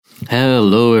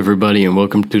Hello, everybody, and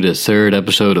welcome to the third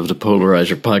episode of the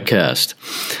Polarizer podcast.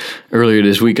 Earlier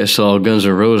this week, I saw Guns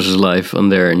N' Roses live on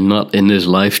their Not In This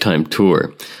Lifetime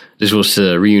tour. This was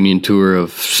the reunion tour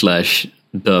of Slash,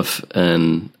 Duff,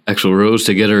 and Axl Rose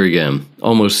together again.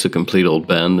 Almost a complete old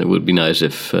band. It would be nice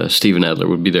if Steven Adler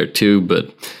would be there too, but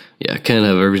yeah, can't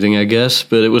have everything, I guess.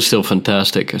 But it was still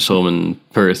fantastic. I saw them in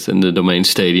Perth in the Domain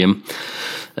Stadium.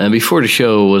 And before the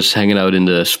show, I was hanging out in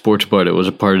the sports bar that was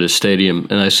a part of the stadium,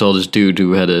 and I saw this dude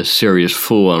who had a serious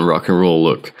full-on rock and roll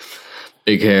look.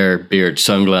 Big hair, beard,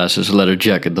 sunglasses, leather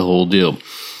jacket, the whole deal.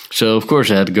 So, of course,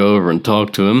 I had to go over and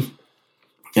talk to him.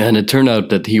 And it turned out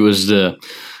that he was the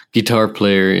guitar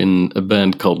player in a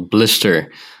band called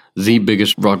Blister, the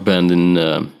biggest rock band in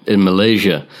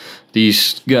Malaysia.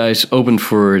 These guys opened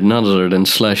for none other than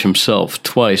Slash himself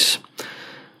twice.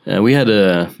 We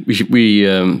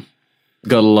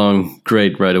got along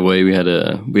great right away. We had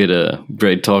a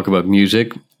great talk about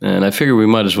music, and I figured we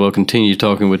might as well continue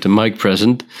talking with the mic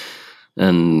present.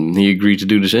 And he agreed to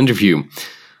do this interview.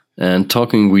 And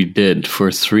talking we did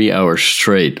for 3 hours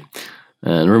straight.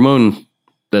 And Ramon,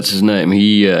 that's his name,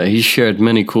 he shared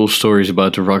many cool stories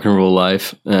about the rock and roll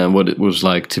life and what it was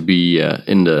like to be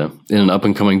in an up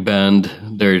and coming band,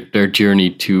 their journey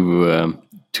to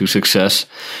success,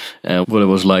 and what it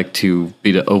was like to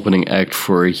be the opening act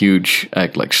for a huge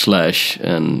act like Slash,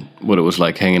 and what it was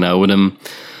like hanging out with him,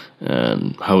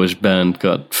 and how his band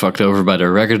got fucked over by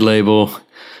their record label,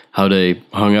 how they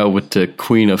hung out with the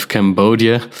Queen of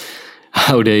Cambodia,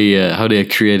 how they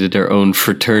created their own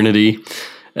fraternity,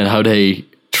 and how they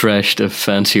trashed a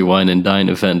fancy wine and dine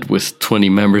event with 20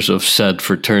 members of said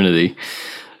fraternity.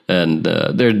 And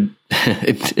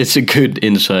it's a good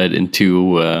insight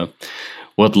into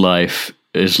what life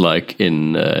is like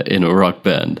in a rock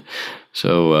band.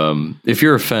 So if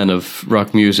you're a fan of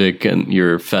rock music and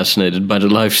you're fascinated by the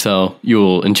lifestyle,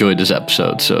 you'll enjoy this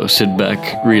episode. So sit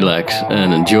back, relax,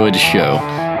 and enjoy the show.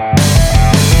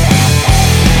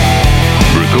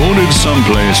 Recorded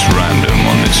someplace random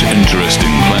on this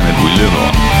interesting planet we live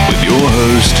on, with your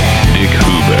host, Dick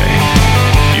Hube.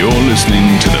 You're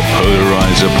listening to the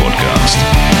Polarizer Podcast.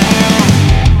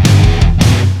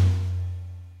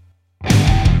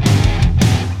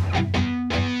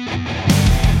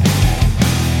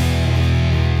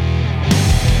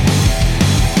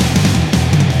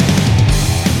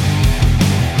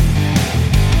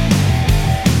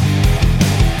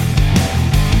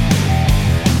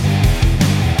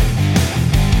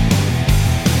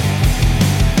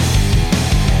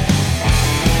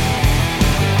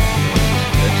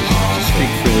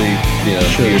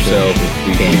 Yourself,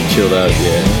 we chilled out,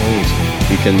 yeah.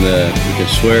 You can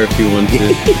swear if you want to.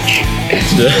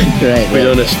 Right. We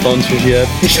don't have sponsors yet.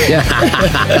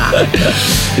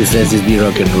 This has to be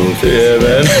rock and roll. Yeah,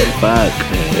 man. Fuck.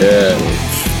 Yeah.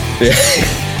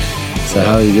 So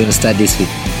how are you gonna start this week?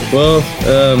 Well,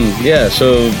 yeah.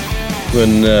 So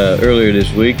when earlier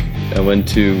this week I went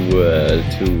to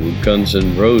Guns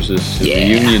N' Roses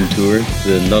reunion tour,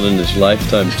 the Not In This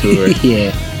Lifetime tour.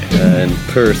 Yeah. In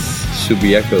Perth,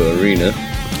 Subiaco Arena,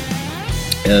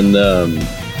 and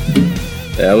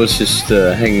I was just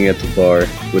hanging at the bar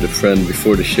with a friend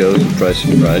before the show, surprise,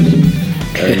 and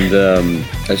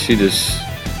I see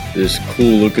this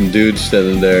cool looking dude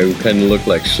standing there who kind of looked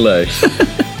like Slash,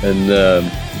 and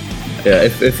yeah,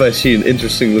 if I see an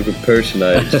interesting looking person,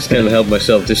 I just can't help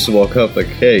myself just to walk up like,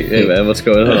 hey man, what's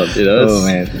going on? You know? Oh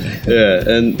man. Yeah,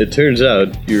 and it turns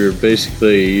out you're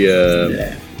basically.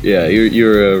 Yeah,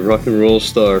 you're a rock and roll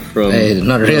star from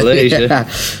not really. Malaysia.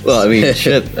 Well, I mean,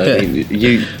 shit. I mean,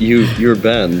 your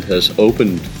band has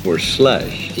opened for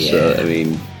Slash. Yeah. So I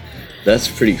mean, that's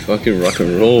pretty fucking rock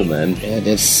and roll, man. Yeah,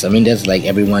 that's like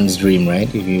everyone's dream, right?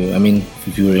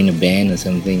 If you were in a band or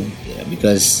something. Yeah,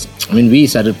 because we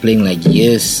started playing like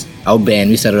years. Our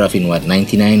band, we started off in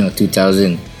 99 or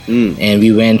 2000, and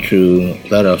we went through a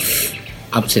lot of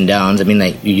ups and downs.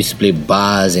 We used to play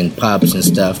bars and pubs and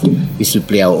stuff. We used to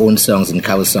play our own songs and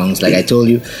cover songs. Like I told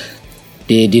you,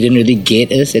 they didn't really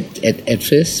get us at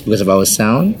first because of our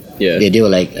sound. Yeah. They were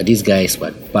like, are these guys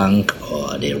punk,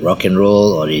 or they rock and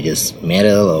roll, or they just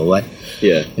metal, or what?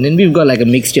 Yeah. And then we've got like a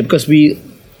mixture because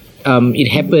it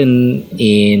happened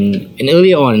in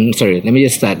early on. Sorry, let me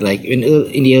just start. Like in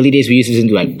the early days, we used to listen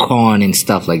to like Korn and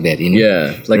stuff like that.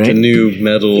 Yeah, like the new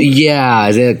metal.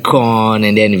 Yeah, there's Korn,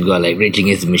 and then we've got like Rage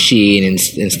Against the Machine and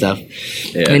stuff.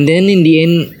 Yeah. And then in the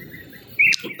end,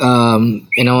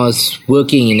 when I was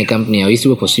working in a company, I used to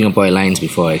work for Singapore Airlines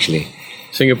before, actually.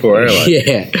 Singapore Airlines.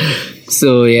 Yeah.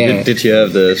 So yeah. Did you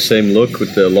have the same look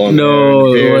with the long hair?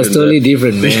 No, and it was totally the...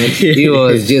 different, man. He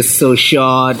was just so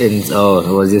short, and it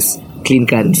was just clean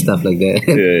cut and stuff like that.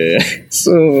 Yeah.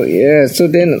 So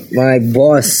then my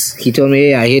boss, he told me,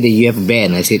 hey, I hear that you have a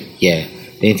band. I said, yeah.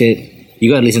 Then he said, you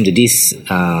gotta listen to these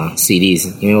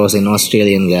CDs. He was an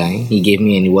Australian guy. He gave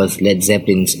me, and it was Led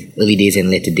Zeppelin's Early Days and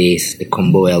Later Days, the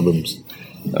combo albums.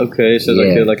 Okay, so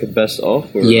like a best of?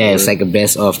 Yeah, it's like a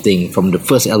best of thing from the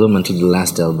first album until the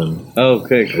last album. Oh,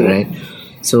 okay, cool. Right.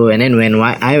 So and then when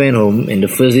I went home, and the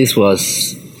first disc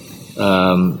was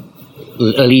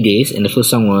Early Days, and the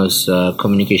first song was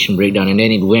Communication Breakdown, and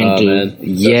then it went to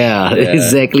yeah,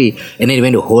 exactly, and then it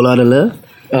went to Whole Lotta Love.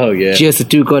 Oh yeah, just a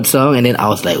 2-chord song, and then I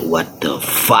was like, "What the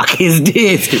fuck is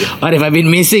this? What have I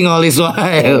been missing all this while?"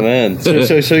 Oh man,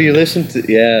 so you listened to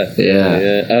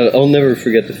I'll never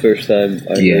forget the first time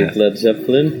I heard Led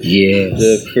Zeppelin. Yeah,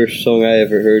 the first song I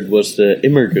ever heard was the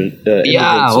Immigrant. Song.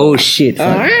 Oh shit!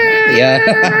 Yeah,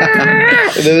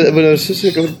 but I was just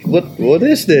like, what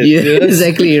is this? Yeah,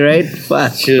 exactly right.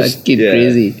 Fucking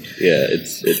crazy. Yeah,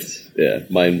 it's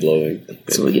mind blowing.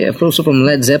 So so from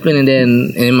Led Zeppelin, and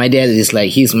then my dad is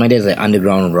like my dad's like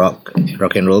underground rock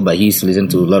and roll, but he used to listen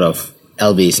to a lot of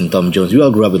Elvis and Tom Jones. We all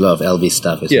grew up with a lot of Elvis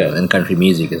stuff as well, and country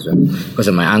music as well. Because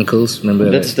of my uncles, remember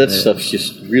that stuff's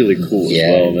just really cool. Yeah,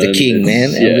 as well, man. The king, man,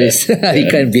 Elvis. You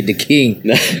can't beat the king.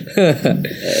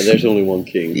 There's only one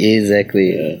king.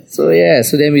 Exactly. Yeah.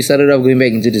 So then we started off going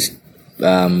back into this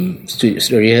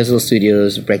rehearsal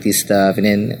studios to practice stuff, and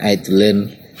then I had to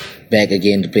learn back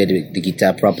again to play the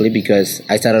guitar properly, because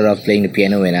I started off playing the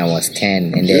piano when I was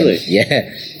 10, and then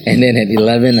and then at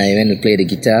 11 I went to play the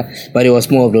guitar, but it was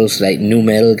more of those like nu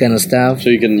metal kind of stuff. So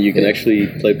you can actually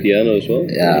play piano as well?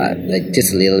 Like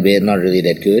just a little bit, not really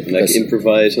that good. Like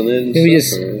improvise on it and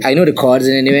stuff? I know the chords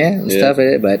and stuff like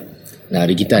that, but no,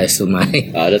 the guitar is still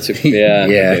mine. That's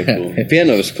okay, cool.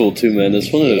 Piano is cool too, man. It's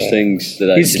one of those things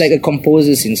that it's like a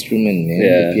composer's instrument, man.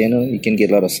 The piano, you can get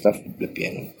a lot of stuff with the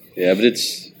piano. Yeah, but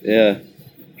it's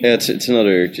it's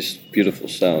another just beautiful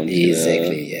sound.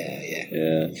 Exactly.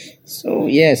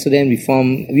 So then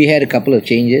we had a couple of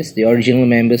changes. The original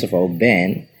members of our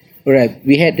band,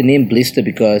 we had the name Blister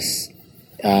because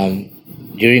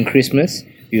during Christmas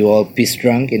we were all pissed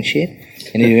drunk and shit,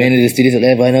 and then we went to the studios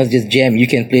and why not just jam? You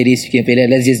can play this, you can play that.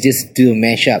 Let's just do a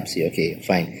mashup. So, okay,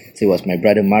 fine. So it was my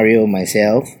brother Mario,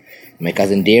 myself, my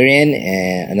cousin Darian,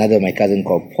 and another my cousin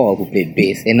called Paul who played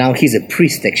bass, and now he's a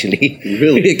priest actually.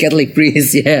 Really? A Catholic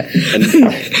priest, yeah.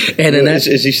 And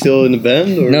is he still in the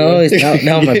band? Or no, it's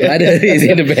now my brother is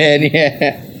in the band,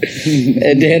 yeah.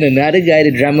 And then another guy,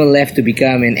 the drummer, left to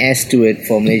become an air steward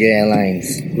for Malaysia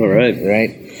Airlines. All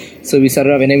right. So we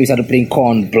started off, and then we started playing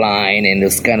Korn blind and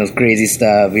those kind of crazy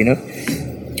stuff,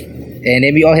 And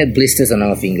then we all had blisters on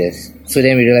our fingers. So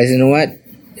then we realized, you know what?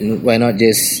 Why not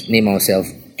just name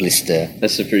ourselves Blister?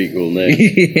 That's a pretty cool name.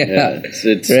 It's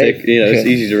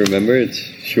easy to remember. It's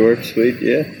short, sweet.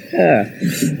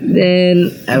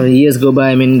 Then years go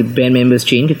by. The band members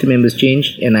changed, the members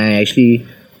changed, and I actually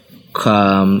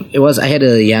I had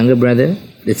a younger brother,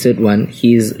 the third one.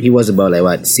 He was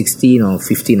about 16 or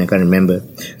 15, I can't remember.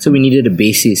 So we needed a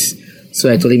bassist. So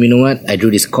I told him, you know what? I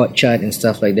drew this chord chart and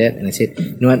stuff like that, and I said,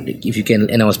 you know what? If you can,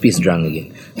 and I was pissed drunk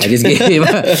again. I just gave him,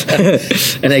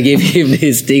 and I gave him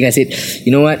this thing. I said,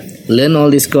 you know what? Learn all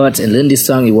these chords and learn this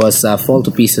song. It was "Fall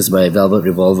to Pieces" by Velvet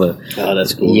Revolver. Oh,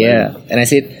 that's cool. Yeah, man. And I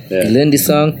said, learn this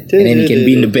song, and then you can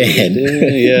be in the band.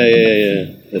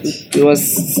 It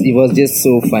was just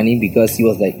so funny because he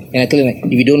was like, and I told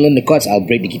him, if you don't learn the chords, I'll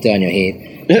break the guitar on your head.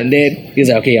 And then he was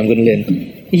like, okay, I'm going to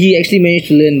learn. He actually managed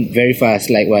to learn very fast,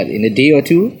 in a day or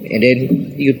two, and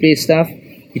then he could play stuff.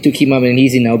 We took him up, and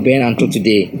he's in our band until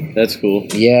today. That's cool.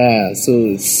 Yeah, so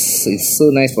it's so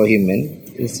nice for him, man.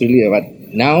 It's really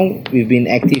now we've been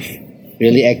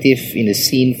really active in the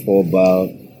scene for about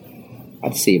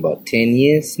 10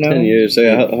 years now. 10 years. So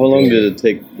how long did it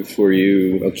take before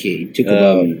you? Okay, it took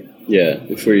about.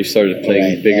 Before you started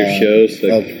playing bigger shows.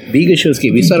 Bigger shows.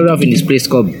 Okay, we started off in this place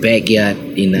called Backyard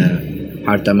in.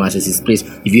 Hartamas is this place.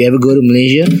 If you ever go to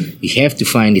Malaysia, you have to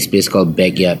find this place called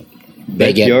Backyard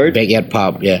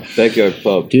Pub. Yeah, Backyard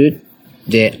Pub, dude.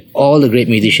 All the great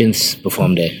musicians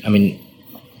perform there.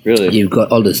 Really, you've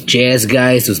got all those jazz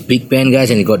guys, those big band guys,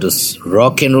 and you got those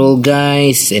rock and roll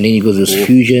guys, and then you got those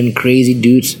fusion crazy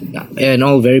dudes, and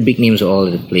all very big names all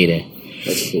that play there.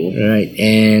 That's cool. Right,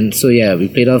 and so we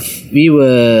played off. We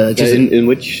were just in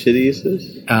which city is this?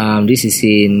 This is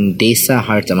in Desa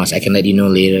Hartamas. I can let you know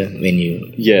later when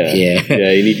you. Yeah.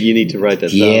 You need to write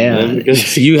that down. Yeah,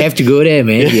 because you have to go there,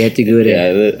 man. You have to go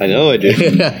there. Yeah, I know I do.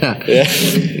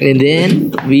 And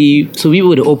then we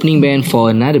were the opening band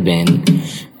for another band,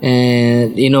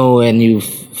 and when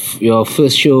your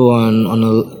first show on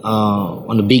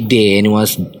a big day, and it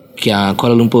was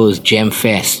Kuala Lumpur's Jam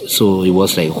Fest. So it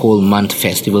was like whole month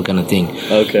festival kind of thing.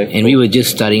 Okay. And we were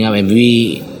just starting up, and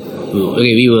we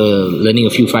were learning a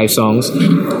few 5 songs,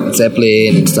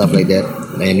 Zeppelin and stuff like that.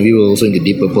 And we were also into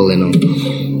Deep Purple,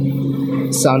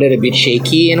 Sounded a bit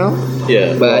shaky,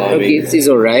 Yeah. But well, I mean, it's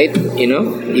alright,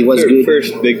 It was good.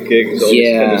 First big gig is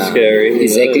always kind of scary.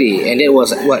 Exactly. And that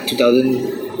was what,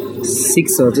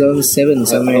 2006 or 2007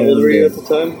 somewhere. How old were you at the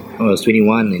time? I was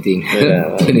 21, I think.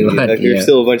 Yeah. 21. You're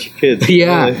still a bunch of kids.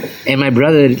 Yeah. And my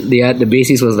brother, the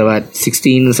bassist was about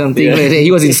 16 or something. Yeah.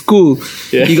 He was in school.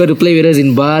 Yeah. He got to play with us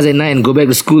in bars at night and go back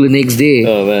to school the next day.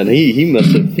 Oh man, he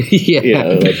must have.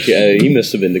 Yeah. He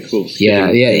must have been the coolest. kid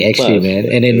Yeah, in actually, class. man.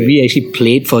 And then we actually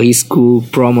played for his school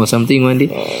prom or something one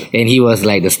day. And he was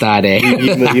like the star there.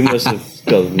 He must have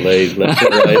gotten laid left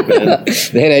and right, man.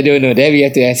 That I don't know. That we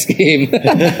have to ask him.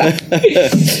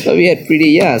 But we had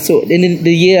pretty, So then in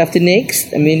the year after next,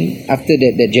 after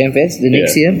that Jam Fest, the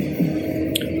next year,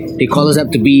 they called us up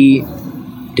to be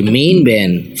the main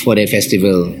band for that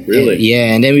festival. Really?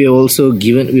 And then we were also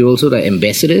like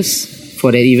ambassadors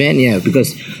for that event. Yeah,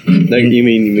 because Like, you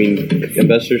mean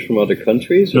ambassadors from other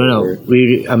countries? no, or?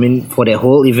 for the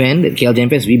whole event at KL Jam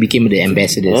Fest, we became the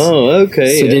ambassadors. Oh,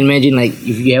 okay. So then imagine like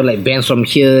if you have like bands from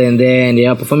here and there and they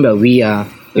are performing, but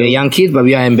we're young kids, but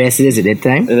we are ambassadors at that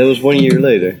time. And that was 1 year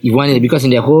later. You want it because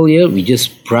in the whole year we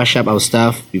just brush up our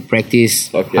stuff, we practice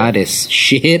Okay. hard as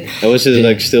shit, And was it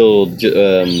like still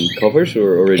covers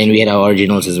or original? and we had our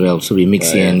originals as well, so we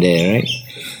mix here and there, right?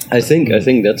 I think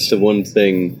that's the one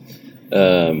thing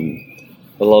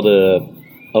a lot of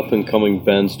up and coming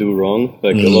bands do wrong.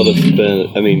 Like a lot of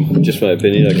just my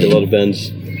opinion, like a lot of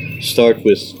bands start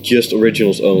with just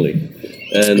originals only.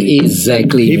 And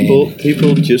Exactly,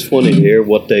 people just want to hear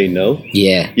what they know.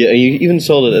 Yeah. Yeah, and you even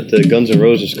saw that at the Guns N'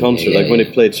 Roses concert. Like when they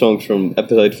played songs from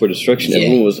Appetite for Destruction,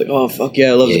 everyone was like, "Oh fuck yeah,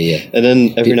 I love it!" Yeah. And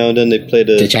then every now and then they played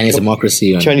The Chinese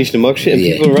Democracy one. Chinese Democracy, and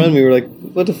Yeah. people around me were like,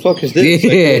 "What the fuck is this?"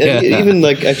 Like, Yeah. even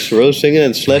like Axl Rose singing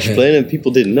and Slash playing, and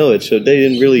people didn't know it, so they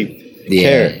didn't really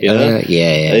care. You know?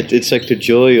 It's like the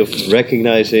joy of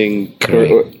recognizing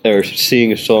or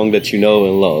seeing a song that you know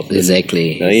and love.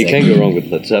 Exactly. Now, you can't go wrong with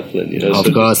Led Zeppelin, Of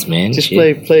so course, man. Just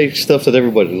Shit. play stuff that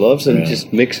everybody loves, and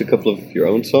just mix a couple of your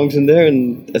own songs in there,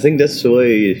 and I think that's the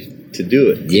way to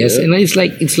do it. Yes, you know? and it's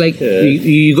like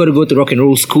you got to go to rock and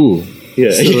roll school.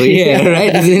 Yeah. So,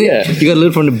 right. Isn't it? Yeah. You got to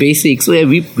learn from the basics. So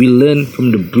we learn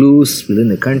from the blues, we learn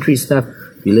the country stuff,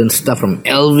 we learn stuff from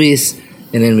Elvis,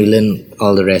 and then we learn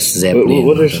all the rest. Zeppelin.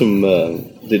 What are some?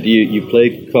 Did you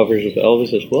play covers of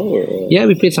Elvis as well? Or? Yeah,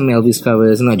 we played some Elvis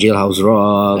covers, Jailhouse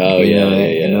Rock. Oh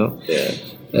yeah.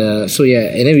 So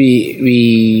and then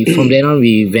we from then on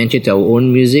we ventured to our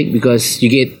own music, because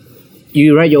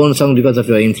you write your own song because of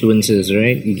your influences,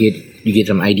 right? You get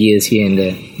some ideas here and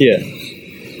there. Yeah.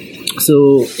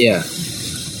 So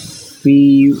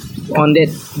we on that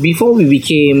before we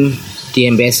became the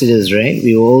ambassadors, right?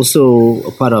 We were also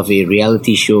a part of a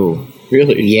reality show.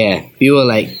 Really? Yeah, we were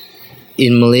like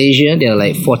in Malaysia. There are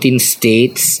like 14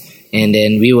 states, and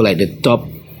then we were like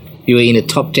we were in the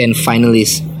top 10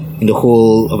 finalists in the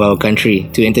whole of our country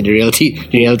to enter the reality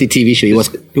TV show.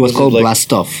 It was called like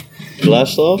Blast Off.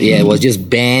 Blast Off? Yeah, it was just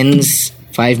bands,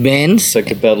 5 bands. It's like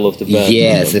the battle of the bands.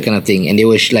 Yes, that kind of thing. And they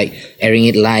were like airing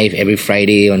it live every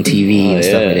Friday on TV and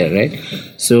stuff like that, right?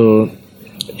 So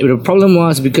the problem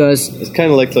was because It's kind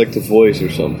of like The Voice or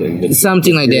something. But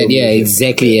something like that. Yeah,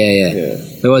 exactly. Yeah.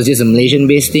 It was just a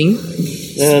Malaysian-based thing.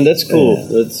 Man, that's cool.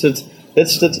 That's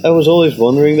I was always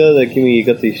wondering that. Like, you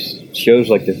got these shows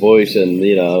like The Voice and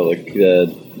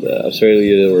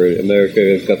Australia or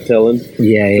America Got Talent.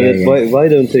 Yeah. Why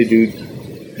don't they do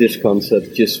this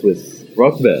concept just with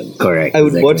rock bands? Correct. I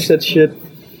would watch that shit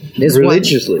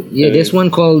religiously. There's one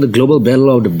called the Global Battle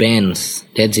of the Bands.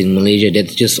 That's in Malaysia.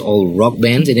 That's just all rock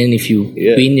bands. And then if you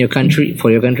win your country,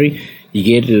 you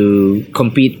get to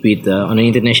compete with on an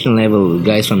international level with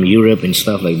guys from Europe and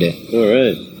stuff like that. All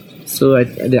right. So I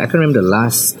can't remember the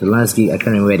last gig. I can't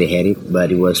remember where they had it,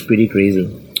 but it was pretty crazy.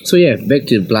 So back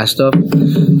to Blast Off.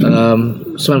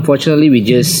 So unfortunately, we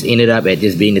just ended up at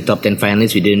just being the top 10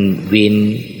 finalists. We didn't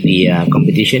win the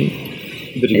competition.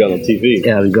 But you got on TV.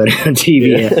 Yeah, we got it on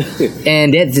TV.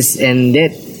 And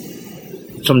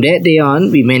from that day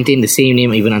on, we maintained the same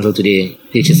name even until today.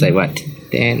 It's just like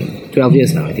 12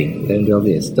 years now, I think. 12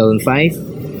 years. 2005.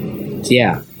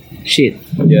 So shit.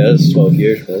 Yeah, that's 12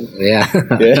 years, man. Yeah.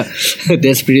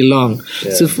 That's pretty long.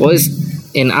 Yeah. So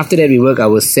and after that, we worked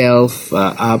ourselves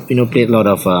up. Played a lot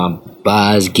of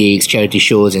bars, gigs, charity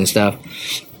shows, and stuff.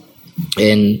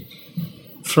 And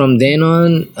from then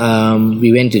on,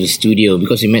 we went to the studio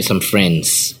because we met some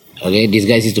friends. Okay, these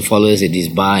guys used to follow us at this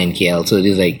bar in KL. So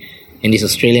this like and this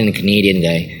Australian and Canadian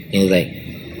guy. And he was like,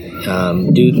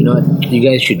 dude, you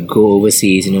guys should go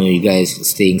overseas. You guys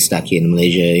staying stuck here in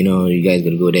Malaysia. You guys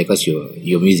gotta go there because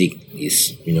your music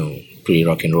is, pretty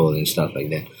rock and roll and stuff like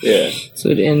that. Yeah.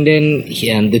 So and then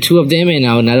the two of them and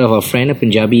another of our friend, a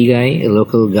Punjabi guy, a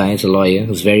local guy, is a lawyer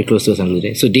who's very close to us.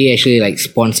 So they actually like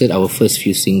sponsored our first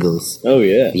few singles. Oh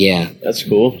yeah. Yeah. That's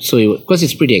cool. So because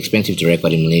it's pretty expensive to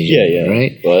record in Malaysia. Yeah.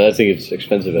 Right. Well, I think it's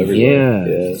expensive everywhere.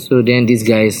 Yeah. So then these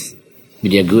guys,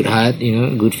 with their good heart,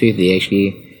 good faith, they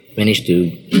actually managed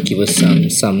to give us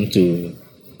some to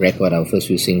record our first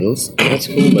few singles. That's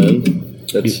cool, man.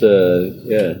 That's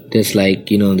yeah. There's like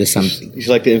there's some. He's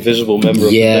like the invisible member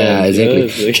of the band.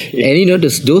 Exactly. And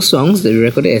those songs that we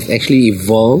recorded have actually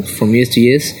evolved from years to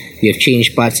years. We have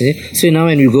changed parts in it. So now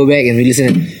when we go back and we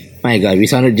listen, my God, we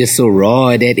sounded just so raw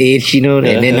at that age, And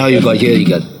then now you got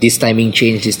this timing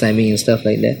change, this timing and stuff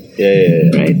like that.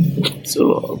 Yeah. Right.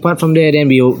 So apart from that, then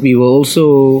we were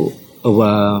also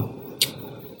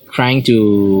trying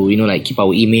to like keep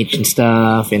our image and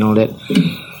stuff and all that.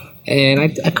 And I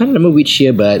can't remember which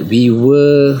year, but we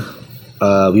won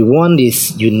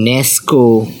this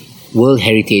UNESCO World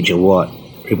Heritage Award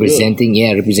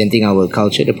representing our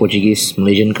culture, the Portuguese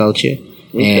Malaysian culture,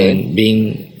 and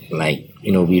being like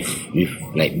we've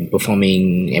like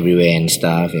performing everywhere and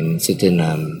stuff in certain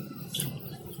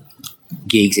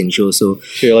gigs and shows. So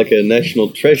you're like a national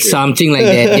treasure. Something like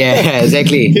that. Yeah,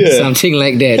 exactly. Yeah. Something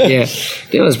like that. Yeah,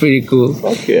 that was pretty cool.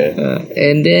 Okay.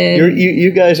 And then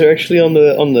you guys are actually on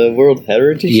the World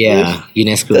Heritage. Yeah,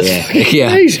 list? UNESCO. That's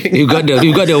Yeah. amazing. You've got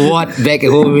the award back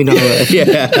at home.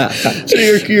 Yeah. So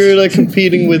you're like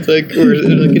competing with or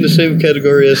like in the same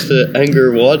category as the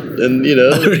Angkor Wat and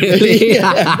Really?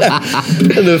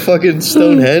 and the fucking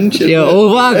Stonehenge. Yeah,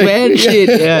 fuck, man, shit.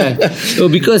 Yeah. So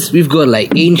because we've got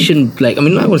like ancient, like I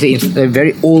want to say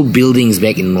very old buildings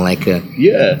back in Malacca.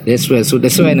 Yeah. That's why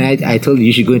and I told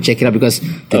you should go and check it out because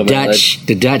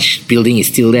the Dutch building is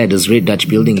still there. Those red Dutch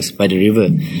buildings by the river.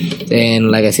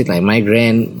 And like I said, like my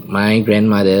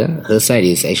grandmother, her side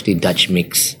is actually Dutch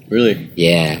mix. Really?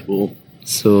 Yeah. Cool.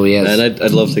 So yeah, and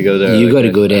I'd love to go there. You got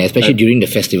to go there, especially during the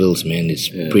festivals, man. It's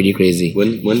pretty crazy.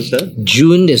 When is that?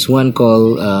 June. There's one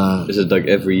called. Is it like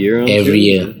every year? Every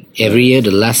year,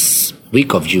 the last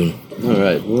week of June. All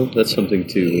right. Well, that's something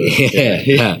to.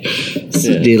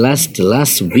 So the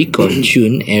last week of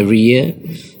June every year.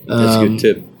 That's a good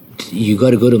tip. You got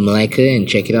to go to Malacca and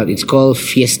check it out. It's called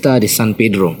Fiesta de San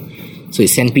Pedro. So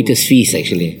it's St. Peter's Feast,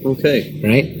 actually. Okay.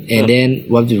 Right? And then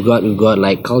what we've got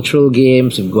like cultural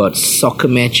games, we've got soccer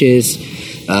matches,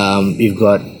 we've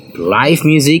got live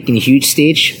music in a huge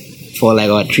stage for like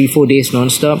 3-4 days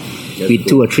non-stop with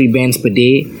 2 or 3 bands per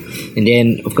day. And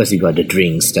then, of course, we've got the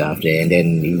drink stuff there. And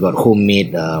then we've got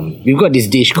homemade, we've got this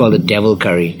dish called the devil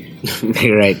curry.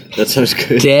 Right. That sounds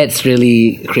good. That's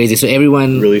really crazy. So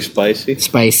everyone... Really spicy?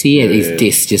 Spicy, and it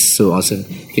tastes just so awesome.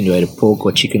 You can do either pork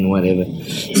or chicken, whatever.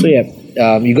 So yeah,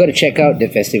 you got to check out the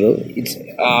festival. It's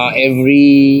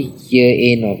every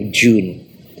year end of June,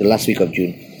 the last week of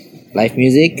June. Live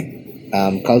music,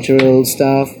 cultural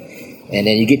stuff, and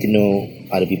then you get to know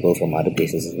other people from other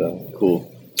places as well. Cool.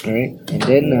 All right, and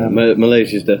then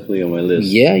Malaysia is definitely on my list.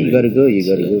 Yeah, you got to go. You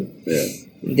got to go. Yeah.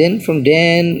 Then from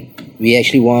then we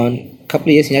actually won a couple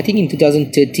of years. I think in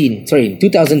 2010.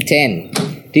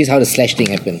 This is how the Slash thing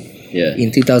happened. Yeah.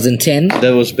 In 2010.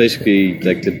 That was basically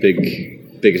like the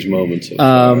biggest moment. So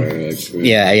far,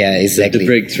 exactly. The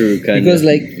breakthrough kind because of.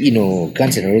 Because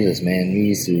Guns N' Roses, man, we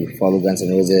used to follow Guns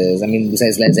N' Roses. I mean,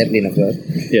 besides Led Zeppelin, of course.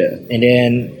 Yeah. And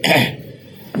then,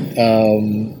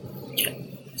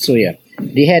 so yeah,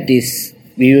 they had this.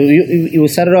 It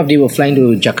started off. They were flying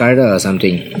to Jakarta or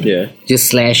something. Yeah. Just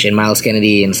Slash and Miles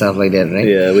Kennedy and stuff like that, right?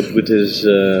 Yeah, with his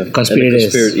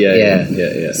conspirators.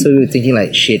 Yeah. So we were thinking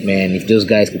like, shit, man, if those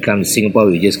guys could come to Singapore,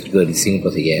 we just could go to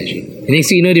Singapore. So yeah, shit. The next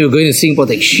thing you know, they were going to Singapore.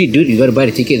 Like, shit, dude, you got to buy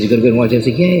the tickets. You got to go and watch them.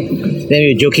 Like, yeah. Then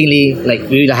we were jokingly like,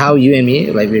 how you and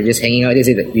me, like we were just hanging out. They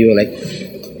said that we were like,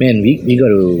 man, we got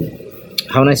to.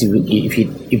 How nice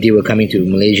if they were coming to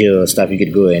Malaysia or stuff, you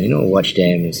could go and watch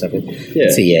them and stuff. Yeah.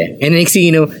 So yeah, and the next thing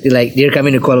you know, they're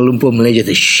coming to Kuala Lumpur, Malaysia.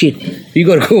 The shit, we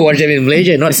got to go watch them in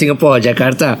Malaysia, not Singapore or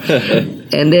Jakarta.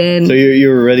 And then so you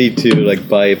were ready to like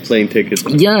buy a plane ticket.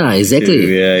 Yeah, exactly.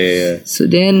 Yeah. So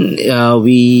then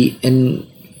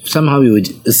somehow we were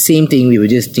the same thing. We were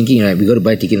just thinking like we got to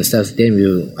buy ticket and stuff.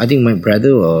 Then I think my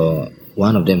brother or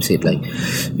one of them said like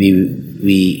it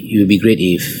would be great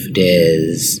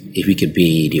if we could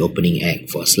be the opening act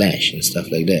for Slash and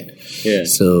stuff like that. Yeah.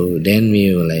 So then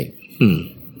we were like,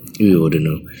 we wouldn't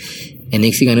know. And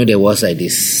next thing I know, there was like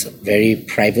this very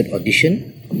private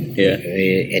audition. Yeah.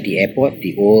 At the airport,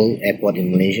 the old airport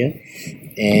in Malaysia.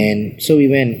 And so we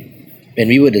went, and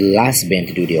we were the last band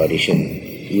to do the audition.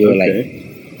 We were like,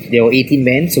 there were 18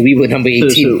 bands, so we were number 18.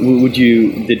 So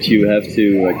did you have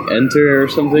to like enter or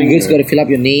something? You just got to fill up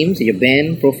your names, your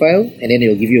band profile, and then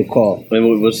they'll give you a call.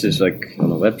 And was this like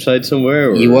on a website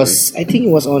somewhere? Or? I think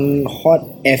it was on Hot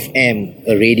FM,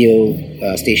 a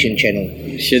radio station channel.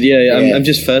 Shit, yeah. I'm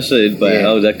just fascinated by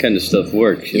how that kind of stuff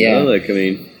works. You know? Like, I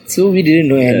mean... So we didn't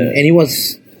know, and it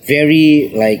was very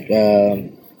like...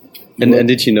 And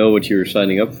did you know what you were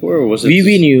signing up for, or was it?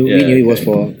 We knew it was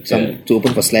for to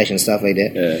open for Slash and stuff like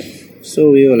that. Yeah.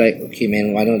 So we were like, okay,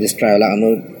 man, why not just try out? I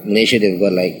know Malaysia they've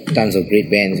got like tons of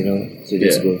great bands, you know. So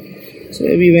just go. So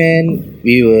we went.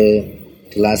 We were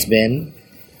the last band.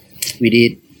 We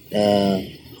did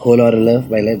 "Whole Lotta Love"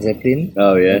 by Led Zeppelin.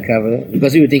 Oh yeah. The cover,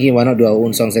 because we were thinking, why not do our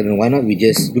own songs, and why not we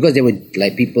just, because there were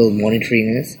like people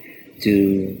monitoring us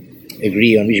to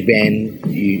agree on which band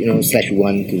Slash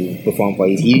want to perform for.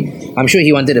 I'm sure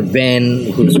he wanted a band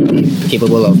who's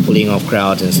capable of pulling off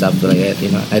crowds and stuff like that.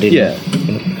 You know, I didn't. Yeah.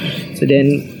 You know. So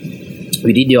then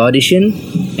we did the audition,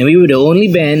 and we were the only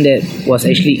band that was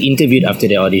actually interviewed after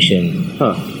the audition.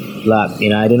 Luck,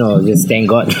 I don't know. Just thank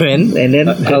God, man. And then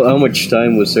how much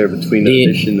time was there between the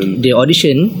audition and the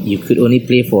audition? You could only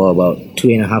play for about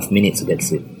 2.5 minutes.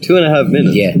 That's it. 2.5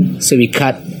 minutes. Yeah. So we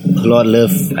cut a lot of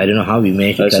love. I don't know how we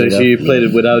managed to cut it. So you played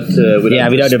it without the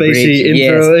spacey bridge.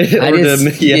 intro.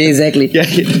 Yes. Exactly. Yeah.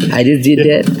 I just did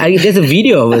that. There's a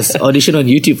video of us audition on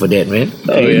YouTube for that, man.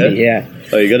 Oh yeah. Yeah.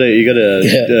 Oh, you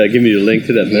gotta give me the link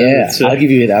to that, man. Yeah, I'll give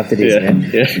you it after this, man.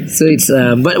 Yeah. So it's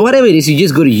but whatever it is, you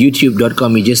just go to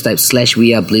youtube.com, you just type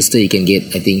 /We Are Blister, you can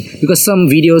get, I think, because some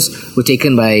videos were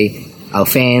taken by our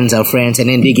fans, our friends, and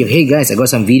then they give, hey guys, I got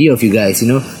some video of you guys,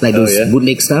 like those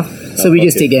bootleg stuff. So we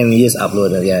just take them and we just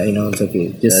upload it. Yeah, it's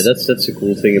okay. That's a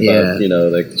cool thing about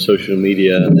like social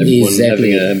media, everyone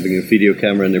having a video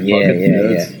camera in their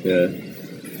pocket.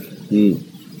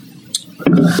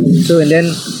 So and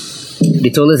then they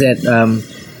told us that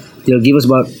they'll give us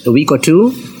about a week or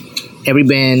two. Every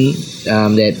band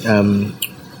that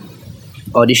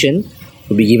audition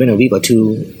will be given a week or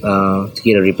two to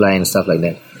get a reply and stuff like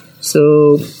that.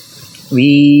 So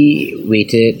we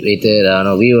waited. I don't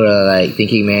know. We were like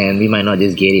thinking, man, we might not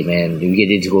just get it, man. We get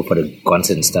it to go for the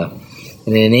concert and stuff.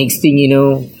 And then the next thing you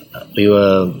know, we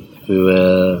were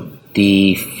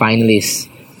the finalists.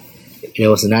 There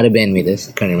was another band with us.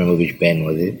 I can't remember which band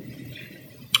was it.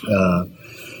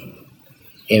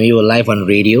 And we were live on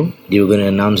radio. They were going to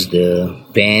announce the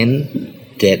band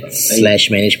that Slash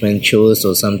management chose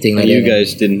or something like that. You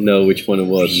guys didn't know which one it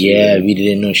was. Yeah, we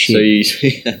didn't know shit.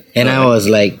 So and I was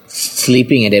like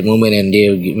sleeping at that moment, and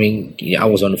I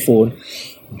was on the phone,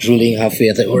 drooling halfway.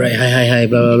 I was like, all right, hi,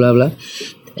 blah, blah, blah, blah.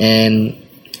 And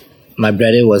my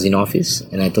brother was in office,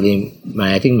 and I told him,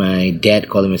 I think my dad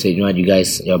called him and said, you know what, you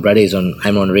guys, your brother is on,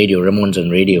 I'm on radio, Ramon's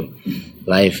on radio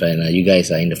live, and you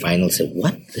guys are in the final. I said,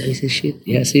 what? I said, shit,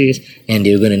 yeah, serious. And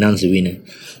they were going to announce the winner.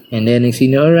 And then next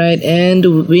thing, all right, and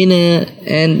the winner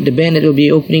and the band that will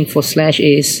be opening for Slash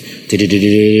is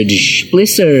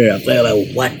Blister. I was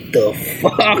like, what the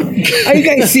fuck? Are you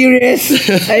guys serious?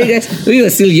 We were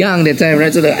still young that time,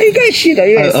 right? So like, are you guys shit? Are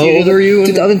you guys serious? How old were you?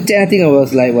 2010, I think I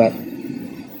was like, what?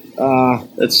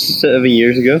 That's 7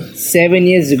 years ago. 7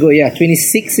 years ago, yeah,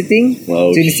 26, I think.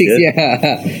 Wow, 26, shit.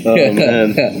 Yeah. Oh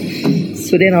man.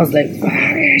 So then I was like,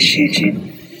 shit.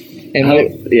 And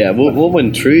what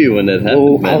went through you when that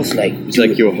happened, man? I was like, it's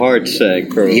like your heart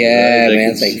sank, probably. Yeah, right?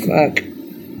 man. It's like fuck.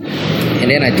 And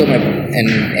then I told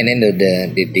and then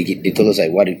they told us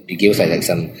like what they gave us like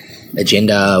some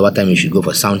agenda, what time we should go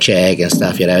for sound check and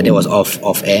stuff. Yeah, that was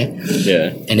off air.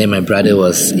 Yeah. And then my brother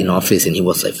was in office and he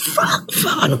was like, fuck,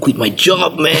 I'm gonna quit my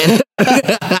job, man.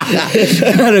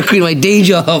 I'm gonna quit my day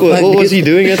job. What was he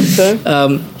doing at the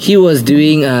time? He was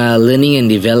doing learning and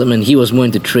development. He was more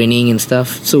into training and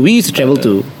stuff. So we used to travel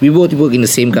we both work in the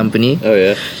same company. Oh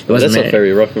yeah, that's not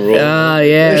very rock and roll.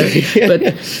 Yeah, but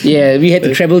yeah, we had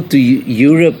to travel to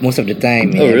Europe most of the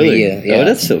time. Oh really? Every year. Yeah. Oh,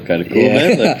 that's still kind of cool,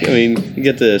 man. Like, I mean, you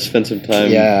get to spend some time.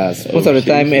 Yeah, most of the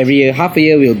time, every year, half a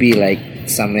year we'll be like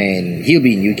somewhere he'll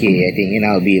be in UK, I think, and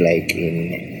I'll be like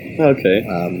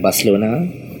in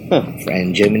Barcelona.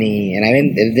 And Germany,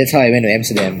 and that's how I went to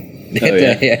Amsterdam.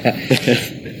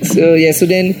 Oh, yeah. So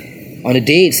then on the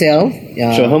day itself.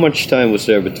 So how much time was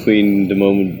there between the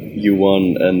moment you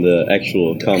won and the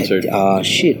actual concert? I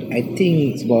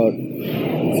think it's about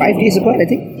 5 days apart, I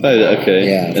think. Oh, okay.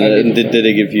 Yeah. And did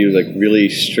they give you like really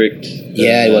strict?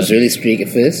 Yeah, it was really strict at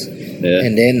first. Yeah.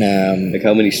 And then like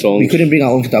how many songs? We couldn't bring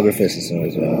our own photographers as well.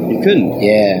 You couldn't?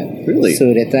 Yeah. Really?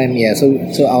 So that time, yeah. So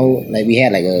we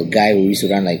had like a guy who used to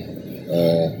run like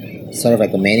sort of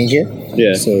like a manager.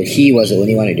 Yeah. So he was the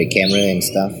only one with the camera and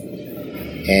stuff.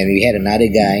 And we had another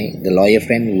guy, the lawyer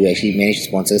friend, who actually managed to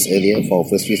sponsor us earlier for our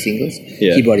first few singles.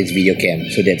 Yeah. He brought his video cam,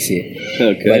 so that's it.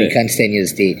 Okay. But he can't stand near the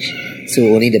stage.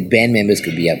 So only the band members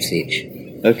could be upstage.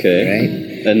 Okay. Right?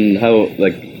 And how,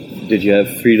 like, did you have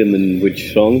freedom in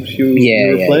which songs you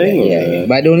were playing? Yeah.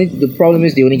 But the problem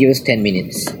is they only give us 10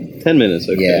 minutes. 10 minutes,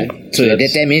 okay. Yeah. So that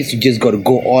 10 minutes, you just got to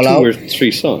go all 2 out. or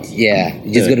 3 songs. Yeah.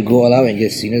 You just got to go all out and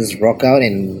just, just rock out.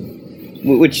 And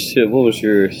What was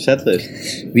your set list?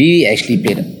 we actually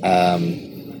played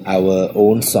our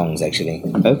own songs, actually.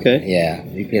 Okay. Yeah.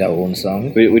 We played our own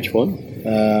songs. Wait, which one?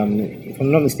 If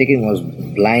I'm not mistaken, it was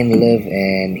Blind Love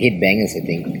and Headbangers, I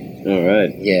think. All right.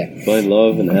 Yeah. Blind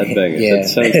Love and Headbangers. Yeah. That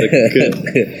sounds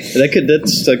like good.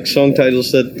 That's like song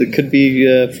titles that could be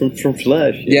from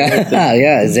Flash. Yeah,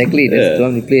 yeah, exactly. That's the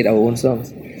one we played our own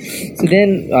songs. So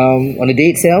then, on the day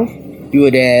itself, we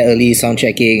were there early, sound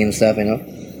checking and stuff,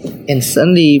 And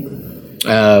suddenly,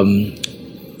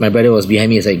 my brother was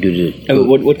behind me. It's like, dude.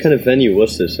 What kind of venue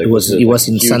was this? Like, It was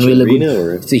in Sunway Lagoon.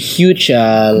 It's a huge,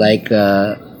 I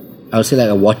would say like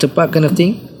a water park kind of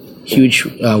thing. Huge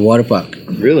water park.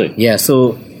 Really? Yeah.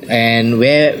 So on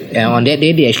that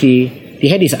day they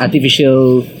had this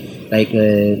artificial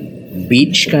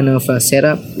beach kind of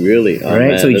setup. Really? Oh, right.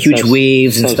 Man, so huge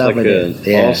waves and stuff like that.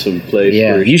 Yeah. Awesome place.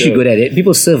 Yeah. For a You should show. go there.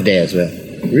 People surf there as well.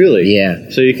 Really? Yeah.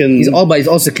 So you can. But it's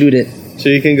all secluded. So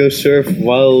you can go surf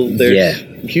while there's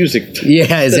music.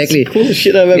 Yeah, exactly. That's the coolest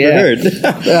shit I've ever heard.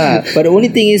 But the only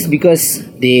thing is because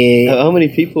they... How many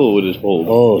people would it hold?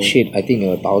 Oh, shit. I think there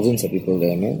were thousands of people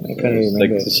there, man. I can't remember. Like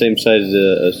the same size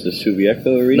as the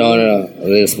Subiaco Arena? No. A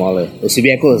little smaller. The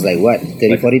Subiaco is like what?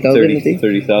 30, 40,000, I think?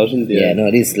 30,000? Yeah, no,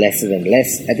 it is less.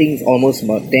 I think it's almost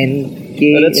about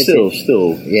 10K. Oh, that's still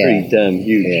pretty damn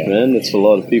huge, Yeah. man. That's a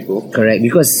lot of people. Correct.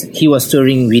 Because he was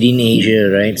touring within Asia,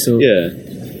 right? So Yeah.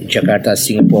 Jakarta,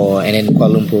 Singapore, and then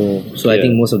Kuala Lumpur. So I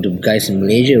think most of the guys in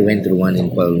Malaysia went to the one in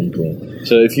Kuala Lumpur.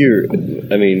 So if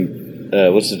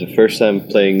was it the first time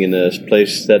playing in a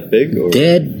place that big? Or?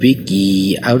 That big,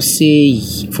 I would say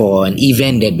for an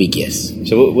event that big, yes.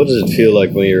 So what does it feel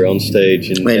like when you're on stage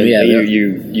and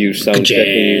you sound check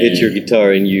and you hit your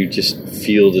guitar and you just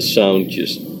feel the sound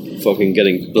just fucking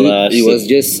getting blasted? It was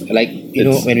just like,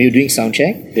 when we were doing sound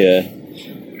check, yeah,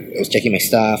 I was checking my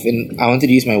stuff and I wanted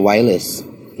to use my wireless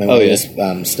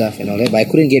stuff and all that, but I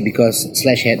couldn't get because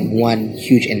Slash had one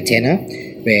huge antenna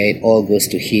where it all goes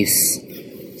to his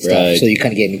stuff, so you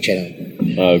can't get any channel.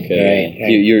 Okay, right.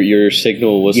 Your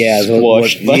signal was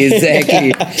squashed.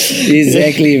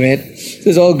 Exactly, man. So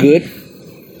it's all good,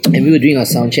 and we were doing our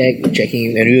sound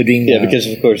checking, and we were doing because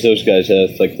of course those guys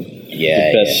have like the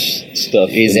best stuff.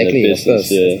 Exactly, in the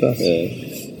business. Of course.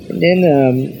 And then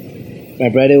my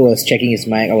brother was checking his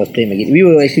mic. I was playing my guitar. We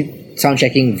were actually sound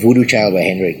checking Voodoo Child by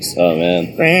Hendrix. Oh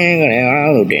man.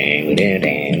 And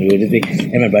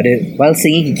my brother, while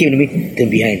singing, he came to me, turn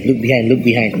behind, look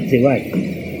behind. I said, why?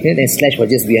 And then Slash was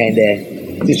just behind there,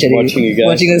 just watching you guys,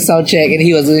 watching a sound check, and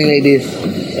he was doing like this.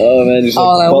 Oh man, he's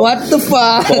like, what the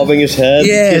fuck? Bobbing his head,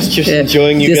 just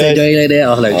enjoying you guys. Just enjoying like that. I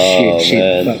was like, shit.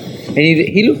 Man. Fuck. And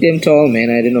he looked damn tall, man.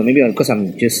 I don't know, maybe because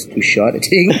I'm just too short, I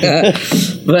think.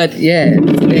 But yeah,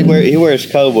 he wears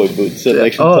cowboy boots, so it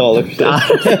makes him taller.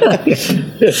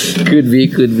 Could be.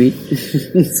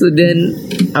 So then,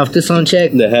 after sound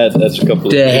check, the hat. That's a couple.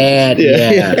 The hat, the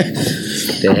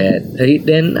hat.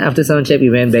 Then after sound check, we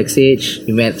went backstage.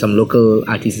 We met some local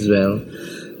artists as well.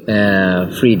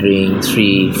 Free drinks,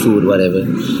 free food, whatever.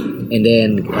 And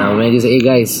then when I just said, hey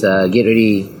guys, get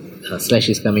ready. Slash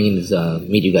is coming in,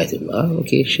 meet you guys.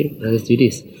 Okay, shit, let's do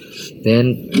this.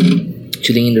 Then,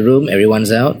 chilling in the room,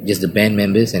 everyone's out, just the band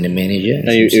members and the manager.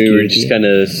 And you were just kind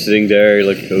of sitting there,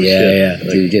 like, oh shit. Yeah.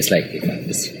 So just like,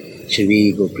 should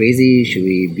we go crazy? Should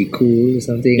we be cool or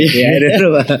something? I don't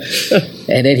know.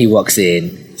 And then he walks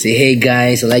in, say, hey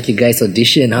guys, I like your guys'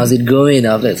 audition. How's it going?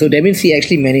 So that means he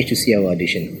actually managed to see our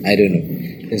audition. I don't know.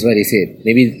 That's what they said.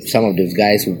 Maybe some of those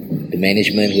guys, the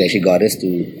management who actually got us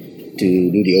to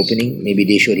do the opening. Maybe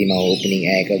they showed him our opening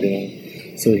act. I don't know.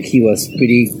 So he was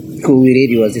pretty cool with it.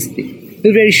 He was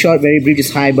very short, very brief,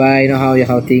 just hi bye.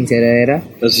 How things.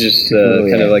 That's just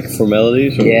kind of like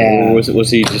formalities. Or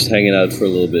was he just hanging out for a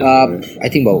little bit? I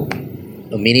think about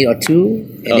a minute or two,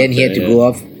 and then he had to go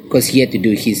off because he had to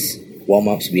do his warm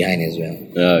ups behind as well.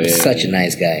 Oh yeah. Such a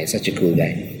nice guy, such a cool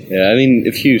guy. Yeah, I mean,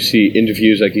 if you see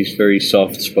interviews, like he's very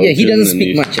soft spoken. Yeah, he doesn't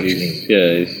speak much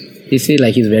actually. He say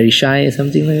like he's very shy or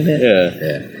something like that. Yeah.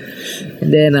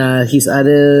 And then his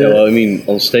other... Yeah, well, I mean,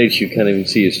 on stage you can't even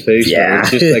see his face. Yeah. Right?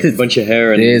 It's just like a bunch of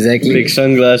hair and big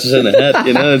sunglasses and a hat,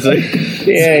 It's like...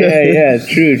 yeah,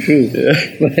 true. Yeah.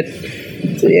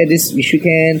 So yeah, we shook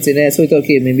hands and then so we thought,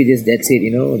 okay, maybe that's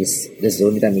it, that's the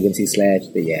only time we're gonna see Slash.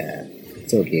 But yeah,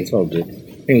 it's okay, it's all good.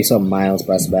 Then we saw Miles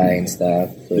pass by and stuff.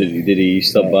 So, Did he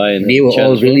stop by? And they were chat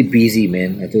all as well? really busy,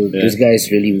 man. I told those guys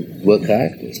really work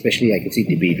hard. Especially I could see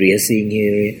they be rehearsing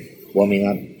here, warming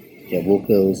up their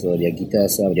vocals or their guitar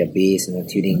stuff, their bass and their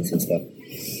tunings and stuff.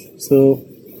 So,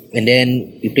 and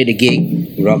then we played a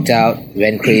gig, we rocked out,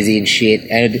 went crazy and shit.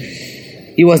 And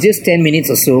it was just 10 minutes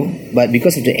or so, but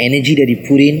because of the energy that he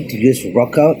put in to just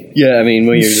rock out, Yeah, I mean,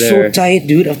 when you're so there. tired,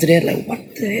 dude. After that, like, what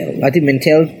the hell? I think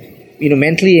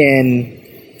mentally and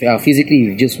physically,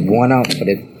 you just worn out for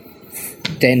that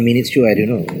 10 minutes show. I don't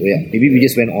know. Yeah, maybe we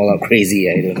just went all out crazy.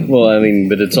 I don't know. Well, I mean,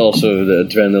 but it's also the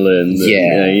adrenaline.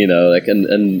 And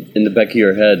in the back of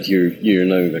your head, you're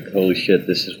knowing like, holy shit,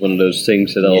 this is one of those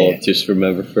things that I'll just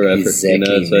remember forever.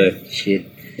 Exactly, man. Shit.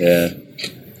 Yeah.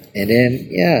 And then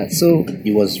so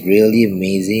it was really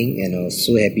amazing, and I was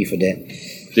so happy for that.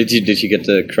 Did you get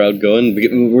the crowd going?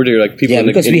 Were there like people? Yeah,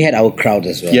 because we had our crowd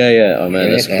as well. Yeah. Oh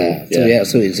man, that's cool.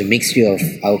 So it's a mixture of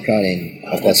our crowd and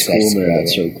of course cool, man. crowd.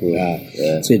 That's so cool.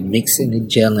 Yeah. So it mixed and it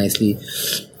gelled nicely,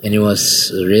 and it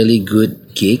was a really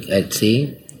good gig, I'd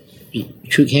say. We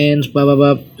shook hands,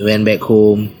 went back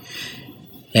home,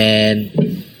 and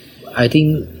I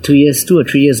think 2 or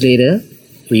 3 years later,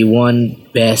 we won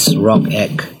Best Rock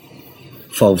Act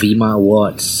for VIMA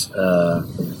Awards.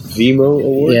 Vimo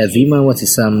Award? Yeah, VIMA Awards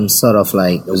is some sort of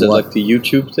like Is it like the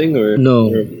YouTube thing or no?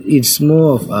 It's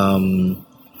more of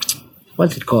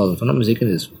what's it called? If I'm not mistaken,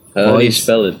 it's How do you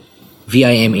spell it?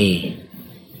 VIMA.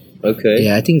 Okay.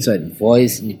 Yeah, I think it's like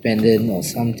Voice Independent or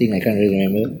something. I can't really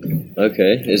remember.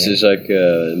 Okay. Is this like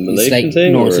a Malaysian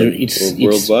thing no, or it's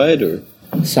worldwide or?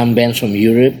 Some bands from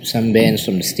Europe, some bands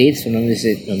from the States, if I'm not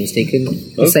mistaken.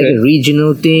 It's like Okay. a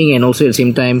regional thing, and also at the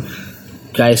same time,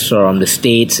 guys from the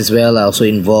States as well are also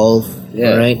involved,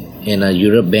 Yeah. right? And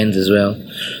Europe bands as well.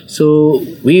 So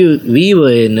we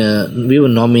were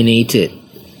nominated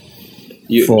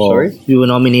we were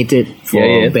nominated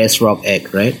for Best Rock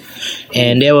Act, right?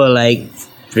 And there were like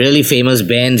really famous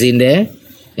bands in there,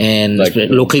 and Like-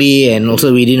 locally and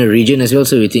also within the region as well.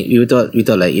 So we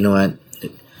thought like, you know what,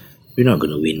 we're not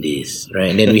going to win this, right?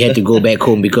 And then we had to go back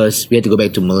home because we had to go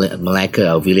back to Malacca,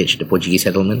 our village, the Portuguese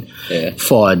settlement,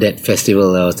 for that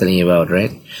festival I was telling you about,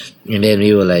 right? And then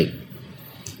we were like,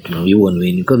 no, we won't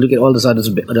win because look at all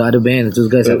the other bands. Those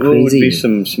guys are What would crazy. be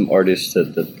some artists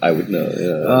that I would know?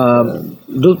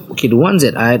 The ones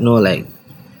that I know, like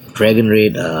Dragon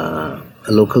Raid, a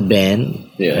local band.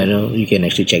 Yeah. I know you can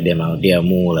actually check them out. They are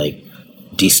more like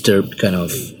disturbed kind of.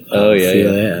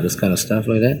 This kind of stuff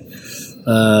like that.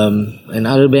 And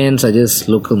other bands are just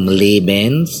local Malay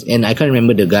bands, and I can't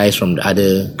remember the guys from the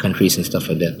other countries and stuff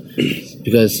like that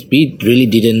because we really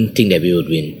didn't think that we would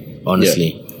win.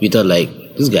 Honestly, we thought like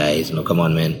these guys, come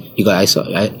on, man. If I'm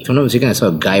not mistaken, I saw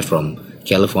a guy from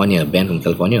California, a band from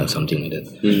California or something like that.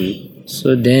 Mm-hmm.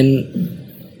 So then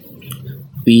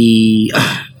we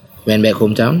went back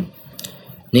hometown.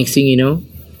 Next thing you know,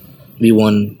 we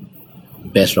won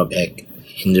Best Rock Act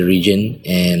in the region,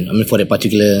 and I mean for that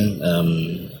particular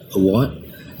award.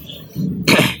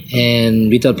 And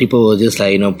we thought people were just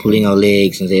like pulling our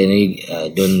legs and saying,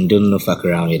 "Don't fuck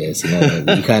around with us.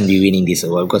 You can't be winning this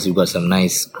award because we've got some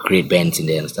nice, great bands in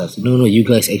there and stuff." So, no, you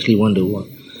guys actually won the award,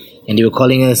 and they were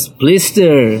calling us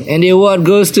Blister, and the award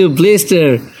goes to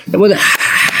Blister. I was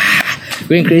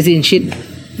going crazy and shit.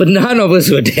 But none of us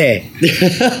were there.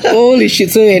 Holy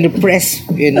shit! So in the press,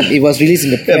 it was released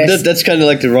in the press. Yeah, that's kind of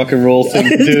like the rock and roll thing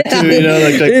to do too,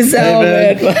 like This is how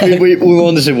man, we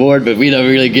won this award, but we don't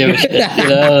really give a shit,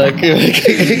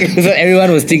 So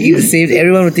everyone was thinking the same.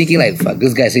 Everyone was thinking like, "Fuck,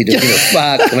 this guy said he don't give a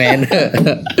fuck, man."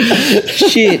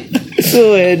 Shit.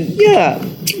 So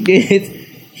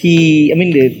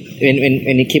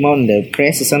when it came out in the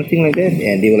press or something like that,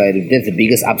 and they were like, "That's the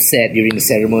biggest upset during the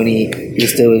ceremony.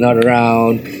 He's still not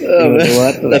around."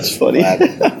 What? That's funny. I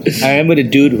remember the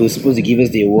dude who was supposed to give us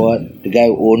the award, the guy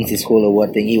who owns this whole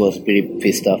award thing. He was pretty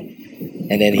pissed off,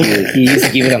 and then he used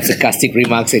to give us sarcastic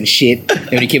remarks and shit.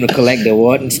 And when he came to collect the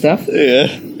award and stuff,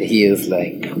 he was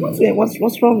like, "What's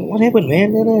wrong? What happened,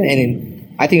 man?" And then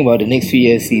I think about the next few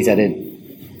years, he started.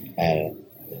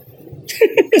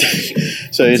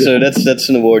 So that's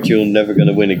an award you're never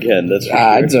gonna win again. That's for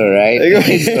sure. It's alright.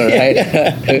 It's alright.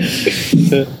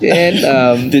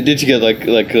 And did you get like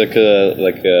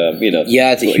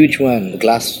yeah, it's a huge one. The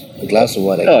glass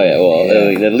award. Oh yeah, well I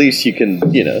mean, at least you can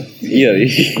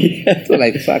So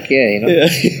like fuck yeah.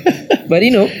 But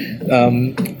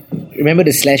remember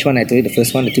the Slash one I told you, the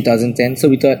first one, the 2010. So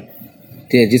we thought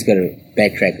they just gotta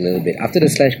backtrack a little bit after the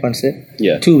Slash concert.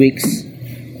 2 weeks.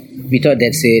 We thought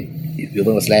that's it. we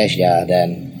open with Slash,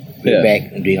 then we're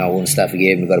back and doing our own stuff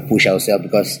again. We got to push ourselves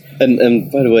because.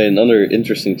 And by the way, another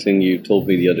interesting thing you told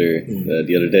me the other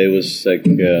day was like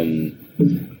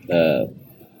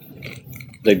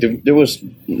there was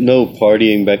no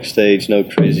partying backstage, no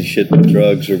crazy shit with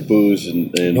drugs or booze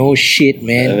and no shit,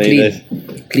 man. I mean,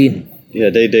 clean. Yeah,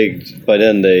 they by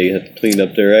then they had cleaned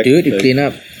up their act. Dude, you clean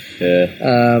up. Yeah.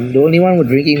 The only one who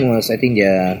drinking was, I think,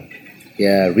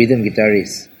 their rhythm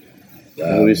guitarist.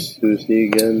 Who's he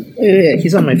again? Yeah,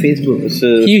 he's on my Facebook.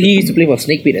 He used to play for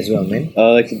Snakepit as well, man.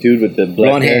 Oh, like the dude with the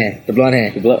blonde hair. The blonde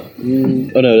hair.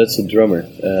 Oh no, that's the drummer.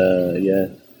 Yeah.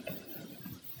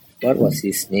 What was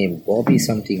his name? Bobby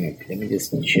something. Let me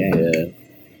just check. Yeah.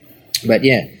 But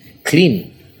yeah,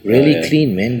 clean. Really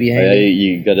clean, man. Behind it.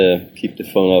 You gotta keep the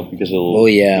phone off because it'll. Oh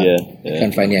yeah. I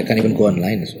can't find it. I can't even go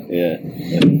online as well. Yeah.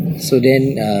 So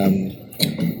then,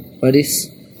 what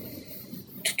is?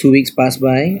 2 weeks pass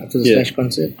by after the Slash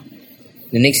concert.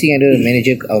 The next thing I do,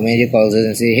 our manager calls us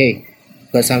and say, "Hey,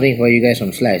 got something for you guys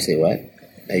from Slash." I say, "What?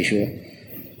 Are you sure?"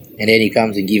 And then he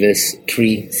comes and gives us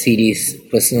 3 CDs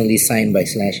personally signed by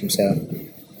Slash himself.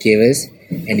 Gave us,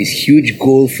 and this huge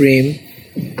gold frame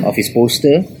of his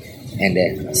poster, and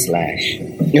then Slash.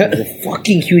 It's a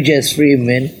fucking huge ass frame,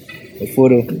 man. The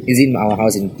photo is in our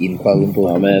house in Kuala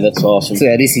Lumpur. Oh man, that's awesome. So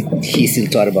at least he still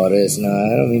thought about us. No,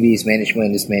 I don't know, maybe his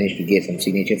management just managed to get some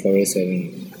signature for us. I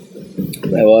mean,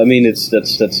 yeah, well, I mean, that's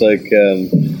like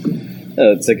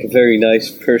it's like a very nice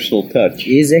personal touch.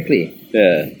 Exactly.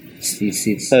 Yeah.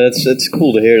 That's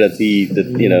cool to hear that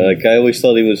you know, like I always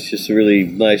thought he was just a really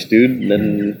nice dude, and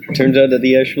then it turns out that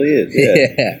he actually is.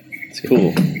 Yeah. It's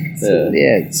cool. So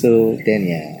then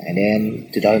and then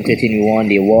 2013 we won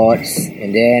the awards,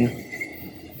 and then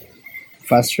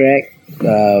fast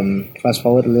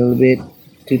forward a little bit,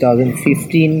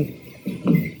 2015.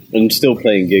 And still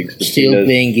playing gigs.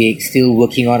 Still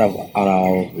working on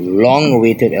our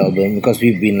long-awaited album, because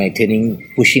we've been like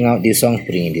pushing out these songs,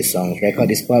 putting in these songs, record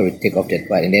this part, we take off that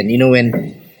part, and then you know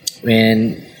when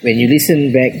you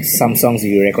listen back some songs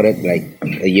you recorded like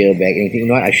a year back, and you think, you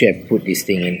know what, I should have put this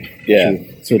thing in. Yeah.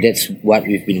 So that's what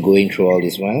we've been going through all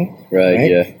this while.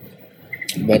 Right? Yeah.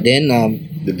 But then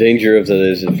the danger of that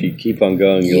is if you keep on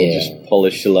going, you'll just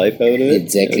polish the life out of it.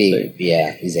 Exactly.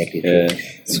 Yeah, exactly. Yeah.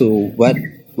 So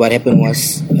what happened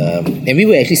was, and we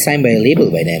were actually signed by a label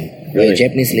by then, a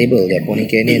Japanese label, the Pony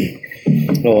Canyon.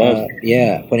 Oh wow.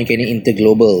 Pony Canyon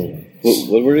Interglobal.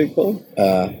 What were they called?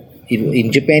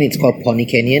 In Japan it's called Pony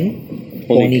Canyon.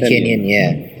 Pony Canyon,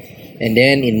 yeah. And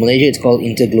then in Malaysia it's called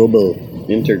Interglobal.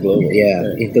 Yeah,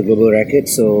 Interglobal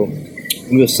Records. So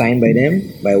we were signed by them,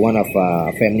 by one of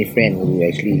our family friend who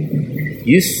actually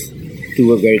used to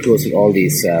work very close with all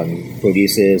these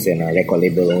producers and record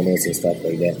label owners and stuff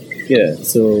like that. Yeah.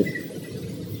 So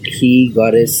he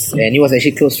got us, and he was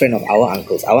actually a close friend of our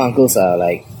uncles. Our uncles are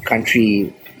like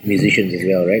country musicians as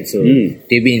well, right? So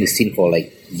they've been in the scene for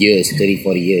like years, 30,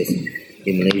 40 years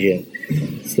in Malaysia.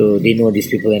 So they know these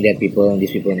people and that people and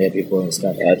these people and that people and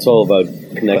stuff. It's all about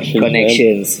connections.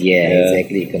 Connections,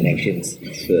 exactly, connections.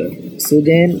 So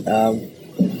then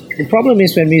the problem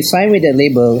is when we signed with that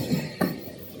label,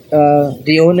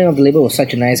 the owner of the label was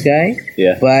such a nice guy.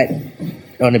 Yeah. But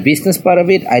on the business part of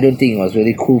it, I don't think it was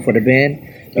really cool for the band,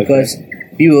 because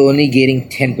we were only getting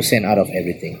 10% out of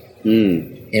everything.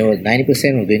 And it was 90%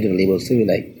 was going to the label. So we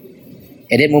were like,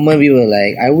 at that moment we were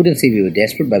like, I wouldn't say we were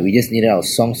desperate, but we just needed our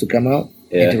songs to come out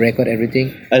and to record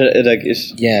everything. I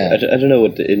don't know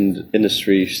what the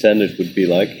industry standard would be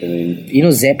like. I mean, you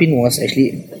know, Zeppelin was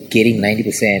actually getting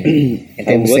 90% and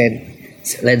 10%.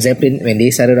 Led Zeppelin, when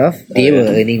they started off, they were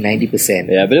earning 90%.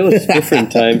 Yeah, but it was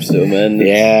different times though, man.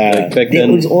 Like back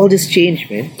then, was all this changed,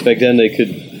 man. Back then they could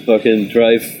fucking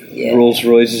drive Rolls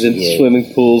Royces into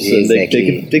swimming pools, and they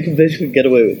could basically get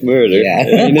away with murder. Yeah,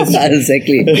 I mean,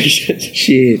 exactly.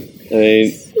 Shit. I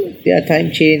mean,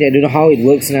 time change. I don't know how it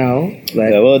works now.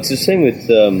 But well, it's the same with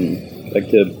like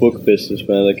the book business,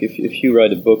 man. Like if you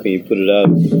write a book and you put it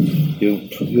out,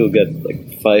 you'll get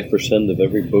like 5% of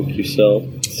every book you sell.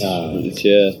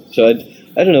 So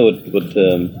I don't know what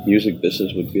music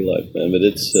business would be like, man. But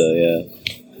it's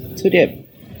So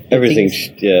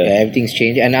everything's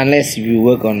changed, and unless you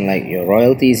work on like your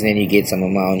royalties, then you get some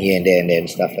amount here and there and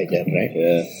stuff like that, right?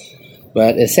 Yeah.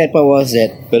 But the sad part was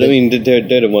that. But I mean, they're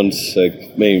the ones. Like,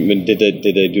 I mean, did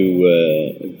they do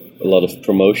a lot of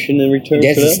promotion in return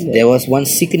for that? There was one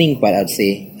sickening part, I'd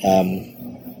say.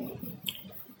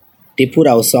 They put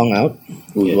our song out,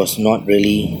 which was not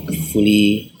really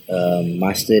fully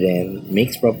mastered and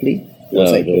mixed properly. It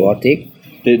was like the raw take.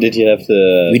 Did you have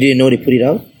to? We didn't know they put it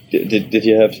out. Did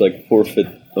you have to like forfeit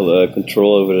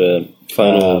control over the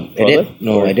final product?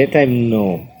 At that time,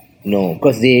 no. No,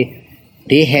 because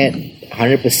they had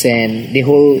 100%. They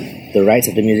hold the rights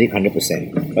of the music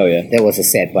 100%. Oh yeah. That was a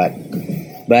sad part.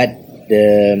 But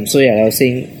I was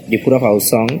saying they put off our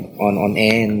song on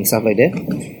air and stuff like that,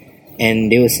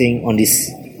 and they were saying on this,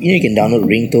 you can download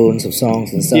ringtones of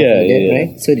songs and stuff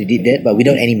right? So they did that, but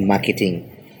without any marketing.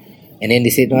 And then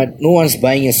they said, no one's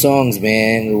buying your songs,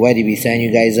 man. Why did we sign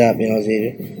you guys up?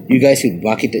 You guys should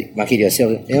market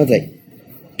yourself. And I was like,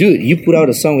 dude, you put out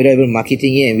a song without even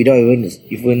marketing it and without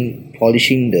even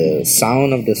polishing the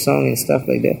sound of the song and stuff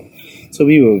like that. So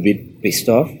we were a bit pissed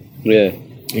off. Yeah.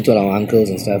 We told our uncles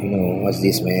and stuff, what's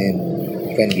this, man?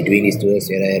 You can't be doing this to us,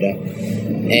 yada yada.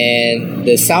 And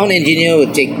the sound engineer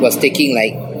was taking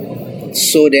like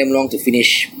so damn long to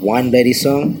finish one bloody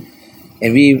song.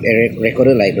 And we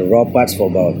recorded like the raw parts for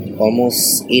about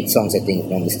almost 8 songs, I think, if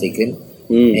I'm not mistaken.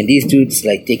 And these dudes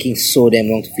like taking so damn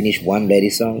long to finish one bloody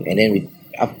song. And then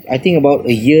I think about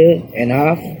a year and a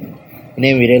half. And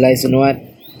then we realized,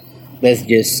 let's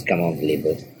just come off the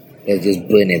label. Let's just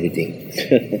burn everything.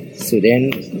 So then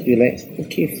we're like,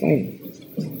 okay, fine.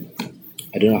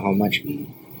 I don't know how much we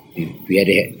had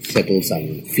to settle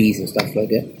some fees and stuff like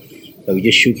that. But we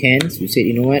just shook hands. We said,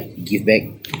 give back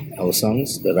our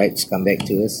songs. The rights come back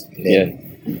to us. And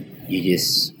then you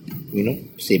just,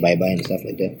 say bye-bye and stuff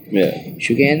like that. Yeah.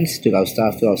 Shook hands, took our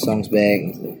stuff, took our songs back,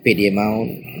 paid the amount,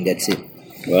 and that's it.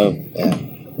 Wow. Yeah.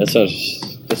 That's a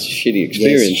shitty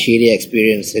experience. Yes, shitty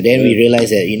experience. So then we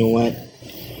realized that,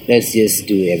 let's just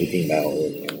do everything by our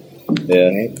own. Yeah.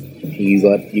 Right? You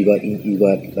got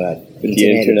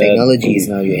internet technologies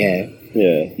now you have.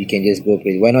 Yeah. You can just go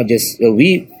crazy. Why not just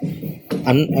we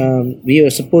were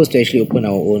supposed to actually open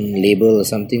our own label or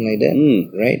something like that,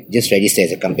 right? Just register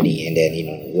as a company and then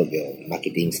work your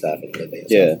marketing stuff and all that.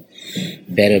 Yeah.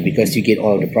 Better because you get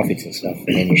all the profits and stuff,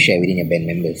 and then you share within your band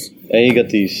members. And you got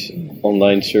these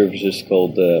online services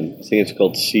called I think it's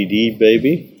called CD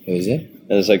Baby. What is it?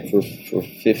 And it's like for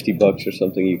 $50 or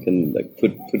something, you can like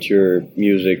put your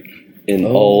music in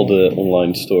all the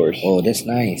online stores. Oh, that's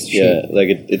nice. Yeah, like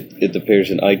it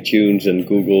appears in iTunes and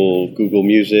Google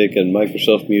Music and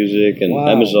Microsoft Music and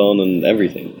Amazon and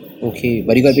everything. Okay,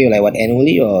 but you got to pay like what,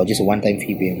 annually or just a one-time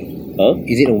fee payment? Huh?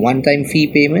 Is it a one-time fee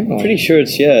payment? Or? Pretty sure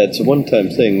it's a one-time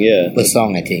thing. Yeah. Per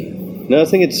song, I think. No, I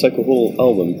think it's like a whole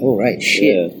album. Oh right,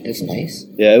 shit. Yeah. That's nice.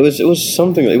 Yeah, it was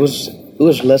something. It was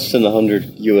less than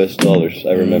 $100.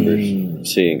 I remember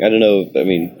seeing. I don't know. I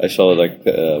mean, I saw it like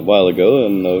a while ago. I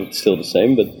don't know if it's still the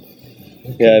same, but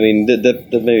yeah, I mean that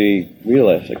made me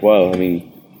realize like, wow. I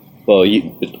mean, well,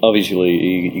 obviously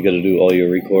you got to do all your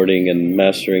recording and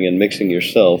mastering and mixing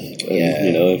yourself,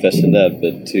 and, invest in that.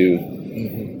 But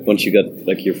once you got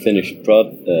like your finished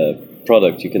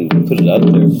product, you can put it out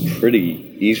there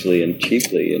pretty easily and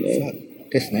cheaply.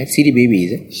 That's nice. CD Baby,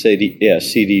 is it?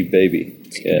 CD Baby.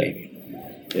 Yeah.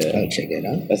 I'll check that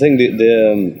out. I think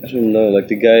the I don't know, like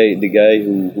the guy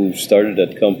who started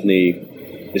that company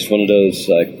is one of those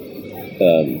like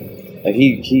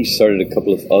he started a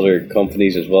couple of other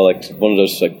companies as well, like one of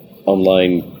those like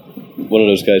online, one of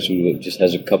those guys who just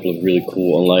has a couple of really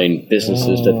cool online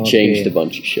businesses that changed a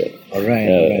bunch of shit. All right.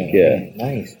 Yeah.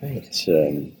 Nice. It's,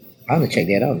 I'm gonna check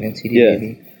that out, man. CD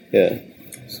Baby. Yeah.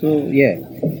 So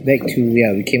back to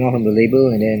we came out from the label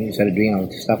and then we started doing our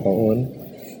stuff our own.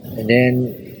 And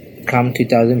then, come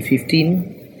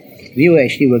 2015, we were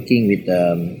actually working with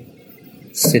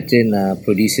certain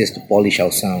producers to polish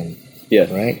our sound. Yeah.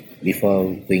 Right?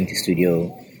 Before going to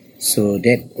studio. So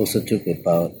that also took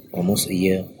about almost a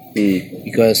year.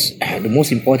 Because the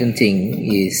most important thing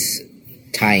is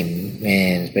time,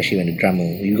 man, especially when the drummer.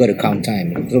 You got to count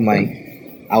time. So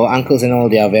our uncles and all,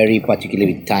 they are very particular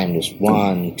with time. There's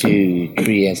 1, 2,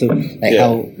 3, and so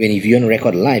if you want to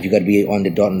record live, you got to be on the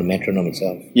dot on the metronome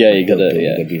itself. Yeah, you gotta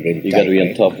be really you tight, gotta be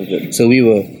right? on top of it. So we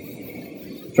were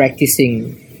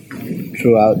practicing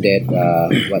throughout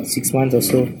that 6 months or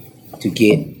so to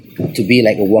be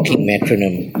like a walking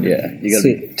metronome. Yeah, you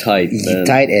gotta be tight. Man.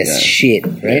 Tight as shit,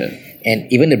 right? Yeah.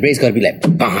 And even the bass got to be like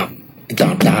bam,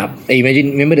 dum, dum.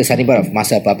 Remember the starting part of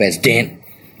Master Puppets, Dan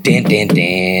of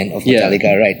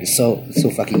Metallica, right? It's so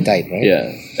fucking tight, right?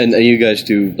 Yeah, and you guys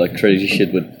do like crazy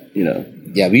shit with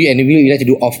Yeah, we like to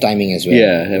do off timing as well.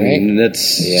 Yeah, I mean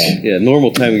that's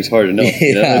normal timing's hard enough.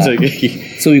 It's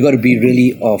like so we got to be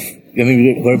really off. I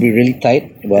mean, we got to be really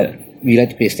tight, but we like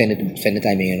to play standard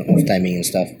timing and off timing and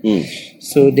stuff.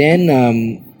 So then,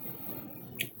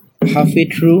 halfway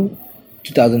through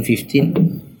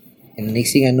 2015. And the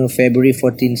next thing I know, February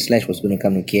 14, Slash was going to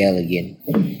come to KL again.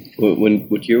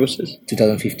 What year was this?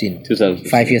 2015. 2015.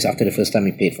 5 years after the first time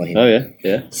we played for him. Oh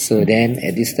yeah. So then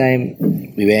at this time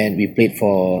we played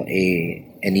for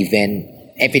an event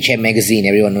FHM magazine.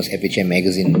 Everyone knows FHM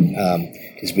magazine.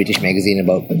 This British magazine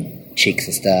about chicks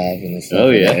and stuff. Stuff Oh,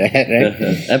 like yeah. that,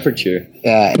 right? Aperture.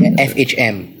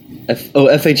 FHM.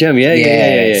 FHM,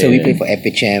 yeah. So we played for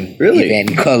FHM Really?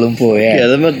 event in Kuala Lumpur. Yeah,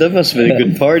 that must have been a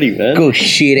good party, man. Go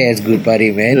shit ass good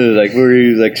party, man. Like, were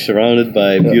you like surrounded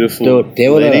by beautiful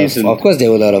There were ladies? of course, there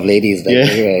were a lot of ladies. Like, Yeah.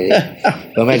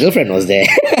 everywhere. But my girlfriend was there.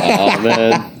 Oh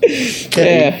man,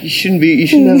 Yeah. you shouldn't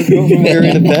have a girlfriend when you're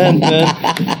in a band,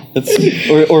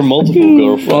 man. Or multiple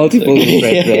girlfriends. Multiple like.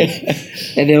 girlfriends,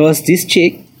 right? And there was this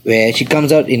chick where she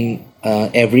comes out in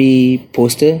every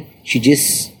poster. She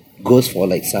just goes for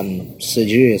like some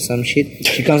surgery or some shit.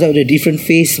 She comes out with a different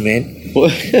face, man.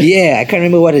 What? Yeah, I can't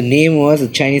remember what her name was. A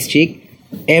Chinese chick.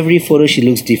 Every photo she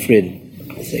looks different.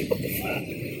 I was like, what the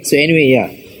fuck? So anyway, yeah,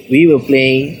 we were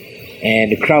playing.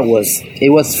 And the crowd was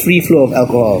free flow of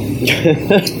alcohol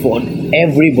for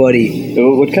everybody.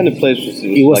 What kind of place was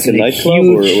it? It was like a a nightclub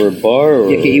huge- or a bar? Or,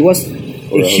 Okay, it was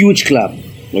a huge club.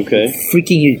 Okay.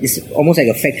 Freaking huge. It's almost like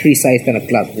a factory size kind of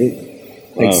club. Right?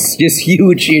 Like, Wow. it's just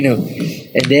huge,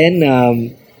 And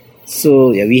then,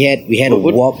 so yeah, we had a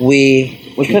What- walkway.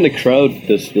 What kind of crowd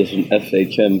does an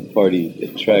FHM party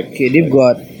attract? Okay, they've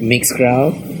got mixed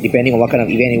crowd depending on what kind of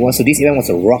event it was. So this event was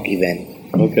a rock event.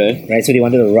 Okay. Right, so they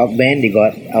wanted a rock band, they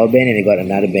got our band, and they got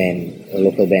another band, a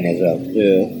local band as well.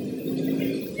 Yeah.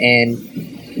 And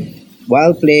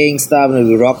while playing stuff,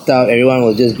 we rocked out, everyone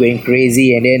was just going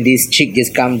crazy, and then this chick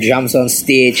just jumps on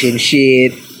stage and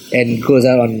shit, and goes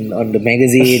out on the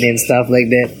magazine and stuff like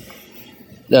that.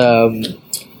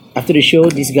 After the show,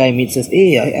 this guy meets us,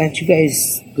 hey, aren't you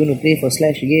guys going to play for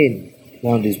Slash again?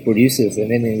 One of these producers,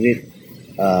 and then he said,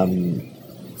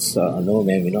 so, no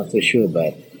man, we're not so sure,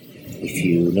 but if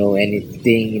you know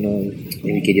anything,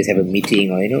 maybe we can just have a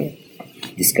meeting or,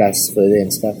 discuss further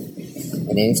and stuff. And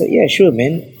then he said, yeah, sure,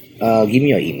 man. Give me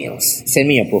your emails. Send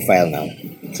me your profile now.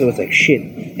 So it was like, shit.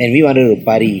 And we wanted to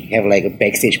party, have like a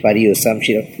backstage party or some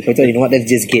shit. We thought, you know what, let's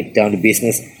just get down to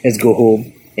business. Let's go home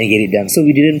and get it done. So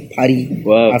we didn't party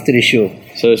Wow. after the show.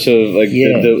 So like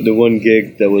Yeah. the one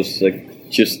gig that was like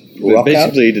just Rock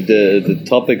basically the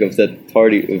topic of that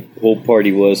party, whole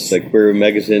party was like we're a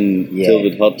magazine Yeah. filled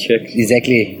with hot chicks.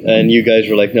 Exactly. And you guys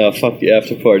were like, no, fuck the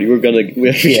after party. We have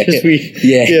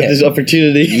this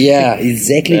opportunity. Yeah,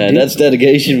 exactly. And dude. that's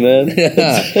dedication, man.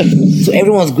 So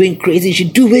everyone was going crazy. She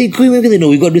do very quick. No,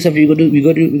 we got to do something. We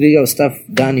got to get our stuff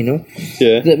done.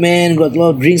 Yeah. The man got a lot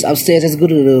of drinks upstairs. Let's go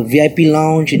to the VIP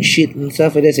lounge and shit and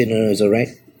stuff like that. I said, no, it's alright.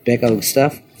 Pack our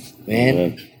stuff.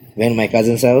 Man, went to my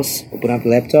cousin's house. Open up the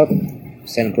laptop.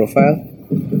 Send a profile,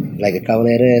 like a cover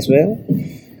letter as well,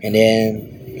 and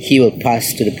then he will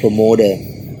pass to the promoter.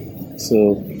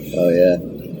 So Oh yeah.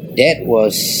 that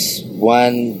was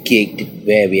one gig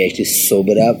where we actually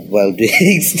sobered up while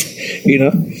doing,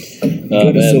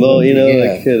 Oh man, well,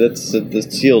 Yeah. like that's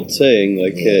the old saying,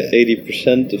 like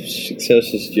 80% of success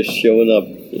is just showing up.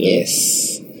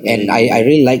 Yes. And I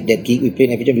really liked that gig we played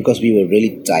in FHM because we were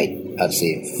really tight, I'd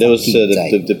say. That was Fucking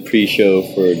tight. the pre-show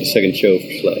for the second show for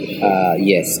Slash.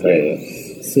 Yes, correct.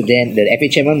 So then the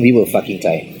FHM one, we were fucking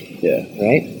tight, Yeah.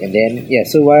 right? And then,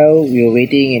 so while we were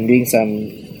waiting and doing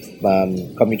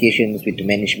some communications with the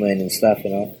management and stuff,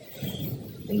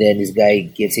 and then this guy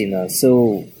gets in.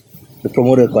 So the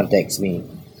promoter contacts me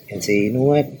and say, you know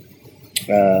what?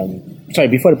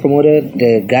 Before the promoter,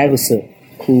 the guy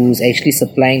who's actually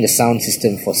supplying the sound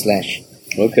system for Slash.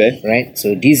 Okay. Right,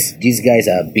 so these guys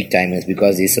are big timers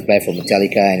because they supply for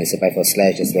Metallica and they supply for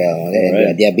Slash as well.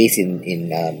 Right. They are based in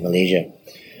Malaysia.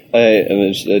 I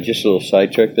mean, just a little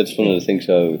sidetrack. That's one of the things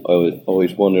I would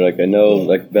always wonder. Like I know,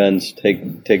 like bands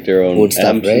take their own Old stuff,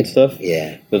 amps right? and stuff.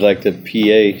 Yeah. But like the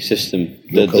PA system,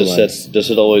 Local does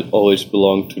it always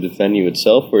belong to the venue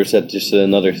itself, or is that just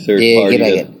another third They party?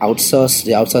 get outsource.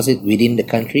 They outsource it within the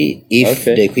country if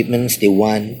Okay. the equipments they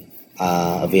want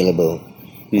are available,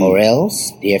 or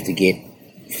else they have to get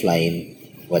flying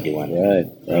what they want. Right.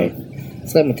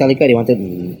 So like Metallica, they wanted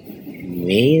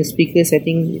male speakers, I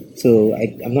think. So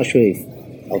I'm not sure if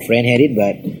our friend had it,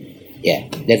 but yeah,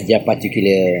 that's their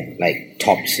particular like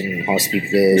tops and house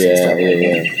speakers and stuff like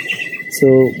that. So,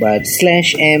 but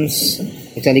Slash amps,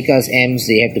 Metallica's amps,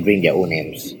 they have to bring their own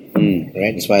amps,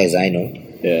 right? As far as I know,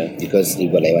 Yeah. because they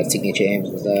got like what signature amps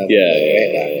and stuff. Yeah.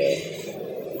 right?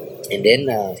 And then,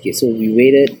 so we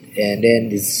waited, and then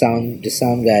the sound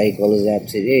guy called us up,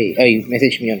 said, hey, you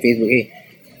messaged me on Facebook, hey,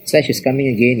 Slash is coming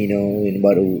again, in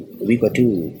about a week or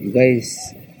two. You guys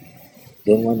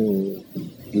don't want to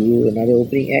do another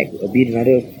opening act or be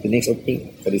the next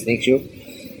opening for this next show?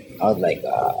 I was like,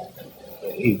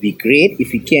 it'd be great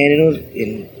if you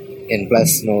can, and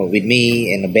plus, with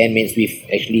me and the bandmates, we've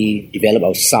actually developed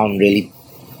our sound really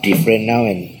different now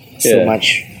and so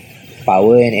much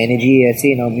power and energy, I'd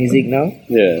say, in our music now.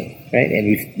 Yeah. Right? And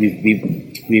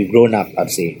we've grown up, I'd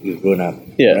say. We've grown up.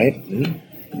 Yeah. Right?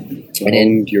 And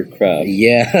then your craft.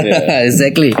 Yeah.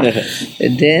 Exactly.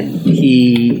 And then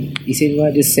he said,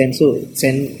 well, just send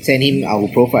him our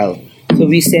profile. So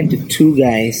we sent to 2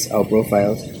 guys our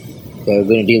profiles. So we're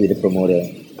going to deal with the promoter.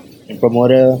 And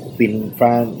promoter been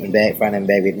front and back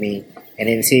with me. And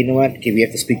then say, you know what? Okay, we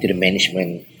have to speak to the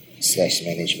management. So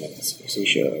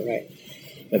sure, right.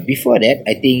 But before that,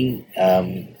 I think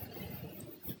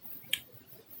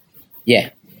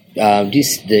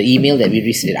the email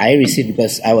that I received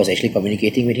because I was actually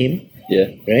communicating with him.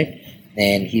 Yeah. Right?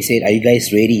 And he said, are you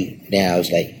guys ready? Then I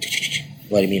was like,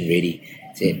 what do you mean ready?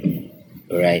 He said,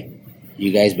 alright,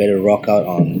 you guys better rock out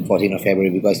on 14th of February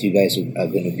because you guys are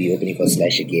going to be opening for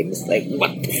Slash again. It's like,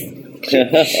 what the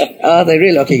I was like,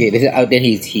 really? Okay. Then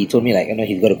he told me, like, you know,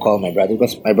 he's got to call my brother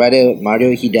because my brother,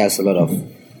 Mario, he does a lot of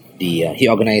he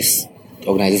organizes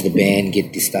the band,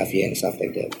 get this stuff here and stuff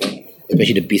like that.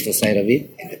 Especially the business side of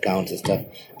it and accounts and stuff.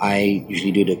 I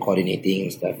usually do the coordinating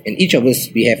and stuff. And each of us,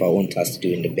 we have our own tasks to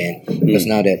do in the band. Because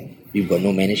now that we've got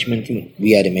no management team,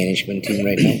 we are the management team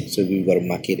right now. So we've got to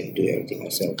market and do everything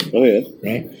ourselves. Oh, yeah.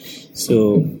 Right?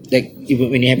 So, like,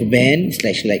 when you have a band, it's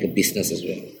actually like a business as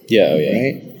well. Yeah, oh, yeah.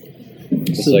 Right?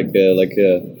 It's So- it's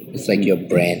It's like your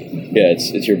brand. yeah,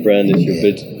 it's your brand, it's your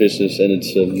business, and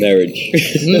it's a marriage.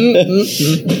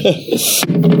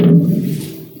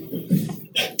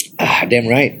 Damn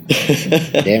right.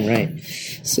 Damn right.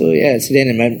 So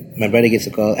then my brother gets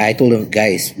a call. I told him,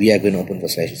 guys, we are going to open for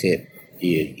Slash. He said,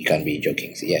 you can't be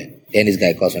joking. So yeah. Then this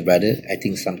guy calls my brother. I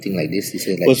think something like this. He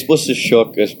said, like, Was the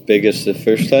shock as big as the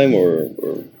first time, or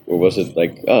was it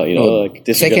like, like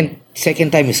this?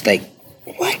 second time is like,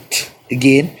 what?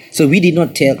 Again? So we did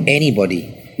not tell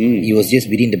anybody. It was just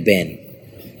within the band.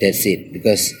 That's it.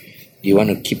 Because you want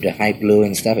to keep the hype low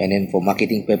and stuff, and then for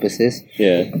marketing purposes,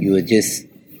 you will just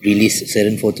release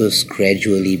certain photos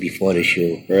gradually before the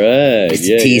show. Right. Just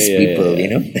tease people, you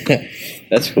know.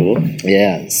 That's cool.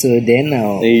 Yeah. So then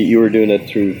now You were doing that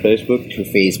through Facebook? through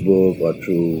Facebook or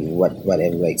through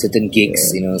whatever, like certain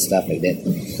gigs, you know, stuff like that.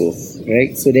 Cool.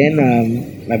 Right. So then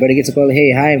my brother gets a call.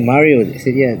 Hey, hi, Mario. I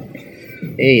said, yeah.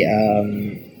 Hey,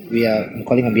 I'm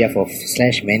calling on behalf of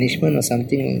Slash management or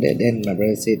something like that. Then my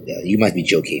brother said, you must be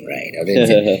joking, right? I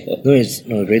said,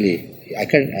 no, really. I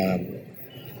can't.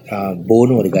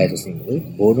 Bono, the guy was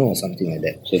saying, Bono or something like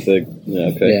that. So okay.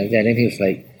 Yeah, then he was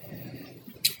like,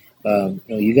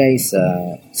 no, you guys,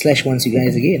 Slash wants you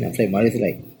guys again. I'm like, Mario's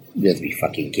like, you have to be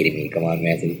fucking kidding me. Come on,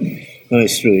 man. No,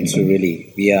 it's true,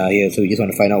 really. We are here, so we just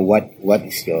want to find out what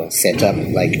is your setup,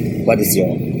 like, what is your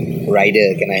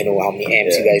rider? Can I know how many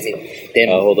amps you guys need? Then,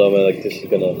 Hold on, man. Like, this is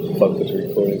gonna fuck with the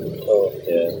recording. oh,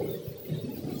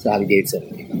 Yeah. so Harley Davidson.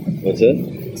 What's it?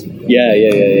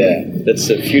 Yeah. That's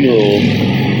a funeral.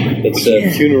 That's a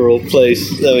funeral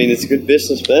place. I mean, it's a good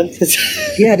business, man.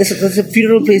 Yeah, that's a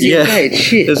funeral place. Yeah, right.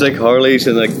 Shit. There's like Harleys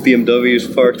and like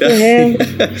BMWs parked out.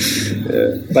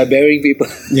 By burying people.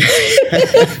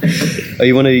 Oh,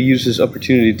 you want to use this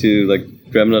opportunity to like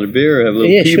grab another beer or have a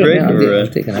little pee sure. break? Man, or, I'll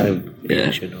take another.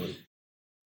 Yeah. Sure, no.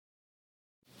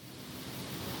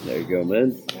 There you go,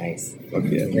 man. Nice. Fuck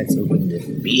yeah. Let's open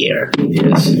the beer.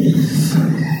 Yes.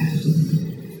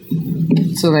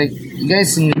 So, like, you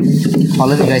guys in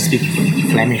Holland, you guys speak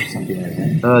Flemish or something like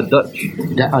that?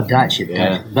 Dutch. Dutch.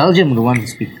 Yeah. Belgium, the one who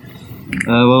speak.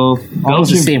 Well,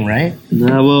 Almost the same, right?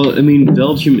 Nah, well, I mean,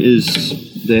 Belgium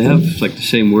they have like the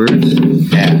same words,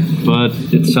 Yeah. but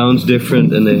it sounds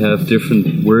different, and they have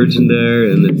different words in there,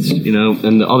 and it's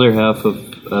and the other half of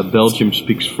Belgium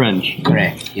speaks French.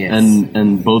 Correct. Yes.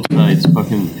 And both sides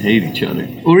fucking hate each other.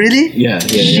 oh, really? Yeah.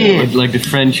 Shit. Like the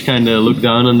French kind of look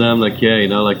down on them, like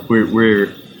like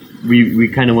we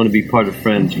kind of want to be part of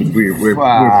France. We're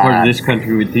part of this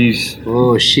country with these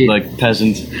Oh shit. like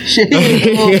peasants. Shit.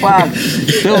 Oh fuck.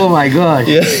 Oh my gosh.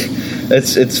 Yeah,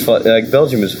 it's fun. Like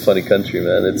Belgium is a funny country,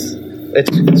 man.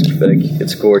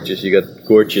 It's gorgeous. You got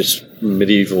gorgeous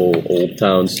medieval old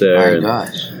towns there. My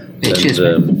gosh. Hey, And, cheers,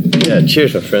 man.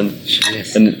 cheers, my friend.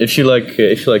 Cheers. And if you like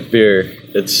beer,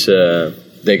 it's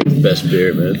they get the best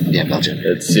beer, man. Yeah, Belgium.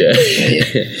 It's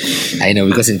I know,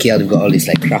 because in KL they've got all these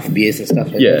like craft beers and stuff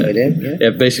like that. Yeah.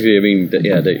 Basically, I mean,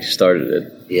 they started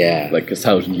it Yeah. like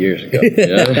 1,000 years ago.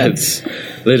 It's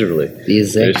literally.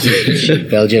 Exactly.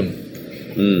 Belgium.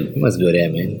 You must go there,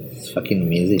 man. It's fucking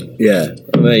amazing. Yeah,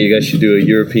 man, you guys should do a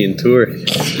European tour.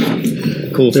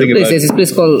 Cool thing about There's this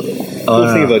place called. Cool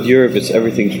thing about Europe is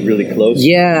everything's really close.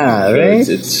 Yeah, right.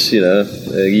 It's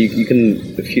you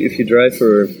can if you drive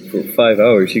for 5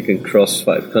 hours, you can cross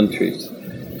 5 countries.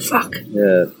 Fuck.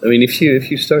 Yeah, I mean, if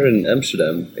you start in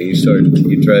Amsterdam and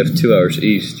you drive 2 hours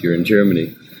east, you're in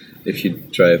Germany. If you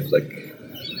drive like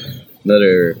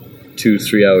another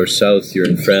 2-3 hours south, you're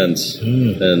in France,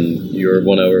 and you're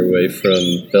 1 hour away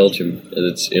from Belgium. And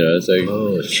it's it's like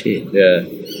Oh shit. yeah.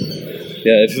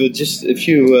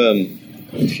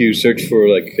 If you search for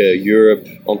like Europe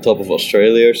on top of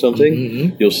Australia or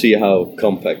something, you'll see how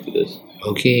compact it is.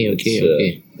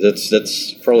 Okay.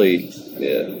 That's probably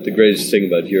the greatest thing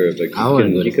about Europe. Like I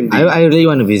want to go. I really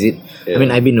want to visit. I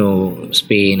mean, I've been to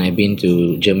Spain. I've been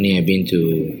to Germany. I've been to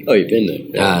you've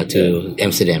been there. to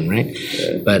Amsterdam, right?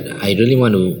 Yeah. But I really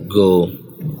want to go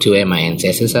to where my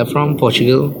ancestors are from,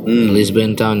 Portugal,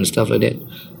 Lisbon town and stuff like that.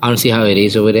 I want to see how it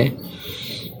is over there.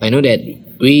 I know that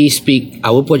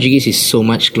our Portuguese is so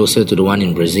much closer to the one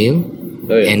in Brazil,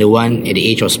 and the one at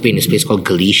the edge of Spain is a place called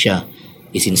Galicia.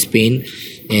 It's in Spain,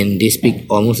 and they speak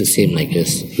almost the same like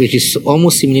us, which is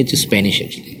almost similar to Spanish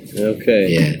actually. Okay.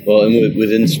 Yeah. Well, and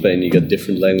within Spain, you got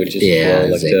different languages as well,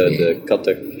 like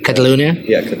the Catalonia?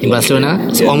 Yeah, Catalonia. In Barcelona?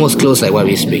 It's almost close like what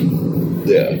we speak.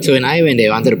 Yeah. So when I went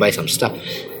there, I wanted to buy some stuff.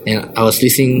 And I was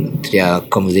listening to their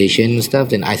conversation and stuff,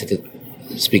 then I started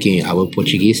speaking our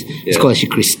Portuguese. It's called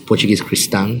actually Portuguese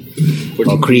Cristão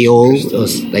or Creole, or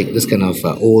like this kind of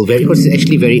old, because it's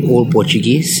actually very old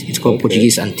Portuguese. It's called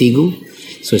Portuguese Antigo.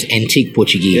 So it's antique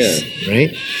Portuguese,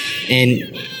 right? And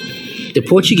the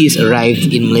Portuguese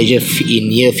arrived in Malaysia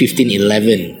in year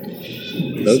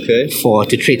 1511. Okay.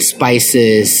 To trade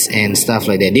spices and stuff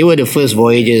like that. They were the first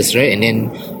voyagers, right? And then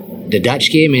the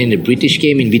Dutch came and the British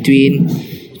came in between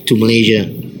to Malaysia.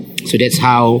 So that's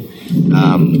how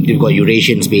they've got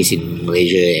Eurasians based in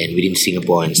Malaysia and within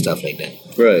Singapore and stuff like that.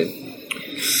 Right.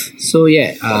 So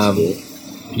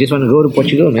I just want to go to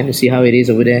Portugal, man, to see how it is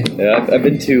over there. Yeah, I've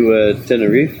been to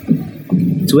Tenerife.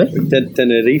 To where?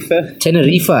 Tenerife.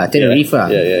 Tenerife.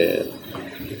 Yeah.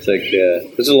 It's like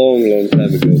it was a long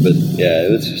time ago, but yeah,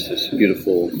 it was just this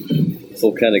beautiful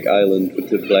volcanic island with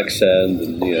the black sand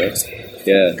and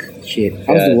Shit.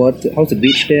 How's the water? How's the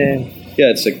beach there?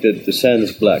 Yeah, it's like the sand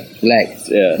is black. Black.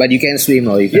 Yeah. But you can swim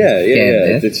or you can.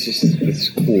 Yeah. It's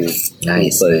cool.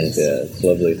 Nice. Cool place. Yeah, it's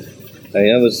lovely.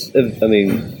 I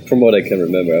mean, from what I can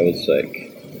remember, I was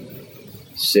like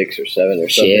 6 or 7 or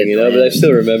something, but I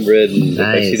still remember it. And if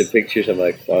I see the pictures, I'm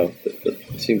like, wow, that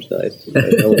seems nice.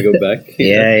 I want to go back.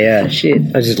 Yeah,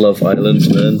 shit. I just love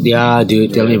islands, man. Yeah,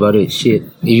 dude, tell me about it. Shit.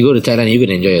 If you go to Thailand, you can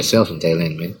enjoy yourself in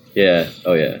Thailand, man. Yeah.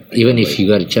 Oh, yeah. Even if you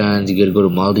got a chance, you gotta go to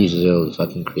Maldives as well. It's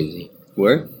fucking crazy.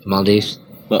 Where? Maldives.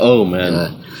 Oh,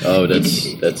 man.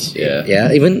 That's yeah.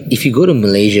 Yeah, even if you go to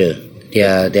Malaysia,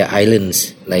 there are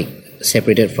islands, like,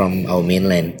 separated from our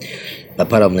mainland. A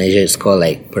part of Malaysia is called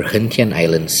like Perhentian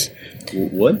Islands.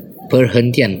 What?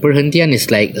 Perhentian is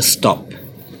like a stop.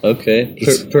 Okay.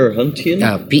 Perhentian? Perhentian.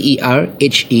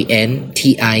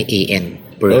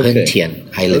 Perhentian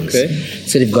Islands. Okay.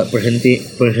 So they've got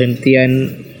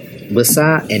Perhentian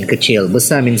Besar and Kecil.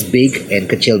 Besar means big and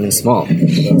Kecil means small.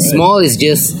 Right. Small is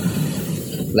just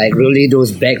like really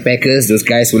those backpackers, those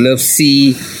guys who love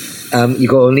sea. You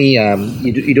got only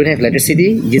you don't have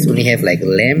electricity. You just only have like a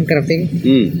lamp kind of thing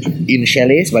in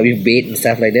chalets, but with bait and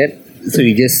stuff like that. So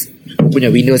you just open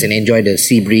your windows and enjoy the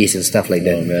sea breeze and stuff like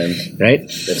that. Oh man, right?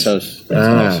 That sounds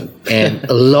awesome. And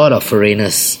a lot of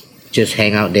foreigners just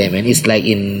hang out there, man. It's like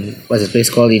in what's the place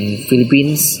called in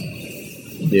Philippines?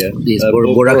 Yeah, this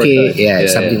Boracay,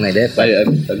 something like that.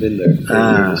 I've been there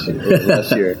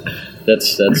last year.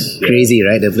 That's crazy,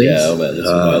 right? The place. Yeah, oh man, that's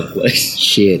a wild place.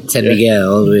 Shit, San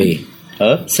Miguel all the way.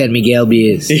 Huh? San Miguel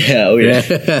beers. Yeah, oh yeah.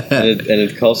 and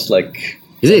it costs like.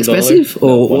 Is it expensive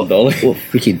or $1? Oh,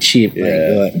 freaking cheap! Yeah,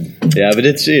 my God. Yeah, but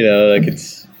it's like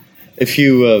it's if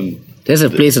you there's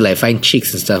a place to like find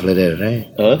chicks and stuff like that, right?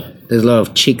 Huh? There's a lot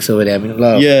of chicks over there. I mean, a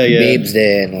lot of babes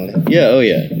there and all that. Yeah, oh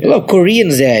yeah. A lot of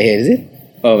Koreans there. Is it?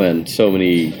 Oh man, so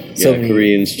many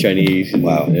Koreans, Chinese.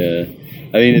 Wow. Yeah,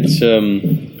 I mean it's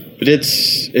but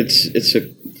it's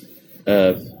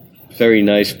a very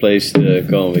nice place to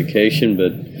go on vacation,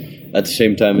 but at the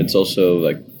same time it's also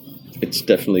like it's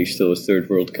definitely still a third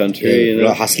world country. Yeah, a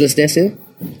lot of hustlers there still.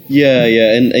 Yeah,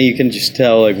 and you can just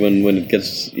tell like when it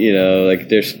gets like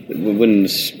there's when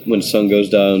the sun goes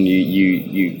down you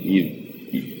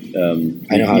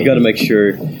got to make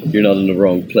sure you're not in the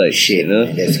wrong place. Shit,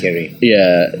 that's scary.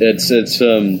 Yeah, it's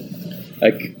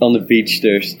like on the beach.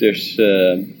 There's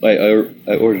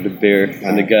I ordered a beer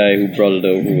and the guy who brought it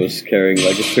over was carrying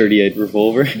like a .38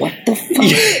 revolver. What the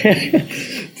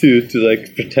fuck? to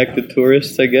like protect the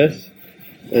tourists, I guess.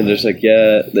 And there's like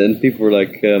then people were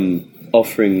like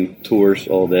offering tours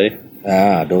all day.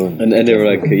 Don't. And they were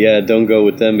like, don't go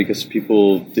with them because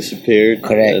people disappeared.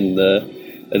 Correct. And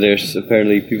And there's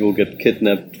apparently people get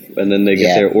kidnapped and then they get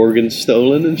Yeah. their organs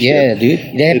stolen and shit. Yeah, dude.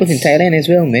 That happens in It's- Thailand as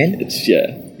well, man. It's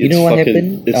You know what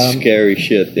happened? It's scary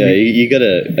shit. Yeah, you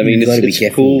gotta. I mean, you gotta be it's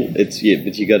careful. cool. But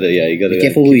you gotta. Yeah, you gotta Be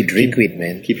careful who you drink with,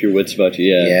 man. Keep your wits about you.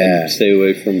 Yeah, Yeah. and stay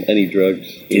away from any drugs.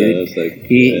 You know, it's like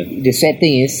The sad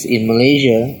thing is, in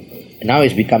Malaysia, now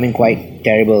it's becoming quite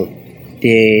terrible.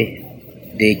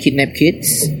 They kidnap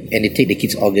kids and they take the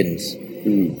kids' organs.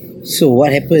 So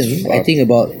what happened? I think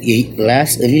about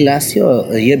early last year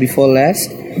or a year before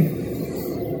last,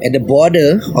 at the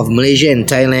border of Malaysia and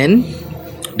Thailand,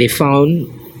 they found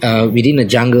within a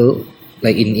jungle,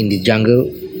 like in the jungle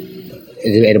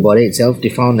at the border itself, they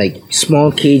found like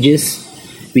small cages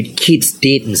with kids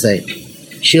dead inside.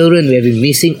 Children who have been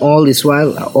missing all this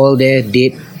while are all there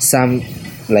dead. Some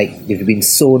like they've been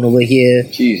sewn over here.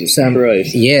 Jesus Some,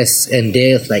 Christ. yes, and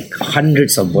there's like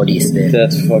hundreds of bodies there.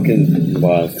 That's fucking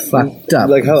wow. Fucked up.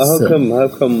 Like how So- come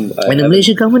And the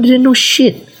Malaysian government didn't know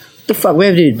shit. What the fuck? Where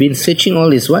have they been searching all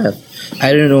this while?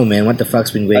 I don't know, man. What the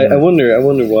fuck's been going I on?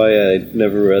 wonder why I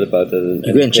never read about that. In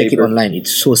You go and check it paper. online.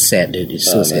 It's so sad, dude. It's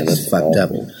so Oh, sad. man, It's that's fucked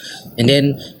awful. up. And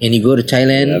then, and you go to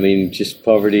Thailand. I mean, just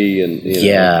poverty and you know,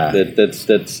 Yeah.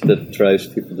 that drives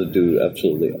people to do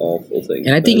absolutely awful things.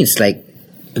 And I think man. it's like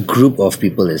a group of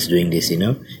people that's doing this, you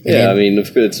know? And yeah. then- I mean,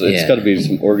 of course, it's Yeah. got to be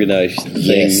some organized thing.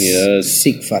 yes, You know, it's,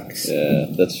 sick fucks. yeah,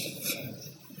 that's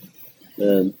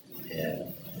man.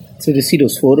 So to see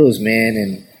those photos, man,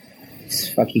 and it's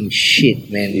fucking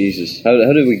shit, man. Jesus, how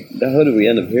did we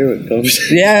end up here with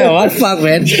conversation? Yeah, what fuck,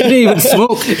 man? You didn't even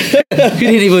smoke. You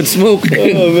didn't even smoke.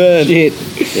 Oh man. Shit.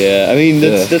 Yeah, I mean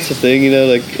that's the thing, you know.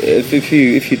 Like if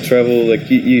you travel, like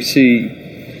you see,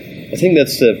 I think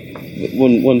that's the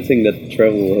one thing that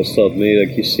travel has taught me.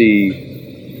 Like you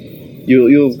see,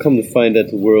 you'll come to find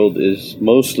that the world is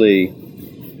mostly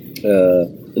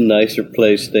a nicer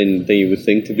place than you would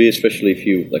think to be, especially if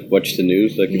you like watch the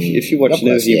news. Like if you watch Of the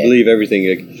news, course, you yeah. believe everything.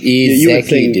 Like you would Exactly,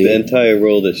 think dude. the entire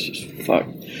world is just fucked.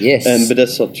 Yes. But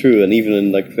that's not true. And even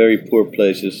in like very poor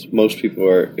places, most people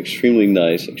are extremely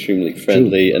nice, extremely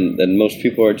friendly, and most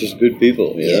people are just good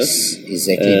people. You Yes,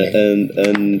 exactly.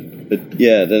 man. but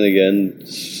yeah, then again,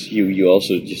 you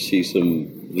also just see some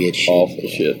Weird shit. awful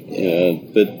shit. Yeah,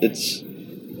 but it's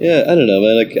I don't know,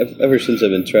 man. Like ever since I've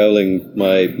been traveling,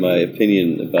 my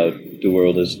opinion about the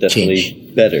world is definitely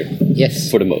Changed. better Yes.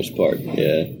 for the most part.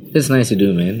 Yeah, That's nice to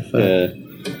do, man. Fuck. yeah.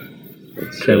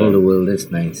 It's, Travel the world, that's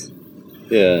nice.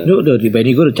 yeah. No, when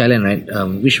you go to Thailand, right?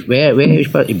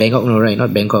 Which part? Bangkok, no, right?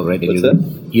 Not Bangkok, right? What's that?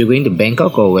 You're going to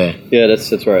Bangkok or where? Yeah, that's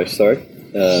where I start,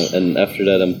 and after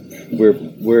that,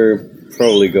 we're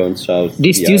probably going south.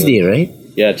 This the Tuesday, island. right?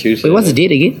 Yeah, Tuesday. Wait, what's the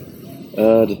date again?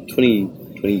 The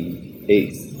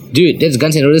 28th. Dude, that's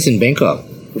Guns N' Roses in Bangkok.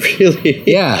 Really?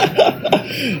 Yeah.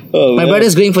 Oh, My man.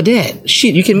 brother's going for that.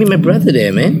 Shit, you can meet my brother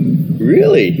there, man.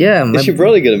 Really? Yeah, Is your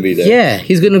brother gonna be there? Yeah,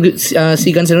 he's gonna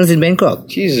see Guns N' Roses in Bangkok.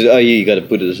 Jesus, you gotta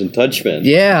put us in touch, man.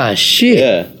 Yeah, shit.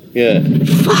 Yeah, yeah.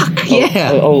 Fuck,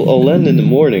 yeah. I'll land in the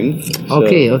morning. So,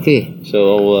 Okay.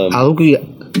 So I'll hook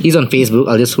you. He's on Facebook.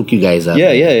 I'll just hook you guys up.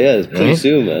 yeah. Please Right?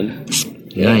 do, man.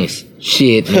 Nice.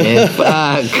 Shit, man.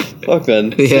 Fuck. Fuck,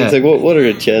 man. Yeah. It's like, what are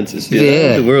the chances? You know,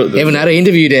 Yeah. the world. Have another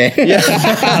interview there. Yeah.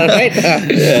 Right?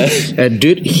 Yeah.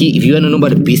 Dude, if you want to know about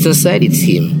the business side, it's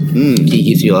him. He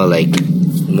gives you all like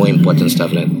more important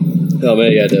stuff. Like, Oh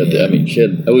man, yeah. I mean,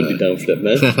 shit. I would be down for that,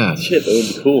 man. Shit, that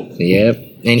would be cool. yep.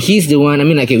 And he's the one. I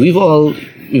mean, like we've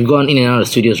gone in and out of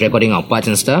studios recording our parts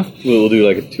and stuff. We'll do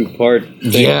like a 2-part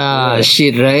thing. Yeah,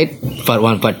 shit, right? Part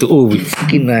 1, part 2. Oh, we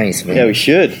fucking nice, man. Yeah, we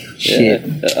should. Shit.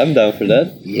 Yeah, I'm down for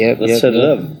that. Yep. Let's set it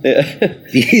up. Yeah.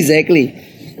 Exactly.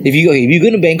 If you go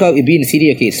to Bangkok, you be in the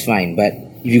city, okay, it's fine. But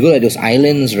if you go to those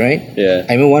islands, right? Yeah.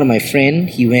 I remember one of my friend,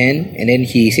 he went and then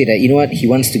he said that, you know what, he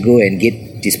wants to go and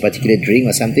get this particular drink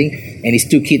or something. And his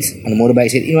 2 kids on the motorbike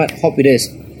said, you know what, hop with us.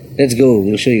 Let's go,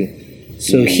 we'll show you.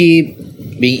 So he,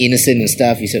 being innocent and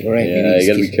stuff, he said, alright. Yeah, you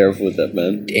gotta be careful with that,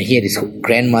 man. And he had his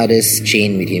grandmother's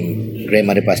chain with him.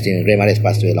 Grandmother has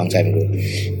passed away a long time ago.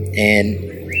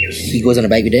 And he goes on a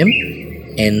bike with them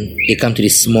and they come to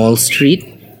this small street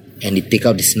and they take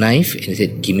out this knife and he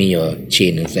said, give me your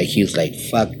chain. And it's like he was like,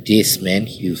 fuck this, man.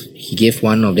 He gave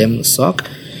one of them a sock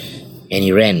and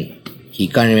he ran. He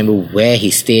can't remember where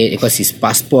he stayed because his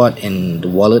passport and the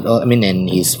wallet, and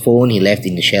his phone he left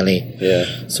in the chalet.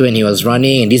 Yeah. So when he was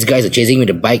running, and these guys are chasing him with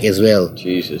a bike as well.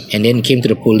 Jesus. And then came to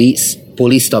the police.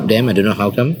 Police stopped them. I don't know how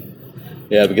come.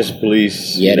 Yeah, because the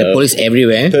police. Yeah, you the know, police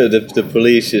everywhere. The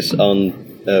police is on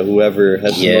whoever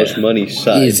has the Yeah. most money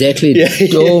side. Exactly. Yeah,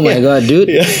 Oh my god, dude.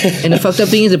 Yeah. And the fucked up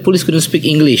thing is the police couldn't speak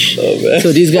English. Oh, man.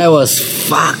 So this guy was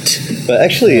fucked. But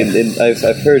actually,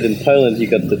 I've heard in Thailand you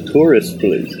got the tourist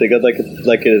police. They got like a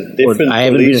different. I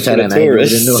haven't been to police for the Thailand. I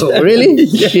tourists. wouldn't know. Really?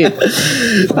 Shit.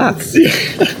 Fuck.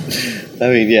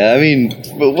 I mean,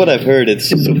 but what I've heard, it's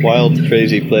just a wild,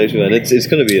 crazy place, man. It's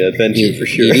going to be an adventure for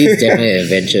sure. It is definitely an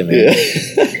adventure, man. Yeah.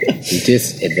 It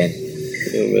is adventure.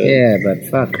 Oh, man. Yeah, but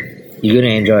fuck. You're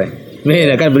gonna enjoy. Man,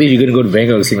 I can't believe you're gonna go to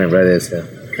Bangkok to see my brother. So.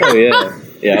 Oh yeah,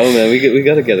 yeah. Oh man, we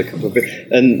got to get a couple of beers.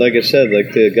 And like I said,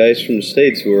 like the guys from the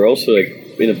States who are also like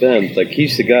in a band, like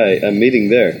he's the guy I'm meeting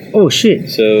there. Oh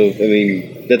shit. So I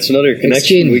mean, that's another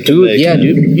connection we can dude. make. Yeah,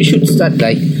 dude. You should start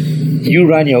like you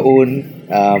run your own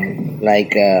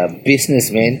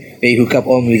business, man. Where you hook up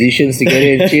all musicians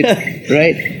together and shit,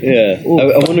 right? Yeah. Ooh,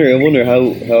 I wonder how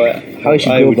you should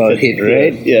go about it,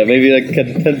 right? Yeah, maybe like get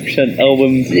a 10%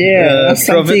 album. Yeah,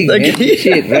 something, profit. man.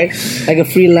 Shit, right? Like a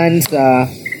freelance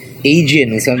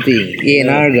agent or something,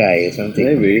 A&R guy or something,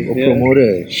 Maybe, or yeah.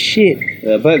 promoter. Shit.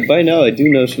 By now, I do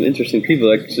know some interesting people.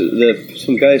 Like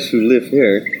some guys who live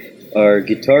here are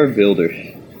guitar builders.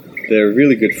 They're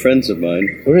really good friends of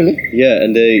mine. Really? Yeah,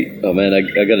 and they. Oh man, I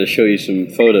gotta show you some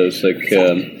photos. Like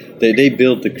they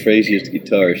build the craziest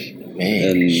guitars. Man,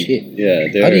 And shit. yeah,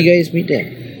 How do you guys meet them?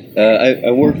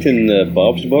 I worked in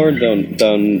Bob's Bar down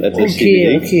at the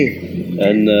CBD. Okay.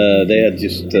 And they had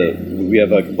just we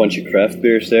have like a bunch of craft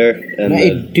beers there.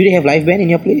 And Do they have live band in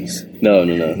your place? no.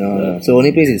 No. So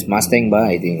only place is Mustang Bar,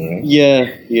 I think, right?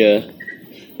 Yeah.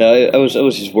 I was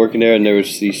just working there, and there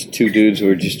was these two dudes who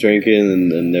were just drinking,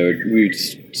 and we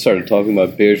just started talking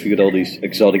about beers. We got all these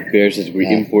exotic beers that we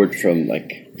import from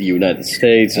like the United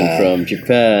States and from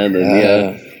Japan,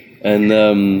 and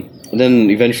then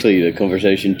eventually the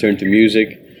conversation turned to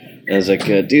music. And I was like,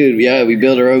 dude, yeah, we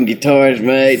build our own guitars,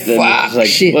 mate. And it's like,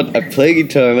 shit. what? I play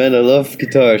guitar, man. I love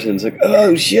guitars. And it's like,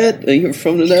 oh, shit. And you're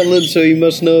from the Netherlands, so you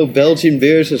must know Belgian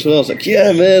beers as well. It's like,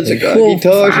 yeah, man. It's like,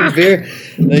 guitars and beer.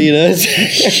 You know?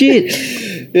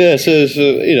 Shit. Yeah, so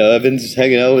I've been just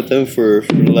hanging out with them for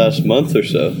the last month or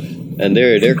so. And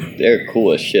they're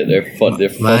cool as shit. They're fun. They're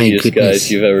funniest guys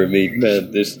you've ever met,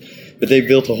 man. But they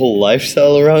built a whole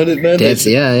lifestyle around it, man.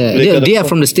 They are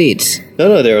from the States.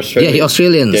 No, they're Australian. Yeah,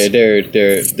 Australians. They're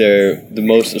the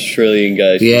most Australian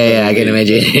guys. Yeah, I can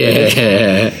imagine.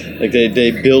 Yeah. Like they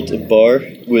built a bar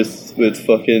with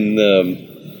fucking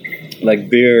like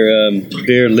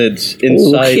beer lids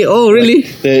inside. Okay. Oh, really?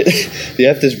 They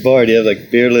have this bar. They have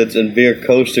like beer lids and beer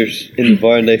coasters in the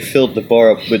bar, and they filled the bar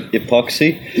up with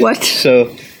epoxy. What? So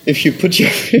if you put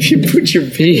your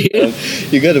beer down,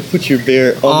 you got to put your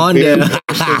beer on the beer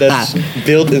coaster that's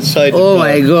built inside the bar. Oh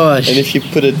my gosh. And if you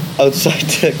put it outside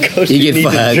the coaster, You get need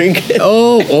fucked. to drink it.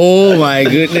 Oh my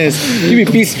goodness. You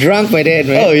be pissed drunk by that,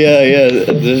 man. Oh yeah.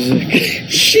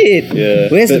 Shit. Yeah.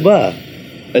 Where's the bar?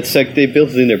 It's like they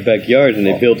built it in their backyard, and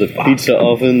they built a pizza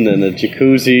oven and a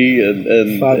jacuzzi and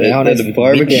a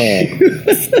barbecue.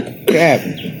 Crap.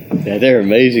 Yeah, they're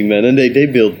amazing, man, and they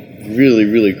build really,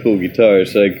 really cool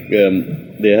guitars. Like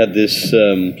they had this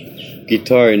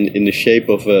guitar in the shape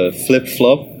of a flip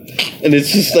flop, and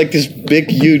it's just like this big,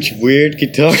 huge, weird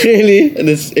guitar. Really? And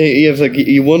it's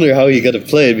you wonder how you got to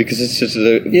play it because it's just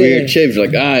a weird shape. You're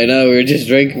like, we're just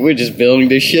drinking, we're just building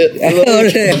this shit.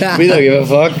 We don't give a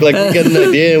fuck. Like we get an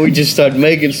idea, and we just start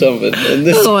making something. And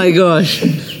this, Oh my gosh.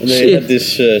 and they had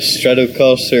this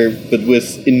Stratocaster, but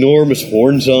with enormous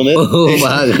horns on it. Oh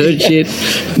my good shit.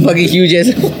 Fucking huge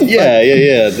ass.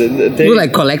 Yeah. They Look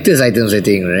like collector's items, I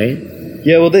think, right?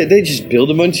 Yeah, well, they just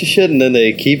build a bunch of shit and then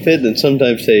they keep it, and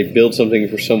sometimes they build something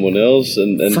for someone else,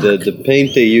 and the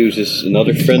paint they use is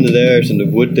another friend of theirs, and the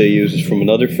wood they use is from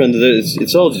another friend of theirs.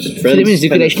 It's all just friends. So that means you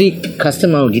could actually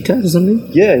custom our guitars or something?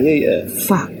 Yeah.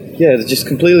 Fuck. Yeah, it's just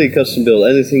completely custom built.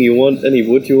 Anything you want, any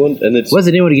wood you want, and it's What's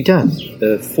the name of the guitar?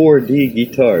 4D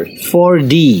guitars.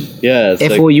 4D. Yeah, it's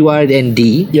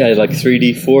F-O-U-R-D. yeah, like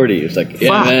 3D 4D. It's like, yeah,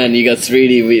 Fuck. man, you got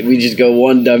 3D. We just go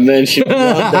one dimension. You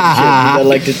got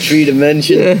like the 3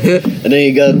 dimension, and then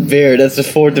you got beer. That's the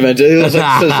 4th dimension. It was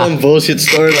like some bullshit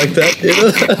story like that. You know?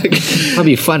 That'd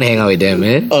be fun to hang out with them,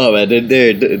 man. Oh man,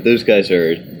 those guys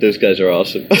are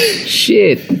awesome.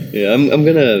 Shit. Yeah, I'm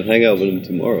gonna hang out with them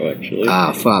tomorrow actually.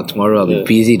 Fuck. Tomorrow I'll be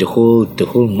busy. The whole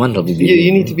month I'll be busy. Yeah,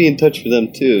 you need to be in touch with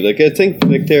them too. Like I think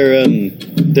like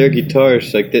their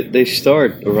guitars like they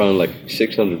start around like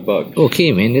 $600.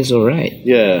 Okay, man. That's all right.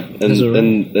 Yeah,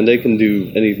 and they can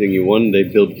do anything you want. They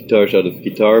build guitars out of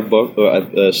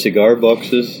cigar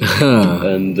boxes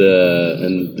and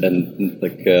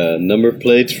like number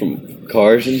plates from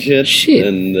cars and shit. Shit.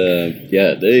 And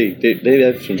yeah, they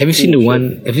have some. Have you seen the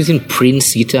one? Have you seen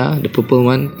Prince guitar, the purple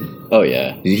one? Oh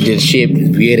yeah. The shape,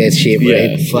 weird ass shape, Yeah,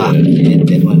 right? Fuck, yeah. man,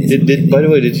 that one is. By the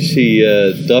way, did you see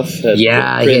Duff had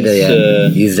Yeah, the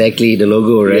Prince? exactly the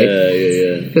logo, right?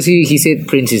 Yeah. Because he said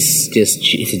Prince is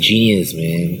it's a genius,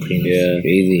 man. Prince, Yeah.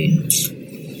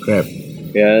 crazy. Crap.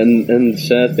 Yeah, and the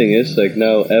sad thing is, like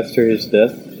now after his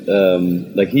death,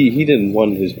 like he didn't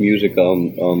want his music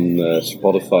on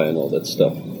Spotify and all that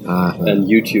stuff and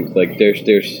YouTube. Like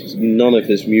there's none of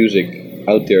his music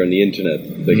out there on the internet.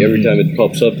 Like every time it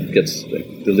pops up, it gets like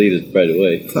deleted right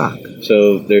away. Fuck.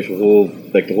 So there's the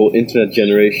whole internet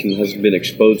generation hasn't been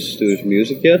exposed to his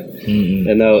music yet.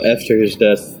 And now after his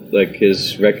death, like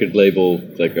his record label,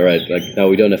 like all right, like now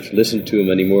we don't have to listen to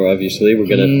him anymore. Obviously, we're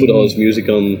gonna put all his music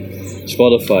on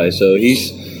Spotify. So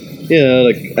he's,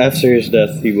 like after his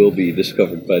death, he will be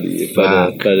discovered by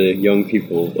the young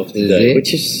people of today,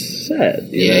 which is sad.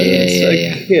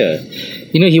 Yeah.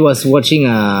 You know, he was watching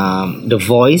The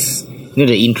Voice. You know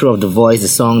the intro of The Voice, the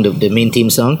song, the main theme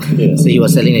song. Yeah. So he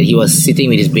was telling that he was sitting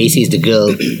with his bassist, the girl.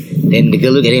 Then the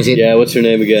girl looked at him and said, Yeah, what's her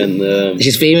name again?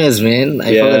 she's famous, man.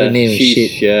 I forgot her name.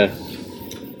 Shit.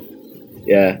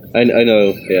 Yeah, I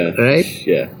know. Yeah, Right?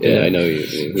 Yeah, I know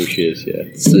who she is. Yeah.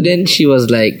 So then she was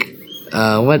like,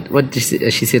 what did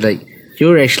she said, like,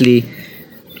 you're actually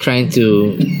trying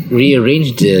to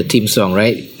rearrange the theme song,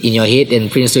 right? In your head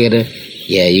and Prince together.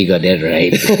 Yeah, you got that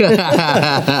right.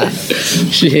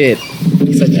 Shit.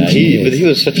 But he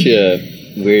was such a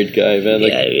weird guy, man.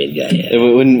 Like, weird guy. Yeah.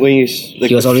 when you like,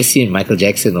 He was always seeing Michael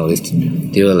Jackson always.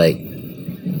 They were like,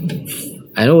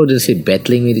 I don't want to say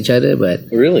battling with each other, but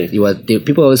really,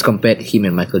 people always compared him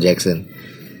and Michael Jackson.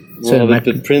 So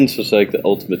the Prince was like the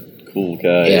ultimate cool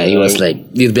guy. Yeah, he was like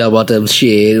with bell bottom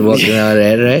shit walking around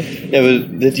there, right? Yeah,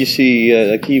 but did you see?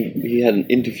 Like he had an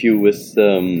interview with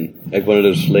like one of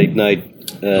those late night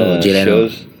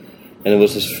shows, and it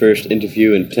was his first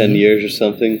interview in 10 years or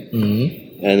something.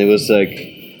 And it was like,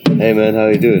 "Hey man, how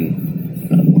you doing?"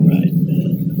 "I'm alright,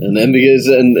 man." And then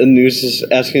he was just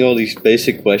asking all these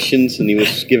basic questions, and he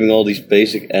was giving all these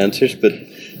basic answers, but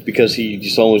because he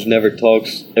just almost never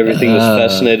talks, everything was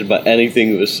fascinated by anything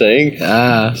he was saying.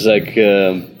 It's like,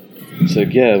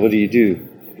 yeah, what do you do?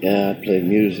 Yeah, I play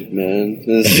music, man.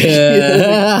 And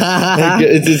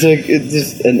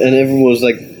everyone was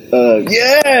like, fuck.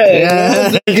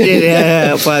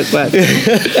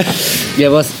 Yeah,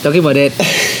 was talking about that.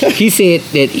 He said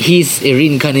that he's a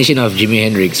reincarnation of Jimi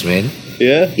Hendrix, man.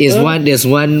 Yeah. There's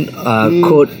one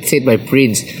quote said by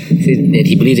Prince said that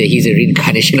he believes that he's a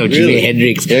reincarnation of Jimi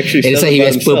Hendrix. He actually and that's why he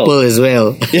wears purple as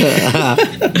well.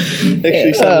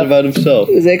 Actually said about himself.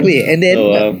 Exactly. And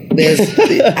then there's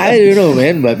I don't know,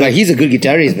 man, but he's a good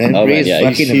guitarist, man. Prince is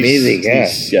fucking amazing.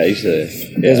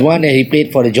 There's one that he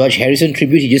played for the George Harrison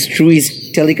tribute. He just threw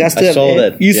his Telecaster. I saw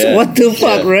that. What the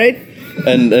fuck, right?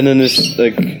 And then it's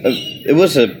like it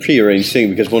was a prearranged thing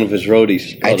because one of his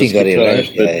roadies got it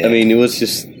right. But I mean, it was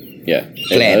just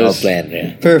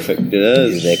planned. Perfect.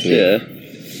 Exactly. Yeah.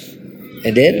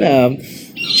 And then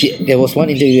there was one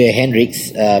interview with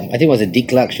Hendrix. I think it was a Dick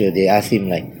Clark show. They asked him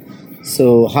like,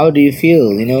 "So how do you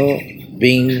feel?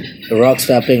 Being a rock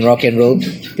star playing rock and roll?"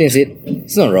 Then he said,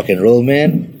 "It's not rock and roll,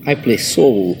 man. I play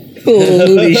soul."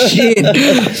 Holy shit!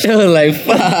 I was like,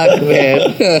 "Fuck,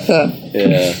 man."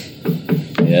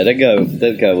 Yeah,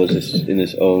 that guy was in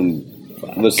his own,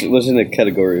 was in a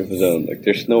category of his own. Like,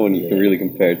 there's no one you can really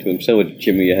compare to him. Same with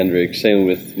Jimi Hendrix, same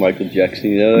with Michael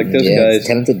Jackson. Like those guys,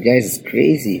 talented guys is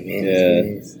crazy, man. Yeah.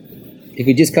 If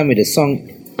you just come with a song,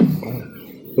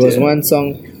 there was one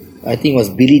song, I think it was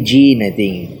Billie Jean. I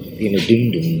think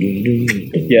doom doom doom doom.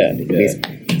 Yeah.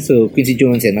 So Quincy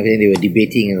Jones and Michael, they were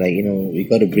debating and like, we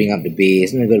got to bring up the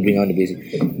bass. No, we got to bring out the bass.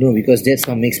 No, because that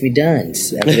song makes me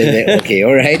dance. After that, like, okay,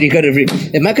 all right, you got to bring.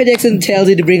 If Michael Jackson tells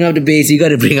you to bring up the bass, you got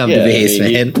to bring up the bass,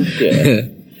 man.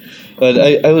 But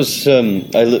I was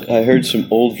I heard some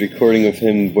old recording of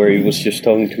him where he was just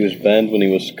talking to his band when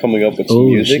he was coming up with some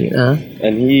music,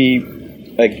 and he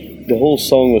like the whole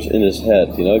song was in his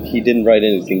head. He didn't write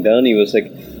anything down. He was like.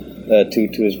 To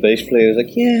his bass player, he was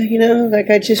like, like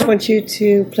I just want you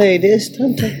to play this,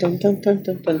 dun, dun, dun, dun, dun,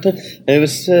 dun, dun, dun. And it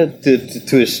was to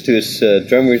his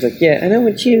drummer, he's like, and I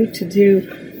want you to do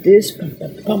this, pum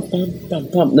pum pum pum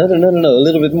pum. No, a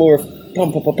little bit more,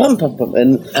 pum pum pum pum pum pum,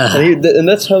 and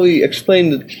that's how he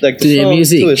explained it, like the song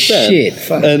music. To his band. Shit,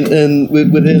 fuck. And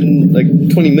within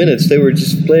like 20 minutes, they were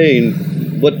just playing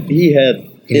what he had.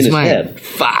 In his head.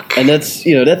 Fuck. And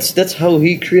that's how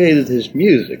he created his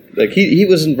music. Like he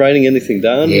wasn't writing anything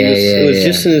down. It was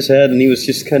just in his head, and he was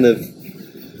just kind of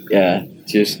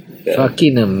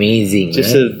fucking amazing.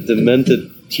 Just a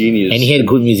demented genius. And he had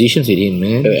good musicians with him,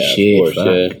 man. Yeah, shit, of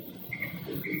course,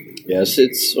 Yes,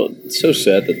 it's so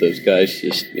sad that those guys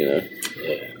just, yeah.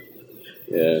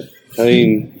 I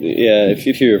mean, yeah, if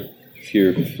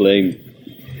you're playing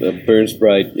Burns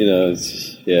Bright,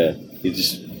 it's, you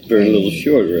just burn a little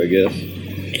shorter, I guess.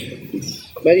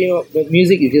 But but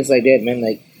music is just like that, man.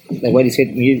 Like what you said,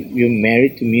 you're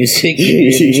married to music,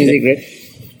 music, right?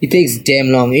 It takes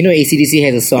damn long. AC/DC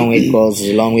has a song where it calls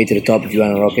 "A Long Way to the Top" if you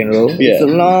want to rock and roll. Yeah. It's a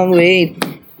long way.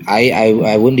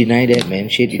 I wouldn't deny that, man.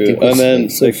 Shit, it took us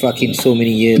so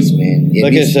many years, man.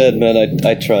 Like I said, man,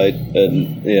 I tried,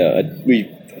 and we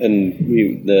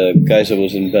the guys I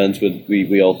was in bands with,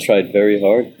 we all tried very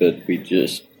hard, but we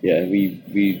just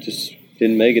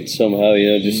didn't make it somehow.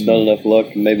 Just not enough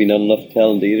luck, maybe not enough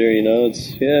talent either.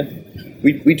 It's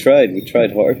we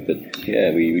tried hard, but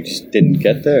we just didn't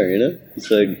get there. It's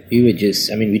like we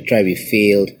tried, we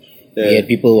failed. Yeah. We had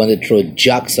people want to throw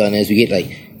jugs on us. We get like,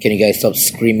 can you guys stop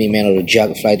screaming, man, or a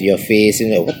jug fly to your face?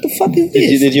 And what the fuck is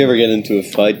this? Did you ever get into a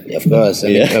fight? Of course. I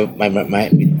mean, my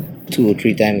 2 or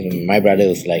 3 times, my brother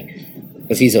was like,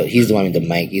 because he's the one with the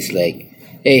mic. He's like,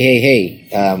 hey,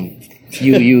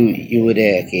 you were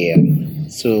there, okay?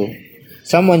 So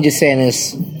someone just sent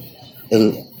us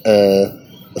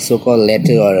a so-called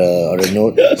letter or a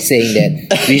note saying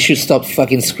that we should stop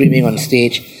fucking screaming on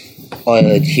stage, or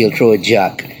he'll throw a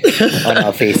jug on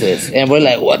our faces. And we're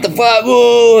like, what the fuck?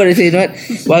 Oh, they say,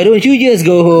 why don't you just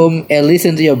go home and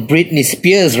listen to your Britney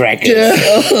Spears records?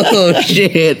 Oh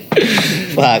shit.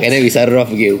 Fuck. And then we started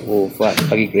off again. Oh fuck,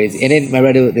 fucking crazy. And then my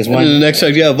brother, there's one. And the next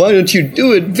time, why don't you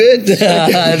do it, bitch?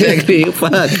 Exactly.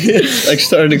 Fuck. Like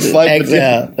starting to fight.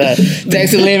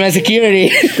 Thanks to layman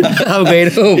security. I'm going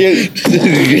home.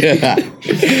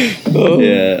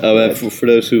 For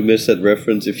those who missed that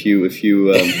reference, if you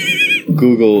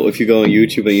Google, if you go on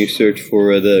YouTube and you search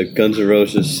for the Guns N'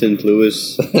 Roses St.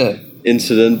 Louis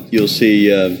incident, you'll see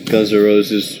Guns N'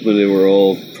 Roses when they were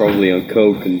all probably on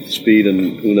coke and speed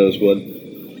and who knows what.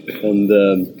 And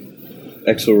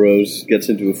Axl Rose gets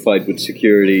into a fight with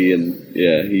security, and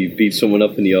he beats someone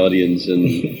up in the audience, and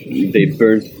they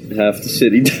burnt half the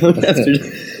city down after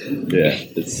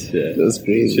that. That's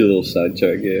crazy. It's a little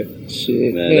sidetrack,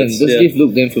 Shit, man, those leaves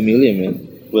look damn familiar, man.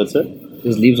 What's that?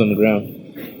 Those leaves on the ground.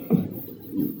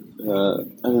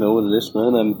 I don't know what it is,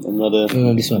 man. I'm not a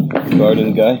this one.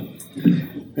 garden guy.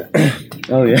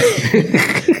 Oh yeah.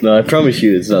 No, I promise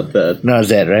you, it's not that. No, it's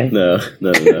that, right? No.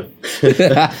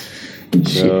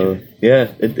 So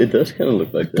it does kind of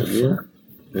look like that.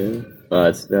 Yeah.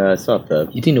 It's not that.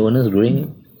 You think the owner's growing it?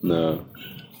 No,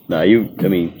 you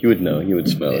would know. You would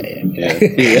smell it.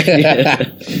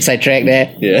 Sidetrack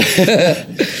there. Yeah.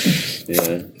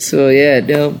 So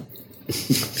no.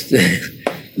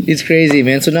 It's crazy,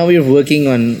 man. So now we're working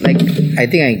on, like, I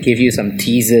think I gave you some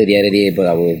teaser the other day about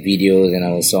our videos and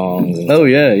our songs. And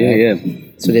yeah.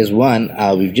 So there's one.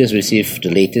 We've just received the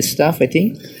latest stuff, I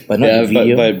think, but not the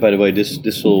video. By the way, this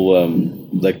will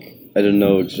I don't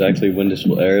know exactly when this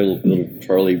will air. It'll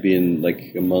probably be in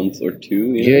like a month or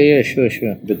 2. Yeah, sure.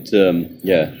 But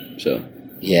so.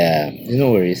 Yeah,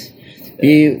 no worries.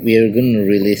 We are gonna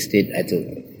release it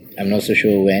I'm not so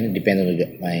sure when. It depends on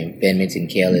my bandmates in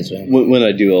KL as well. When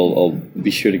I do, I'll be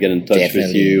sure to get in touch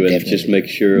with you and just make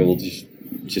sure we'll just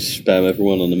spam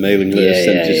everyone on the mailing list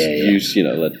and use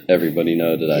let everybody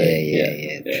know that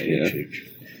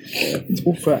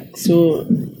Oh fuck! So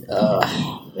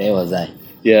where was I?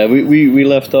 Yeah, we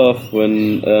left off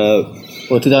when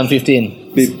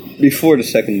 2015 before the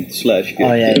second Slash gig.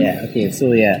 Oh yeah. Okay, so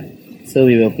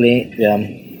we were playing.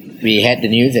 We had the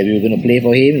news that we were going to play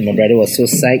for him, and my brother was so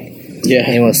psyched. Yeah.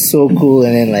 And it was so cool.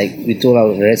 And then, like, we told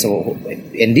our rest of...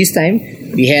 And this time,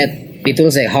 they told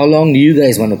us, like, how long do you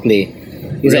guys want to play?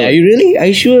 He's like, are you really? Are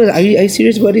you sure? Are you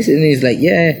serious about this? And he's like,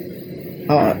 yeah.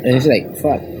 And it's like,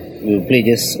 fuck. We'll play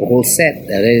just a whole set. And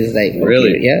then it's like, okay,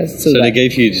 really? Yeah. So like, they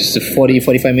gave you just a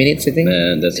 45 minutes, I think.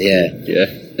 Man, that's cool. Yeah.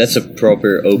 That's a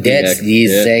proper opening act.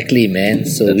 Exactly, man.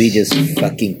 So we just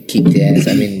fucking kicked ass.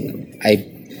 I mean,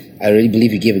 I really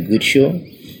believe we gave a good show.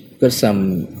 Got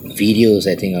some videos,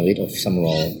 I think, of it, of some of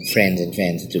our friends and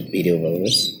fans who took video of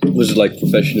us. Was it like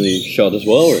professionally shot as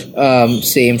well, or?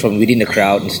 Same, from within the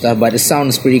crowd and stuff. But the sound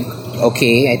is pretty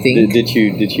okay, I think. Did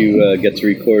you get to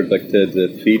record like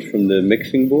the feed from the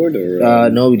mixing board,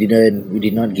 or? No, we didn't. We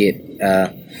did not get.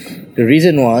 The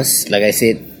reason was, like I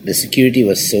said, the security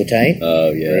was so tight.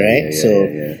 Oh yeah. Right.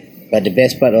 Yeah. But the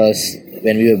best part was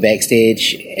when we were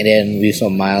backstage, and then we saw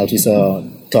Miles, we saw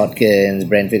Totkins,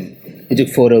 Brentford, He took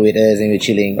photo with us and we were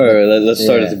chilling. All right, let's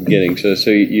start at the beginning. So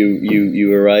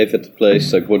you arrive at the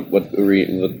place, like what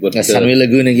Sunway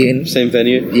Lagoon again. Same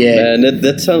venue. Yeah. And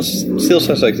that still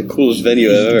sounds like the coolest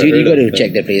venue I've ever Dude, heard you got to of,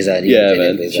 check that place out. Yeah,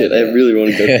 man. Shit, I really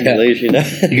want to go to Malaysia now.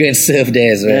 You go and surf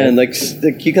there as well. Man, like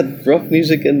you got rock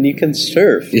music and you can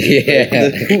surf. Yeah.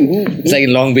 It's like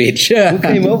in Long Beach. Who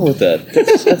came up with that?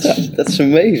 That's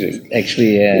amazing.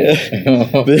 Actually, yeah.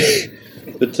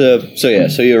 But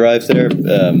so you arrived there, like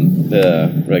in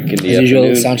the As usual,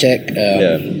 afternoon. sound check.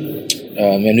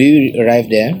 When we arrived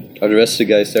there, Are the rest of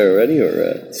the guys there already,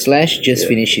 or? Slash just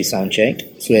finished his sound check.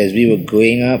 So as we were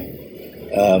going up,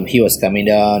 he was coming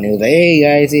down. He was like, "Hey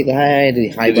guys, hi,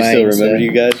 hi, Did he still remember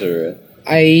you guys, or?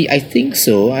 I think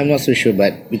so. I'm not so sure,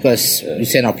 but because we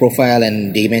sent our profile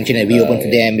and they mentioned that we opened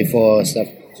for them before stuff,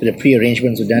 so the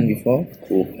pre-arrangements were done before.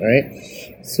 Cool. Right.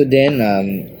 So then,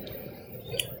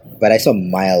 but I saw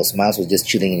Miles. Miles was just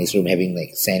chilling in his room having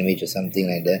like sandwich or something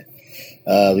like that.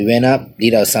 We went up,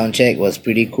 did our sound check, was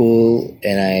pretty cool,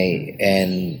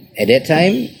 and at that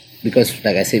time, because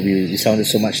like I said, we sounded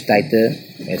so much tighter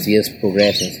as years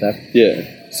progressed and stuff. Yeah.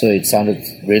 So it sounded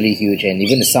really huge, and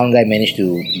even the sound guy managed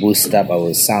to boost up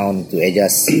our sound to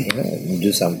adjust,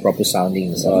 do some proper sounding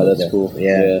and stuff. Oh, that's like that. cool.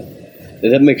 Yeah.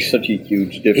 That makes such a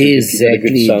huge difference. Exactly.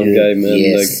 If you got a good sound guy, man.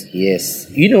 Yes.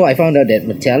 I found out that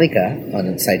Metallica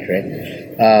on the sidetrack,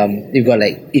 they've got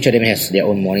like each of them has their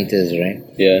own monitors, right?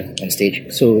 Yeah. On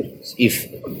stage. So if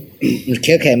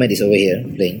Kirk Hammett is over here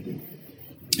playing,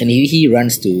 and he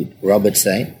runs to Robert's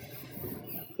side,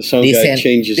 The sound guy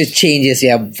changes. It changes,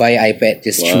 via iPad.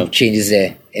 Just Wow. changes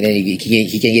there, and then he can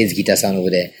get his guitar sound over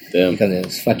there. Damn.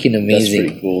 It's fucking amazing.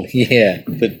 That's pretty cool. Yeah.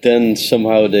 But then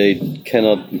somehow they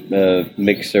cannot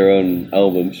mix their own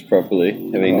albums properly.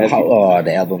 I mean,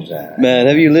 The albums are. man,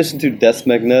 have you listened to Death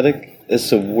Magnetic? It's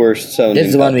the worst sounding.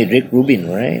 That's the one with Rick Rubin,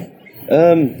 right?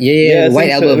 Yeah, the I white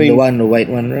think so. album, I mean, the white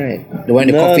one, right? The one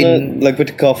in the coffin. like with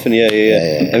the coffin, yeah.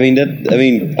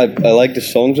 I like the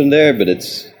songs in there, but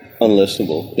it's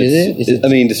unlistenable. Is it? I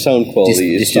mean, the sound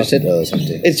quality is just distorted or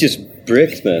something. it's just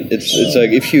bricked, man. It's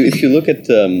like if you look at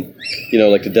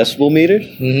like the decibel meters,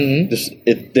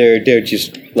 they're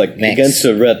just like Max. against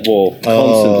a red wall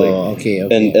constantly. Oh, okay.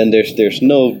 And there's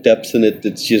no depth in it.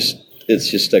 It's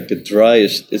just like the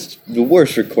driest. It's the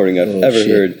worst recording I've ever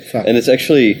heard. Fuck. And it's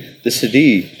actually the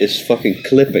CD is fucking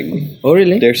clipping. Oh,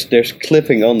 really? There's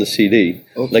clipping on the CD.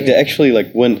 Okay. Like they actually like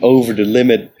went over the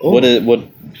limit. Oh.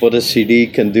 What a CD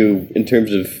can do in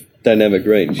terms of dynamic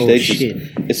range. Oh, shit.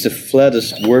 It's the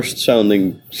flattest, worst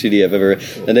sounding CD I've ever.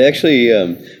 And they actually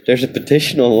there's a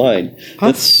petition online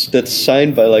that's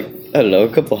signed by like, I don't know,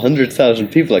 a couple 100,000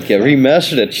 people. Like,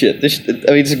 remaster that shit.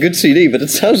 It's a good CD, but it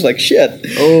sounds like shit.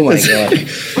 Oh my god!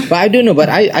 But I don't know. But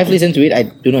I've listened to it. I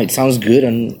don't know. It sounds good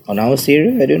on our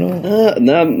stereo. I don't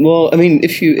know. Well, I mean,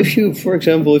 if you for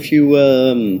example,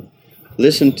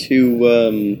 listen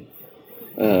to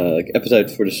like Appetite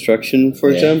for Destruction, for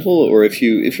example, or if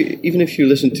you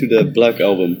listen to the Black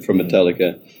Album from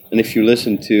Metallica, and if you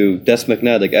listen to Death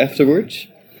Magnetic afterwards.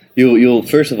 You'll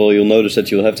first of all you'll notice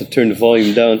that you'll have to turn the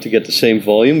volume down to get the same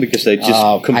volume because they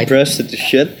just compressed it to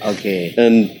shit. Okay.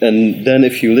 And then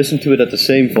if you listen to it at the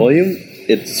same volume,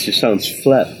 it just sounds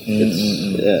flat.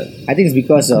 I think it's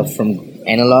because of from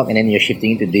analog and then you're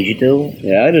shifting into digital.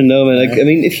 Yeah, I don't know, man. I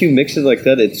mean, if you mix it like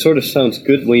that, it sort of sounds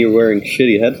good when you're wearing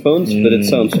shitty headphones, but it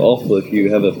sounds awful if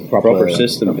you have a proper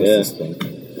system. System.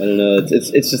 I don't know.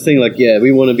 It's the thing. Like,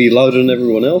 we want to be louder than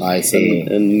everyone else. I see.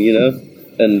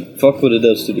 And fuck what it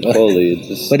does to the quality.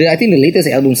 But I think the latest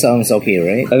album sounds okay,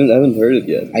 right? I haven't heard it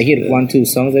yet. I heard 1-2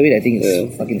 songs of it. I think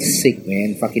it's fucking sick,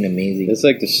 man. Fucking amazing. It's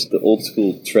like the old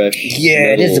school trash.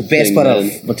 Yeah, that's the best part of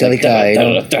Metallica.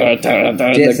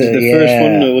 The first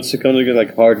one, what's it called?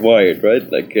 Like Hardwired, right?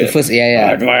 Like the first,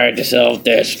 Hardwired to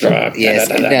self-destruct.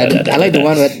 Yes, I like the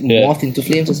one that morphed into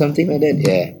flames or something like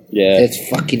that. Yeah, that's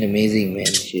fucking amazing, man.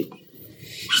 Shit.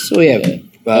 So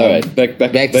all right, back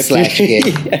to Slash.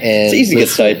 It's easy to get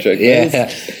sidetracked. Yeah,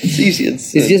 it's easy.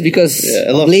 It's just because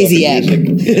I love lazy hack.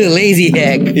 Lazy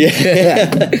hack.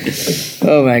 Yeah.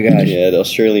 Oh my gosh. Yeah, the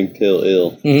Australian Pale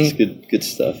Ale. It's good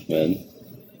stuff, man.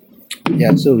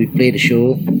 Yeah, so we played the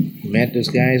show, met those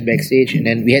guys backstage, and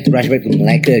then we had to rush back to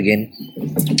Malacca again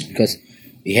because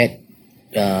we had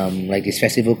like this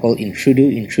festival called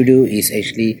Intrudu. Intrudu is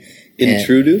actually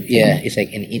Intrudu? Yeah, it's like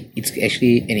it's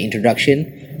actually an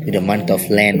introduction to the month of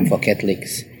Lent for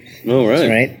Catholics. Oh, right.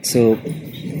 Right. So,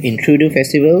 Intrudu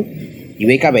Festival, you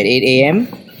wake up at 8 a.m.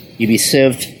 You'll be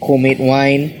served homemade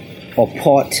wine or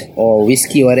port or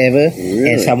whiskey or whatever,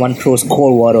 and someone throws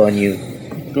cold water on you.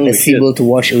 Holy a symbol to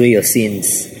wash away your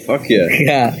sins. Fuck yeah.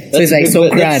 Yeah, so it's like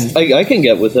Songkran. I can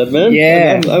get with that, man.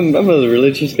 Yeah. I'm a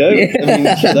religious guy. Yeah. I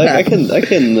mean, shit, I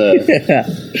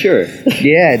can. Sure.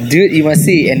 Yeah, dude, you must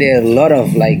see. And there are a lot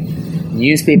of like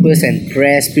newspapers and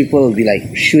press people will be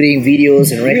like shooting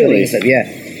videos and recording Really? and stuff. Yeah,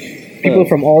 people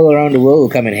from all around the world will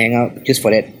come and hang out just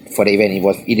for the event.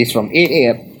 It is from 8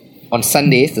 a.m. on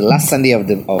Sundays, the last Sunday of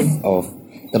the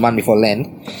month before Lent,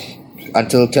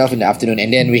 until 12 in the afternoon.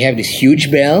 And then we have this huge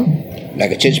bell,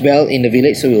 like a church bell in the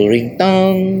village. So we'll ring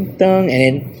tong tong, and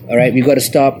then alright, we got to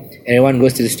stop. Everyone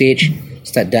goes to the stage,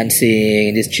 start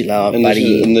dancing, just chill out, And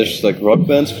party. there's like rock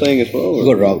bands playing as well. We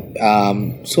got rock.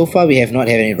 So far we have not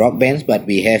had any rock bands, but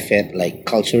we have had like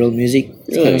cultural music kind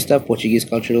Really? of stuff, Portuguese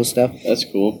cultural stuff, That's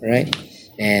cool. right?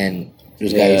 And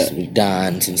those Yeah. guys will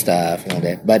dance and stuff and all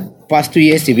that. But past 2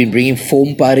 years they've been bringing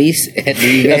foam parties at the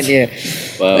event here.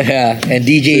 Wow. Yeah, and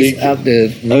DJs So up the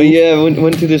Oh yeah, I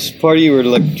went to this party where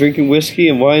like drinking whiskey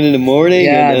and wine in the morning,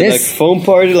 Yeah, and like this- foam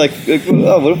party. Like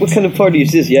oh, what kind of party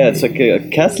is this? Yeah, it's like a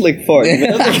Catholic party.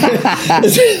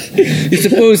 It's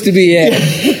supposed to be, yeah.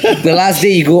 The last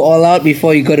day you go all out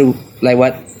before you go to like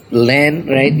what? Land,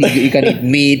 right? You can eat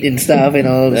meat and stuff and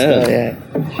all Yeah. stuff, yeah.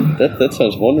 That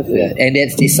sounds wonderful, Yeah, and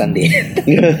that's this Sunday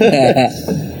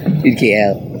in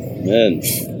KL. man.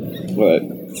 Right.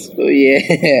 So yeah,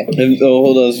 And,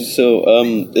 hold on. So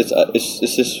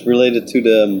is this related to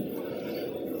the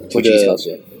Portuguese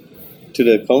culture. to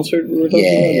the concert we were talking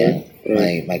Yeah, about?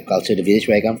 yeah. My culture, the village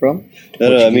where I come from.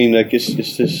 No, I mean like is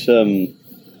this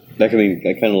like I mean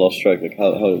I kind of lost track. Like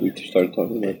how did we start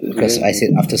talking about this? Because again? I said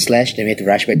after Slash, then we had to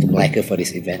rush back to Malacca for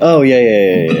this event. Oh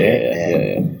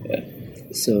yeah.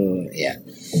 So yeah,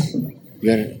 we're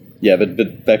gonna Yeah, but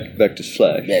back to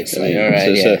Slash. Back to Slash, I mean, alright,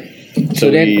 so, yeah. so, So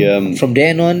then, we from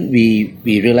then on, we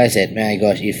realized that, my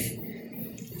gosh, if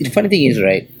the funny thing is,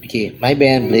 right? Okay, my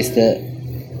band Blister,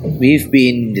 we've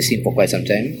been in the scene for quite some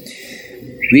time.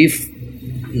 We've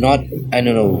not, I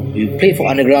don't know, we played for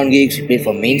underground gigs, we played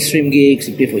for mainstream gigs,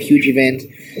 we played for huge events,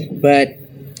 but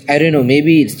I don't know,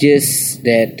 maybe it's just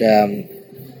that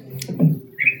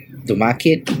the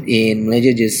market in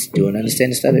Malaysia just don't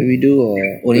understand the stuff that we do, or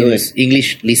only Really? those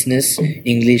English listeners,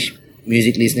 English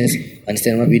music listeners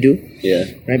understand what we do, yeah.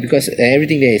 right? Because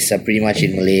everything there is pretty much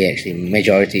in Malay, actually,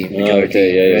 majority, Oh, okay,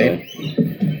 yeah. right?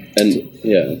 And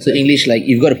yeah, So English, like,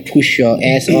 you've got to push your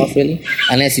ass off, really,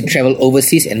 unless you travel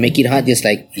overseas and make it hard, just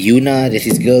like Yuna, there's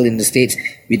this girl in the States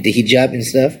with the hijab and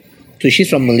stuff. So she's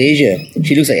from Malaysia.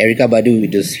 She looks like Erykah Badu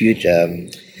with those huge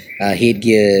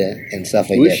headgear and stuff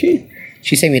like who that. is she?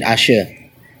 She sang with Usher.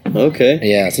 Okay.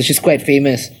 Yeah, so she's quite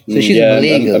famous. So she's yeah, a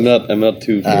Malay girl. I'm not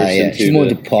too versed Yeah, into she's more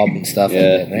the, into pop and stuff Yeah.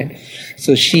 like that, right?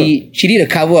 So she did a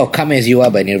cover of "Come As You Are"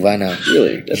 by Nirvana.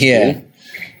 Really? That's Yeah, cool.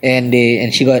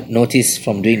 and she got noticed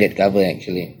from doing that cover,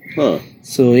 actually. Huh.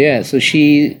 So yeah, so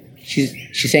she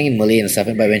sang in Malay and stuff,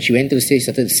 but when she went to the stage,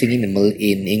 started singing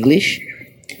in English.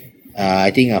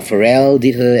 I think Pharrell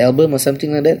did her album or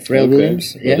something like that. Pharrell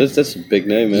Williams. Well, Yeah, that's a big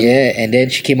name, man. yeah, and then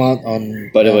she came out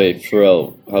on. By the way,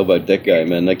 Pharrell, how about that guy,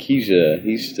 man? Like he's the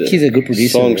He's a good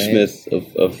producer, songsmith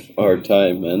of our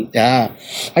time, man. Yeah,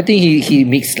 I think he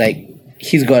mixed, like,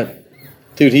 he's got.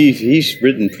 Dude, he's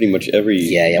written pretty much every.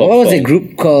 Yeah. pop What was the song.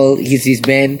 group called? His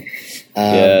band.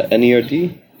 Yeah,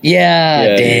 NERD.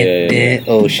 Yeah. Yeah.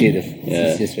 Oh shit.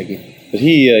 Yeah. It's just fucking. But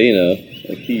he,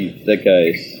 that guy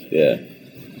is, yeah.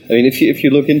 I mean, if you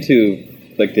look into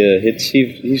like the hits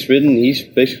he's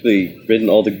basically written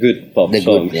all the good pop The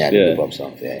songs. good, yeah, the good pop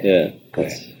songs. Yeah. Yeah.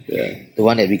 Correct. Yeah. The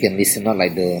one that we can listen, not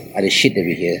like the other shit that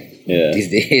we hear Yeah. these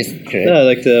days. Correct. Yeah,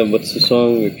 like what's the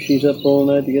song? Like, she's up all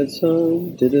night to get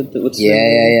some. What's the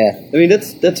Yeah. I mean,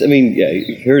 that's. I mean, yeah,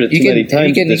 you've heard it too many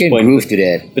times you at this can point. groove to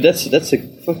that. But that's a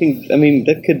fucking. I mean,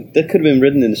 that could have been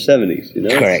written in the 70s. You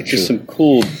know, Correct, Just true. some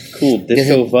cool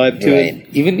disco vibe to Right. it.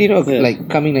 Even Yeah. like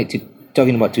coming like to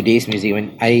talking about today's music.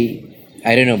 When I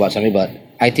don't know about something, but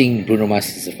I think Bruno Mars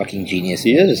is a fucking genius.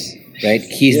 He is. Right,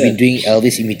 he's Yeah. been doing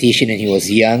Elvis imitation when he was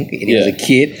young, and he was a Yeah.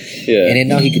 kid, Yeah. and then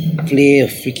now he could play a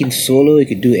freaking solo. He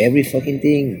could do every fucking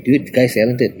thing. Dude, the guy's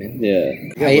talented, man.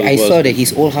 Yeah. I saw that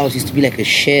his old house used to be like a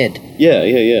shed, Yeah.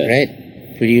 right?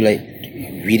 Pretty like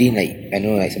within, like, I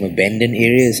don't know, like some abandoned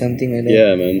area or something like that.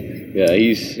 Yeah, man. Yeah,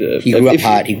 he's. He grew up if-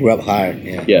 hard. He grew up hard.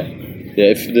 Yeah. Yeah.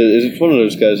 Yeah, it's one of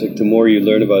those guys. Like the more you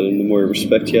learn about him, the more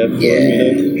respect you have for him.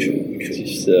 You know? True. It's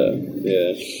just,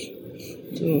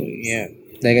 yeah. So yeah,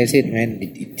 like I said, man,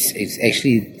 it's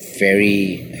actually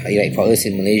very, like, for us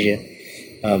in Malaysia.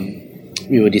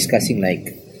 We were discussing,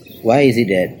 like, why is it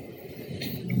that,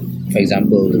 for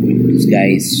example, those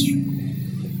guys,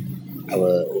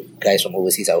 our guys from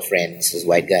overseas, our friends, those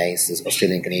white guys, those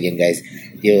Australian Canadian guys,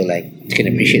 they were like, can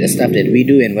appreciate the stuff that we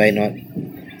do, and why not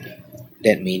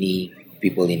that many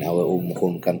people in our own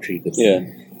home country could Yeah.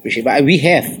 appreciate. But we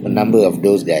have a number of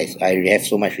those guys. I have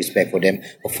so much respect for them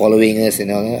for following us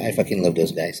and all. I fucking love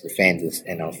those guys, the fans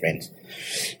and our friends.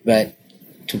 But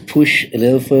to push a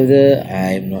little further,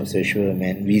 I'm not so sure,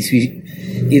 man.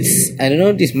 It's I don't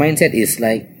know. This mindset is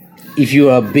like if you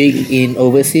are big in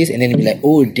overseas, and then you be like,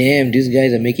 oh damn, these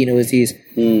guys are making overseas,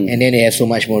 and then they have so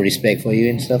much more respect for you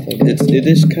and stuff like that. It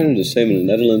is kind of the same in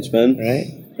the Netherlands, man.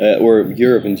 Right? Or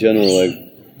Europe in general. Like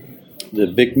the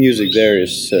big music there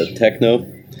is techno.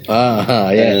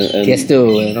 Yeah. And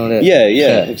Tiesto and all that.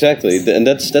 Yeah, exactly. And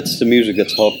that's the music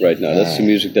that's hot right now. That's the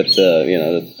music that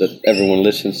that everyone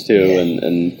listens to. Yeah.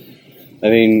 And I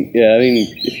mean,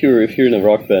 if you're in a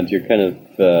rock band, you're kind of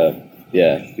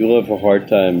you'll have a hard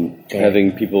time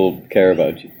having people care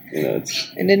about you. You know, it's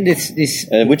And then this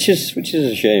which is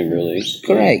a shame, really.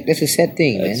 correct. That's a sad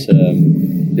thing, It's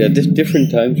man.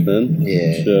 different times, man.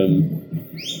 Yeah. It's,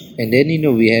 And then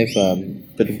we have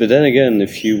but then again,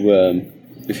 if you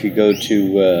go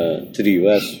to the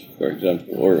US, for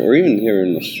example, or even here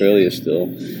in Australia still,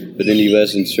 but in the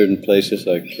US in certain places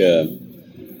like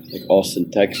Austin,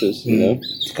 Texas, you know,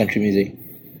 country music.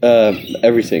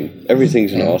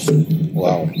 everything's in Austin.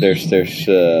 Wow. There's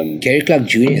Gary Clark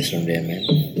Jr. is from there, man.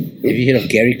 Have you heard of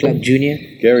Gary Clark Jr.?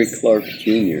 Gary Clark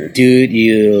Jr. Dude,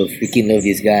 you freaking love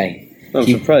this guy. I'm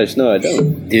surprised. No, I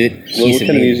don't. Dude, What he's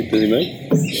kind of amazing. music does he make?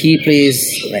 He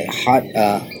plays like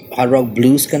hard rock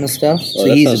blues kind of stuff. So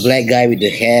that he's sounds- a black guy with the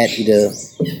hat, with the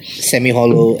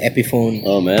semi-hollow Epiphone.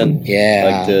 Oh man,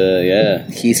 Yeah.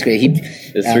 like He's great.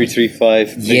 the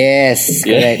 335. Yes,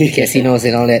 Yeah. correct. Casinos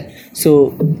and all that.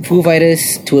 So Foo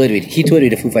Fighters toured with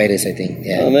the Foo Fighters, I think.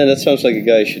 Yeah. Oh man, that sounds like a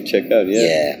guy you should check out. Yeah.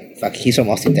 Yeah. Fuck, he's from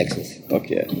Austin, Texas.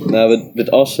 Okay. No, but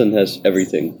Austin has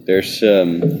everything. There's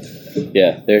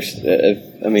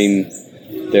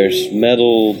there's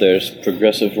metal, there's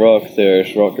progressive rock,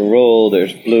 there's rock and roll,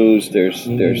 there's blues, there's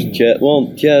jazz.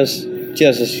 Well, jazz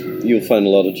is, you'll find a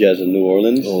lot of jazz in New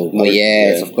Orleans. Oh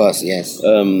yes, of course, yes.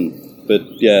 But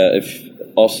yeah, if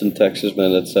Austin, Texas,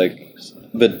 man, that's like.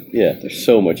 But yeah, there's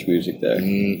so much music there.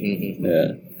 Mm-hmm.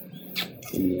 Yeah.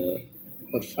 And,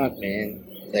 But fuck, man.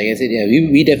 Like I said, yeah,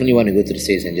 we definitely want to go to the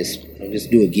States and just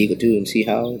do a gig or two and see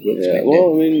how it works. yeah. back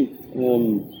Well, I mean,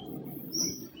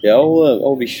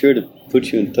 I'll be sure to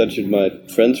put you in touch with my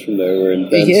friends from there. We're in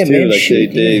bands Yeah, too. man, Like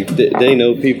shoot, they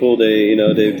know people. They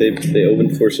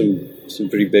opened for some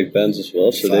pretty big bands as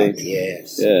well. So there. Fuck,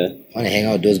 yes. yeah. I want to hang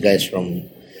out with those guys from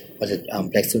what's it?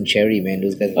 Blackstone Cherry, man.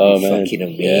 Those guys Oh, are man. fucking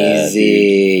Yeah,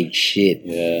 amazing. Shit.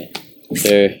 Yeah.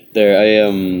 They're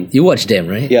You watched them,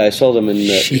 right? Yeah, I saw them in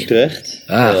Shit. Utrecht.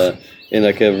 In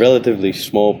like a relatively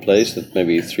small place that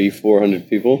maybe 300-400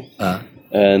 people.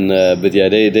 And but yeah,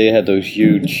 they had those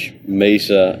huge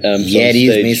Mesa amps Yeah, on they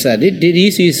use stage. Mesa. They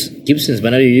used to use Gibsons, but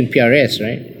now they're using PRS,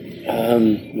 right?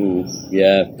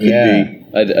 Yeah, could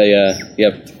be.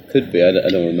 Could be. I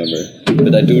don't remember,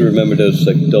 but I do remember those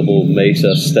like double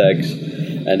Mesa stacks,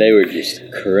 and they were just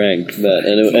cranked, man.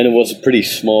 And it was a pretty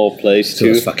small place So it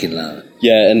too. was fucking loud.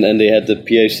 Yeah, and they had the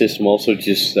PA system also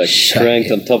just like Shut cranked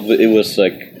it. on top of it. It was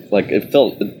like it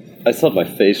felt. I thought my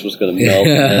face was gonna melt,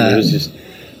 and it was just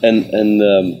and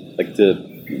like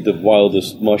the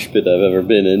wildest mosh pit I've ever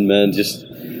been in, man. Just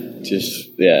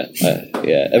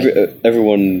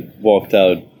everyone walked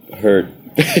out hurt.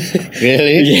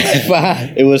 Really? Yeah.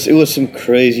 Fuck. It was some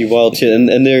crazy wild shit,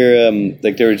 and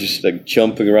they were just like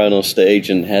jumping around on stage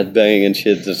and headbanging and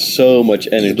shit. There's so much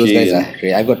energy. Those guys and are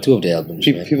great. I've got two of the albums.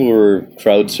 man. people were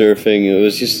crowd surfing. It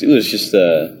was just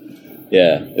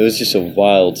a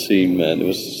wild scene, man. It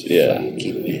was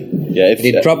Fucking, man. yeah. If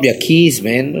They dropped their keys,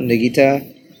 man, on the guitar.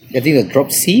 I think they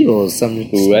dropped C or something.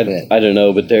 I don't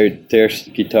know, but their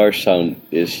guitar sound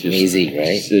is just Amazing,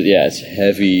 right? Yeah, it's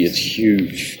heavy. It's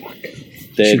huge.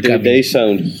 They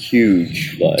sound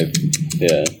huge live.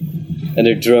 Yeah, and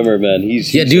their drummer, man,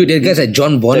 he's Dude, that guy's like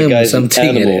John that Bonham or guy's an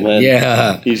something. animal, man.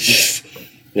 Yeah. He's just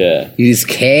He just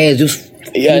cares, just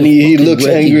yeah, and he looks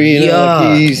working. angry. You know, Yeah.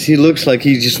 like he looks like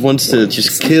he just wants to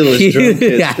just kill his drum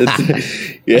kit.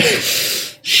 Yeah.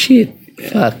 Shit.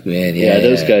 Fuck, man. Yeah, Yeah,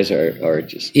 those guys are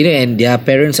just and their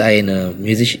parents are in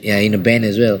a band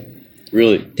as well.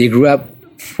 really. They grew up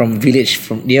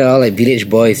they're all like village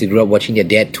boys. They grew up watching their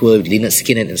dad tour with Lynyrd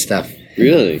Skynyrd and stuff.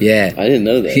 Really? Yeah. I didn't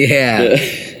know that. Yeah.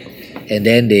 And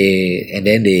then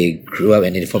they grew up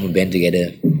and they formed a band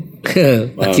together.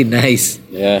 Fucking nice.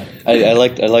 Yeah. I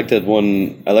liked that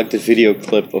one. I liked the video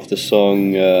clip of the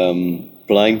song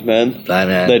Blind Man. Blind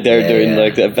Man, They're in yeah.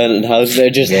 like the abandoned house. They're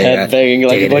just Yeah. headbanging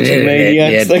like a bunch of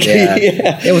maniacs. Like,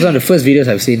 yeah. It was one of the first videos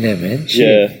I've seen them, man.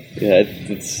 Shit.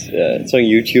 It's on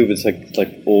YouTube. It's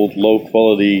like old low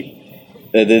quality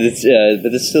But it's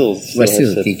still But still,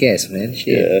 has that- kick-ass, man.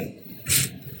 Shit. yeah,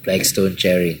 Blackstone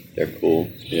Cherry. they're cool.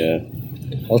 Yeah,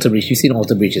 Alter Bridge. You've seen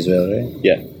Alter Bridge as well, right?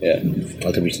 yeah.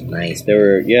 Alter Bridge is nice. They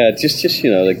were just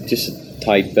like just a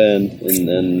tight band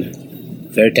and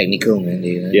Very technical, man.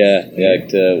 They,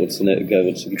 like what's the guy?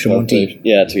 What's the guitar Tremonti.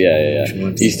 player? Yeah,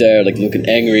 Tremonti. He's there like looking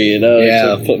angry,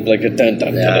 Yeah. like a dun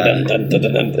dun dun dun dun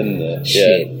dun dun.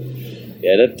 Shit.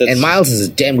 That's And Miles is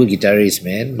a damn good guitarist,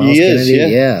 man. Miles He is,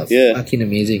 Kennedy, yeah. fucking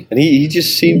amazing. and he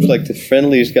just seems like the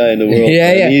friendliest guy in the world.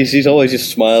 Yeah, man. yeah. He's always just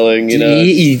smiling, you know.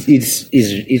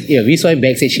 We saw him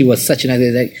backstage. He was such a nice,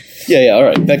 like, All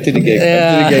right, back to the gig.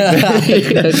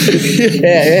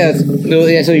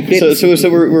 So we played. So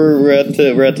we're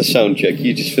at the sound check.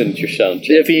 You just finished your sound check.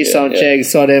 They finished sound check,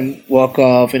 saw them walk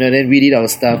off, then we did our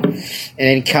stuff, and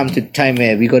then come to time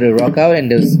where we got to rock out,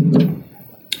 and there's,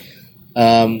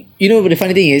 but the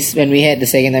funny thing is, when we had the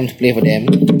second time to play for them,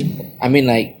 I mean,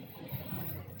 like,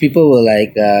 people were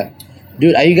like,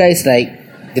 dude, are you guys like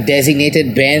the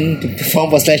designated band to perform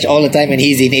for Slash all the time, and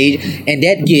he's in Asia? And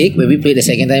that gig, when we played the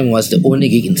second time, was the only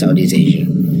gig in Southeast Asia.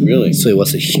 Really? So it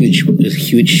was a huge.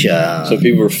 So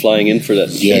people were flying in for that.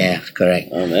 Yeah, correct.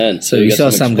 Oh man. So you we got saw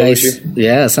some guys. exposure?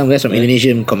 Yeah, some guys from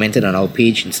Indonesia commented on our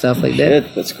page and stuff like that.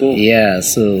 Shit, that's cool. Yeah,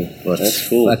 so That's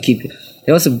cool.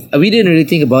 we didn't really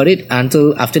think about it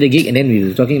until after the gig, and then we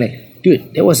were talking like,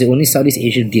 dude, that was the only Southeast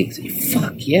Asian gig. So,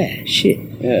 fuck yeah, shit.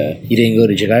 Yeah. You didn't go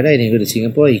to Jakarta, you didn't go to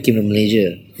Singapore, you came to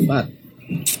Malaysia. Fuck.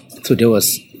 So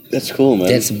That's cool, man.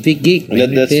 that's a big gig. And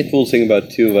man. that's the cool thing about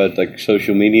like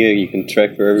social media. You can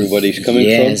track where everybody's coming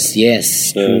from.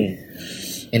 Yes, true.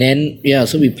 And then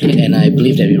so we played, and I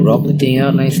believe that we rocked the thing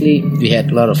out nicely. We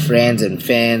had a lot of friends and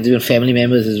fans, even family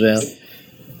members as well.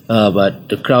 But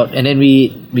the crowd, and then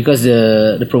because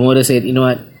the promoter said, you know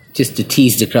what, just to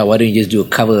tease the crowd, why don't you just do a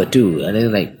cover too? And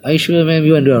then like, are you sure, man?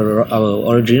 We want to do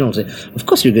our original. I said, of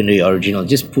course we're going to do our original.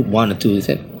 Just put one or two. He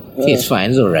said, okay, it's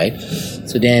fine, it's all right.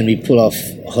 So then we pull off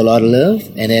A Whole Lot of Love,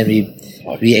 and then we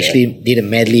actually did a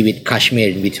medley with Kashmir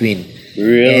in between.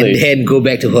 Really? And then go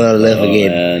back to A Whole Lot of Love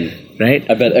again. Man. Right?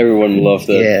 I bet everyone loved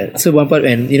that. Yeah. So one part,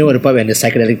 when the part when the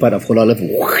psychedelic part of Whole Lot of Love,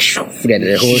 whoosh,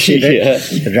 the whole shit, right? Yeah.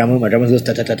 The drummer goes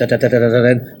ta ta ta ta ta ta ta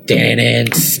ta.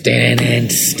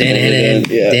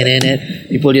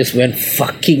 People just went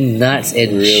fucking nuts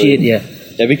and shit. Yeah.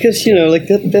 Yeah, because like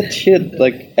that shit,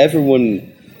 like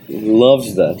everyone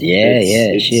loves that.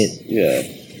 It's- shit. Yeah.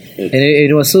 And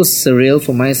it was so surreal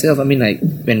for myself. I mean, like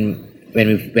when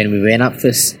we went up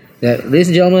first, ladies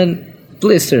and gentlemen,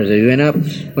 Blisters. We went up,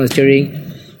 was cheering.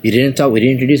 We didn't talk. We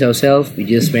didn't introduce ourselves. We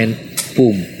just went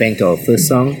boom, bang to our first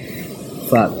song.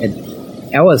 Fuck, and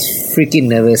I was freaking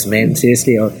nervous, man.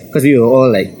 Seriously, because we were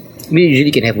all like, we usually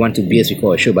can have 1-2 beers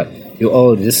before a show, but we were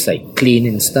all just like clean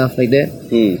and stuff like that,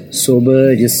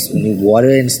 sober, just water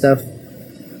and stuff.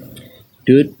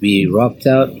 Dude, we rocked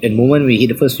out. And the moment we hit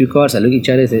the first few chords, I looked at each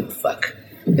other and said, fuck,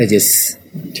 let's just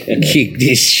kick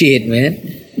this shit, man.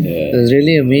 Yeah. It was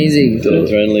really amazing. The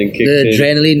adrenaline kicked in.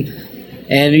 Adrenaline.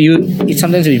 And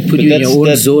sometimes we put you in your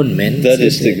own zone, man. That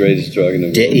is the greatest drug in the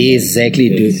world. Exactly,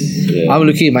 dude. Yeah. I'm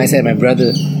looking at my side, my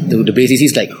brother, the bassist,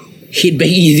 he's like, hit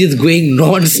banging, he's just going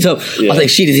non-stop. I was like,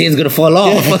 shit, his hand's gonna fall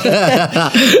off.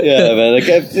 Yeah, man.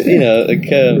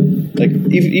 Like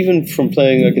even from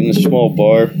playing like in a small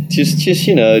bar, just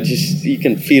you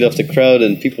can feed off the crowd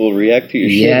and people react to your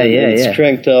shit. And it's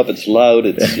cranked up, it's loud,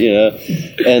 it's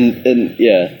and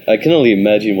I can only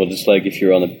imagine what it's like if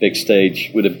you're on a big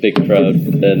stage with a big crowd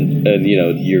and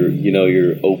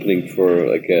you're opening for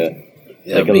like a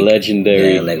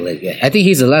legendary. I think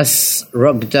he's the last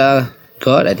rock guitar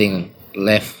god. I think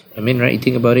left. I mean, right? You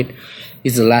think about it.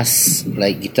 He's the last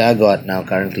guitar god now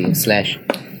currently. Slash.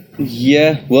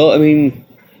 Yeah. Well, I mean,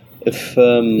 if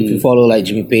you follow like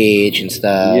Jimmy Page and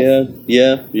stuff.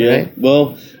 Yeah. Right?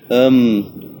 Well,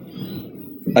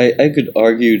 I could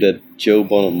argue that Joe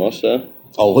Bonamassa.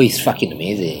 Oh, he's fucking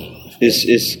amazing.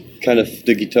 Is kind of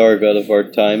the guitar god of our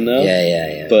time now.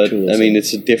 Yeah. But true, I mean,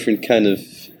 it's a different kind of.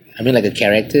 I mean, like a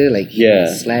character, like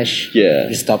Slash. Yeah.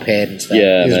 His top head and stuff.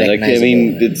 Yeah, He's man. Like I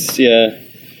mean, recognizable.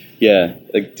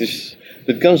 it's Like this,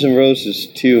 with Guns N' Roses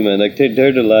too, man. Like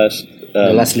they're the last.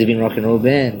 The last living rock and roll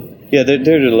band. Yeah, they're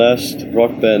the last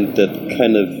rock band that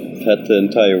kind of had the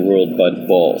entire world by the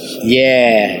balls.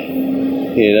 Yeah.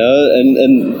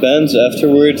 And bands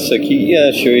afterwards, like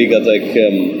sure, you got like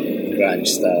grunge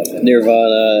stuff.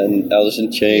 Nirvana and Alice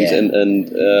in Chains and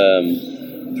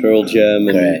Pearl Jam,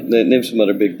 Correct. and name some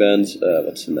other big bands.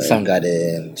 What's the name?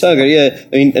 Soundgarden. Soundgarden, yeah.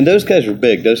 I mean, and those guys were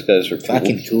big. Those guys were cool.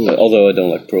 Fucking cool. Although I don't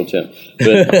like Pearl Jam,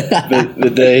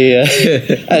 but they,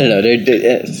 I don't know.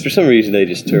 They for some reason they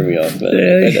just turn me off,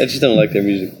 man. I just don't like their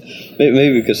music.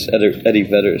 Maybe because Eddie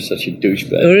Vedder is such a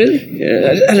douchebag. Oh, really?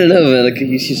 Yeah, I don't know, man. Like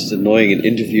he's just annoying in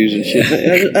interviews and shit.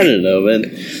 I don't know, man.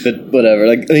 But whatever.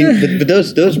 Like I mean, but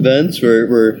those bands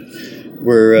were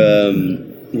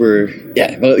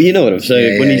yeah. Well, you know what I'm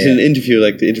saying. Like, when he's in an interview,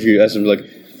 like the interviewer asks him like,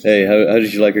 "Hey, how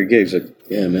did you like our gigs?" Like,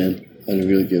 "Yeah, man, I don't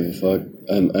really give a fuck.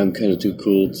 I'm kind of too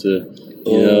cool to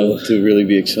to really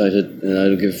be excited, and I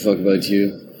don't give a fuck about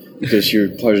you." Because you're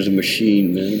part of the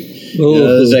machine, man.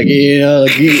 It's like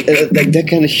like that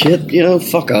kind of shit.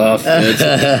 Fuck off. But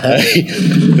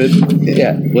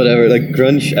yeah, whatever. Like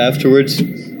grunge afterwards.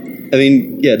 I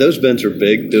mean, yeah, those bands were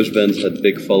big. Those bands had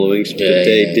big followings, but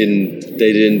they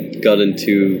didn't got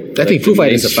into. I think Foo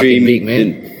Fighters are fucking big,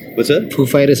 man. What's that? Foo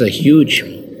Fighters are huge.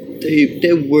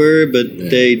 They were, but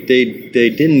they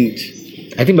didn't.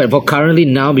 I think, but for currently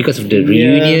now, because of the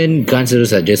reunion, Guns N'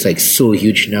 Roses are just like so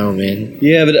huge now, man.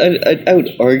 Yeah, but I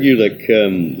would argue like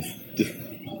the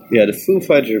Foo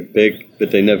Fighters are big,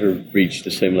 but they never reached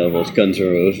the same level as Guns N'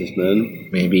 Roses, man.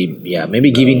 Maybe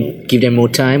give them more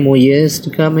time, more years to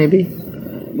come, maybe.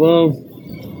 Well,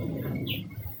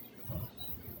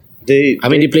 they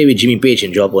play with Jimmy Page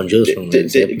and John Bon Jovi.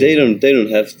 They don't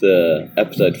have the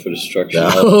appetite for destruction.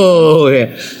 Oh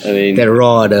yeah, I mean they're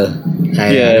raw. I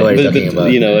know what you're talking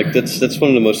about. Like that's one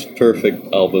of the most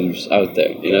perfect albums out there.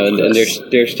 And there's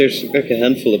like a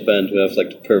handful of bands who have like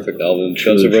the perfect album.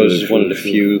 Guns N' Roses is one of the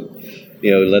few.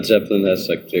 Led Zeppelin has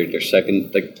like their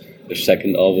second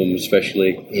album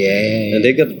especially. Yeah. And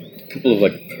they got a couple of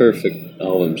like perfect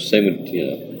albums. Same with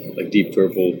like Deep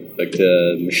Purple, like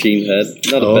the Machine Head.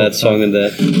 Not a bad song in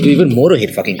that. Even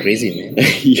Motorhead fucking crazy, man.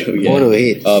 Yeah.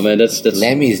 Motorhead. Oh man, that's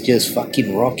Lemmy is just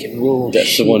fucking rock and roll.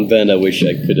 That's the one band I wish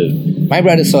I could have. My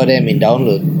brother saw them in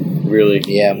Download. Really?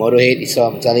 Yeah, Motorhead. He saw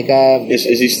Metallica. Is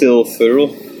he still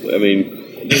federal? I mean,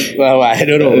 well, I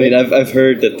don't know. I mean, I've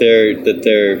heard that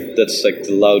that's like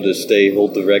the loudest. They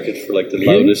hold the record for like the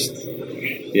loudest.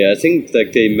 Yeah, I think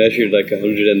like they measured like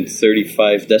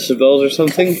 135 decibels or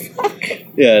something.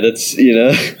 Yeah, that's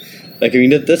like I mean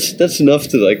that's enough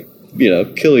to like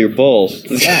kill your balls.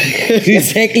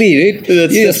 Exactly,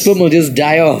 dude. Your sperm will just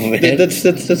die off, man.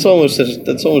 That's almost as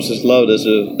loud as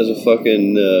a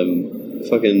fucking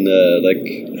like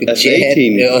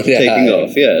F-18 taking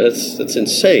off. Yeah, that's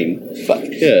insane. Fuck.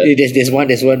 Yeah. There's one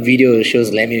video that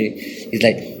shows Lemmy. He's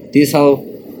like, this is how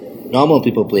normal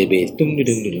people play bass.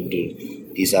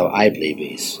 This is how I play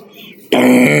bass. Like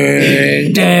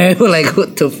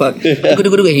what the fuck?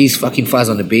 And he's fucking fast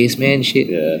on the bass, man. Shit.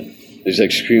 Yeah. He's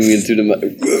like screaming into the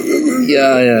mic.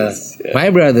 Yeah. My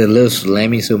brother loves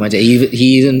Lemmy so much.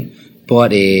 He even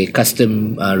bought a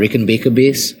custom Rickenbacker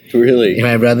bass. Really? And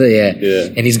my brother, yeah.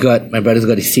 And my brother's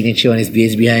got his signature on his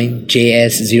bass behind,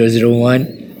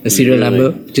 JS001, the serial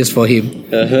number, just for him.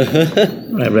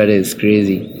 My brother is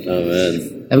crazy. Oh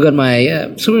man. I've got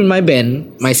my so in my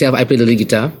band, myself, I play the lead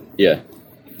guitar. Yeah.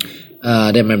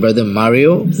 Then my brother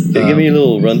Mario. Give me a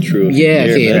little run through. Yeah,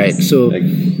 here, okay, man. right. So, like,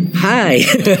 hi.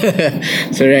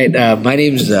 So, right, my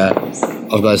name's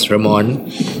of course Ramon.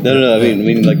 No. I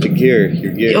mean, like the gear,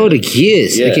 your gear. Oh, the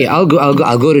gears. Yeah. Okay, I'll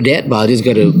go to that, but I'll just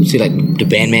gotta see like the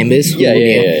band members. Yeah.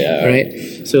 Right.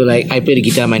 So, like, I play the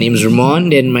guitar. My name's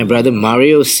Ramon. Then my brother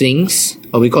Mario sings.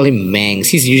 Or we call him Mangs.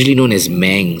 He's usually known as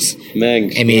Mangs.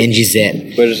 Mangs.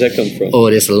 M-A-N-G-Z. Where does that come from? Oh,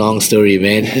 that's a long story,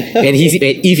 man. And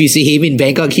if you see him in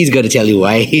Bangkok, he's got to tell you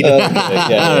why. Okay,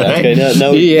 okay.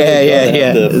 Now we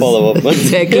have to follow up.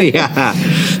 Exactly.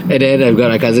 And then I've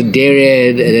got my cousin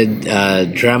Darian, and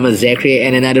then drummer Zachary,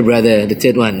 and another brother, the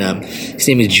third one. His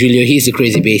name is Julio. He's a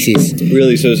crazy bassist.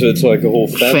 Really? So it's like a whole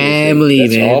family.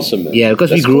 That's man. Awesome, man. Yeah,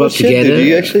 because we grew up together. Dude.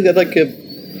 You actually got like a.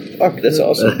 Fuck, that's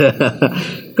awesome.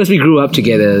 Because we grew up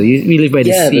together. We live by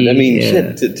the sea. Yeah, but I mean,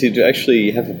 shit, to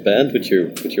actually have a band with your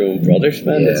own brothers,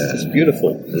 man, that's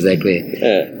beautiful. Exactly.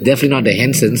 Yeah. Definitely not the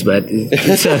Hensons, but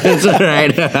it's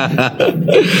alright.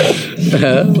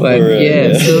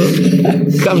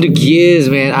 So come to gears,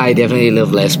 man. I definitely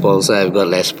love Les Pauls. I've got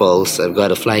Les Pauls. I've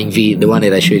got a Flying V, the one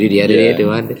that I showed you the other day. The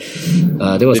one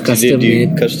that was custom. Did you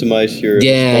customize your?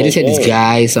 Yeah, I just had this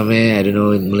guy somewhere. I don't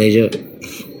know, in Malaysia.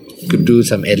 Could do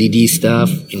some LED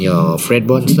stuff in your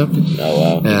fretboard and stuff.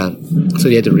 Oh wow! So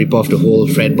you had to rip off the whole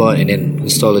fretboard and then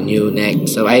install a new neck.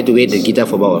 So I had to wait the guitar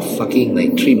for about fucking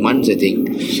like 3 months, I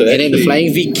think. So and then the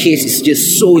Flying V case is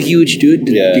just so huge, dude.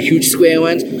 The huge square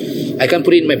ones. I can't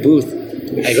put it in my booth.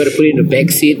 I got to put it in the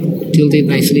back seat, tilt it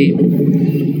nicely. Hold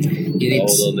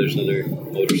on, there's another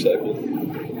motorcycle.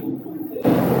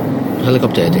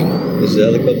 Helicopter, I think. Is it a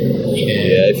helicopter?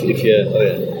 Yeah.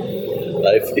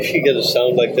 If you get a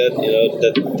sound like that,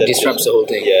 that Disrupts the whole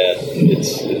thing. Yeah,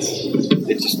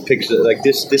 it just picks it like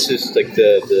this. This is like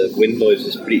the wind noise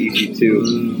is pretty easy to.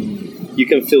 You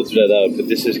can filter that out, but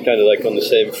this is kind of like on the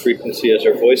same frequency as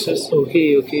our voices.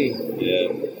 Okay. Yeah,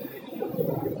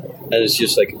 and it's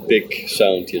just like a big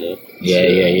sound, Yeah.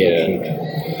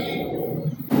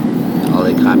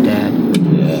 Helicopter.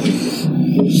 Yeah.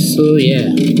 So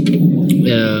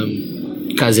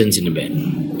cousins in the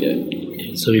band. Yeah.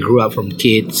 So we grew up from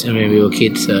kids. I mean, we were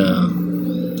kids.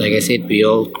 Like I said, we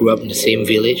all grew up in the same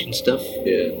village and stuff.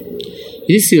 Yeah.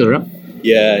 Is it still around?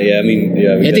 Yeah. I mean,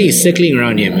 yeah. I think he's circling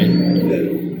around here,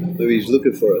 man. Maybe he's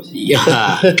looking for us.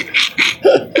 Yeah.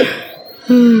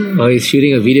 Oh, he's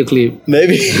shooting a video clip.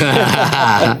 Maybe.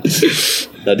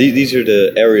 Now, these are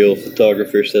the aerial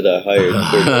photographers that I hired.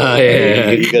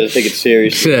 Yeah. You gotta take it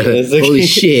seriously. Holy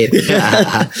shit.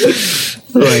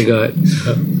 Oh my god.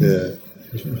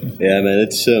 Yeah, man,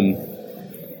 it's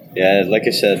like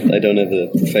I said, I don't have a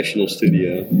professional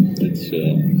studio. It's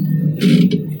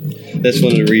that's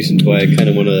one of the reasons why I kind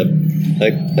of want to. I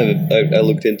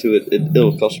looked into it.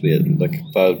 It'll cost me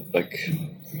about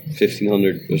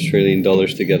 1,500 Australian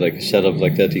dollars to get like a setup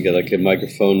like that. You get like a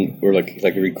microphone or like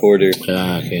a recorder,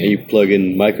 and you plug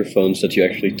in microphones that you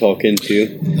actually talk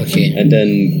into. Okay. And then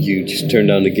you just turn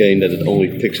down the gain that it only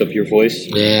picks up your voice.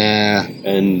 Yeah.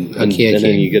 And then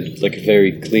you get like a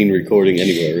very clean recording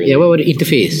anywhere. Really. Yeah. What about the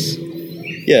interface?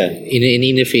 Yeah. In an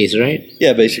interface, right?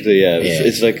 Yeah, basically, yeah.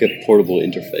 It's like a portable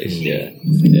interface. Yeah. I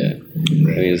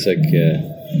mean, it's like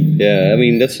I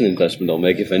mean, that's an investment I'll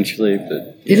make eventually,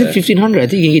 but Is it 1,500? I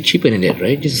think you can get cheaper than that,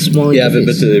 right? Just a small. Yeah, interface.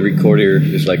 but the recorder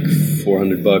is like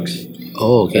 $400.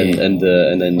 Oh, okay. And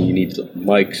then you need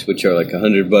mics, which are like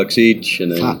 $100 each,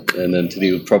 and then to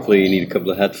do it properly, you need a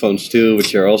couple of headphones too,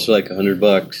 which are also like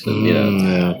 $100. And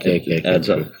it adds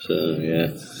up. So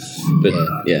but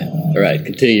all right,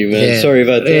 continue, man. Yeah. Sorry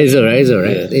about that. It's alright.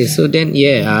 Yeah. So then,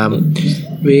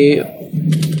 we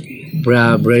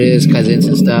brothers, cousins,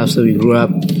 and stuff. So we grew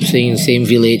up staying in the same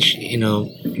village. We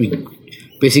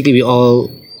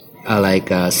all are like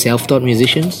self-taught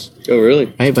musicians. Oh, really?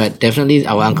 Right, but definitely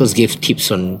our uncles gave tips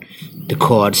on the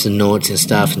chords and notes and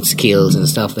stuff and scales and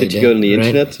stuff like that. Did you go on the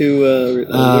internet to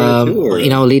learn it too? Or?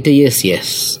 In our later years,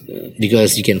 yes. Yeah.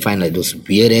 Because you can find like those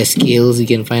weird ass scales you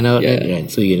can find out. Yeah.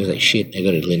 Right? So you're just like, shit, I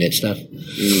gotta learn that stuff.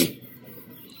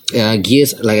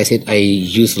 Gears, like I said, I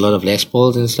use a lot of Les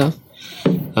Pauls and stuff.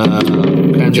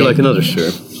 Would you like another, sir?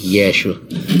 Yeah, sure.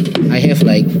 I have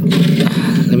like,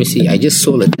 let me see, I just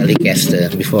sold a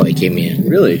Telecaster before I came here.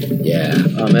 Really? Yeah.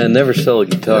 Oh man, never sell a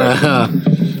guitar.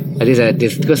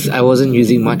 Because I wasn't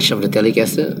using much of the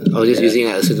Telecaster. I was just using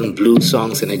certain blues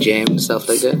songs and a jam and stuff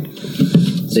like that.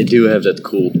 They do have that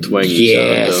cool twangy sound.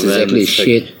 Yes, though, man. exactly. It's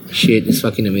Shit. It's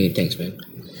fucking amazing. Thanks, man.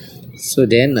 So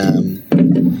then,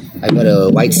 I got a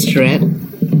white Strat.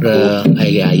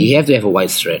 You have to have a white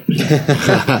Strat.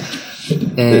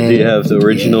 Do you have the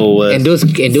original? And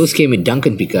those came with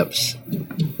Duncan pickups.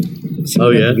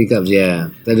 Pickups, yeah.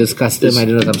 That is custom. I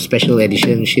don't know, some special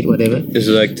edition shit, whatever. Is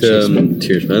it like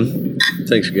cheers, man.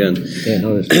 Thanks again. Yeah,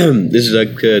 no. This is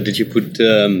like. Did you put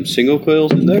single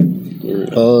coils in there?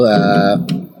 No.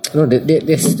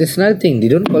 There's another thing. They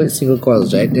don't call it single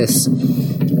coils, right? There's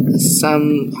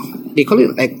some. They call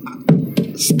it like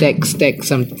stack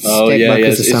buckets or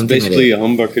It's something. basically like a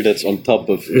humbucker that's on top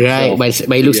of. Right, but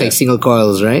it looks like single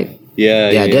coils, right?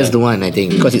 Yeah. That's the one, I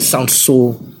think, because it sounds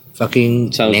so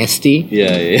fucking nasty.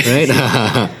 Yeah. Right.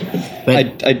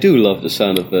 But I do love the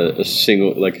sound of a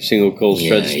single coil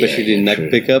Strat, especially the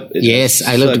neck pickup. It's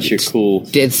I love such a cool.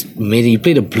 That's amazing. You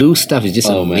play the blues stuff; it's just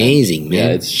amazing, man.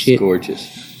 Yeah, it's gorgeous.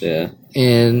 Yeah.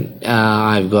 And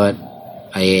I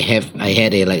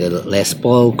had a Les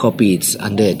Paul copy. It's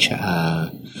under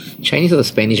a Chinese or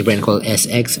Spanish brand called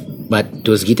SX, but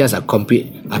those guitars are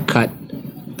cut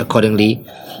accordingly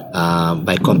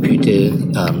by computer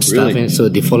stuff, Really? and so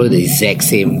they follow the exact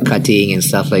same cutting and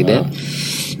stuff like that.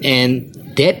 And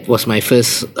that was my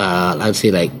first, I would say,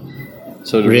 like,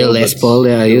 So the real Les Paul.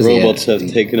 The robots have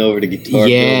taken over the guitar.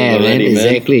 Yeah, man, already,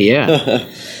 exactly. Yeah.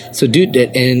 So, dude,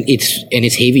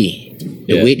 it's heavy.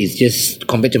 The weight is just,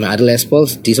 compared to my other Les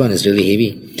Pauls, this one is really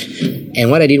heavy. And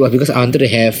what I did was, because I wanted to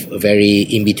have a very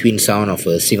in-between sound of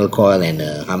a single coil and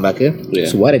a humbucker. Yeah.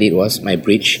 So what I did was, my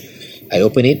bridge, I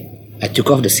opened it, I took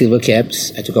off the silver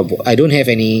caps, I don't have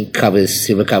any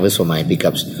silver covers for my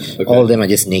pickups. Okay. All of them are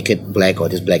just naked black or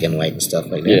just black and white and stuff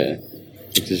like that. Yeah.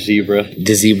 Like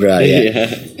the zebra.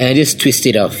 Yeah. And I just twist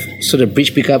it off. So the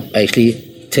bridge pickup, I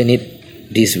actually turn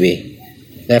it this way.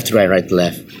 Left to right, right to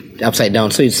left. Upside down.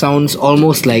 So it sounds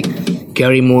almost like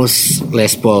Gary Moore's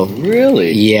Les Paul.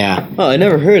 Really? Yeah. Oh, I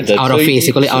never heard that. Out So of face.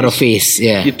 They call it out of face.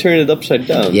 Yeah. You turn it upside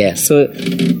down. Yeah. So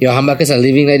your humbuckers are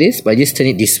living like this, but just turn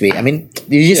it this way. I mean,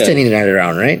 you just turn it right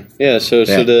around, right? Yeah. So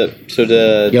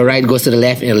the Your right goes to the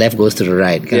left and your left goes to the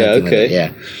right. Kind of thing okay. Like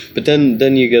that. Yeah. But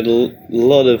then you get a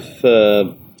lot of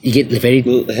You get very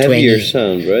heavier twangy.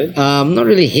 sound, right? Not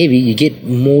really heavy. You get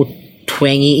more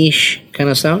twangy-ish kind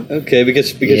of sound. Okay, because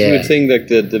you Yeah. would think like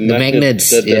the magnets,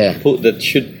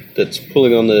 that's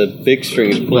pulling on the big string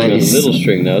is pulling But on the it's- middle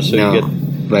string now, so No, you get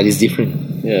but it's different.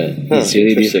 yeah. It's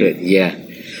really interesting. different. Yeah.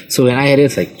 So when I had it,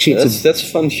 it's like, shit. That's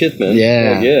fun shit, man.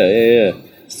 Yeah. Like, yeah.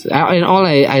 And all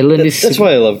I learned this. That's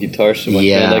why I love guitar so much.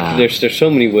 Yeah. Man. Like there's so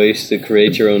many ways to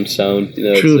create your own sound. You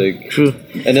know, True. it's like, True.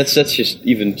 and that's just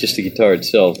even just the guitar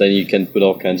itself. Then you can put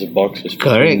all kinds of boxes.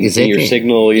 Correct. in Exactly. your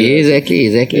signal. You know. Exactly.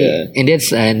 Yeah. And that's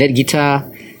that guitar.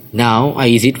 Now I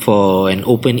use it for an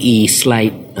open E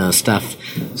slide stuff.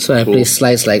 So I play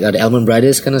slides like the Allman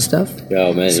Brothers kind of stuff.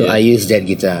 Oh man. So yeah. I use that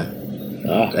guitar.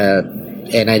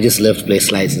 And I just love to play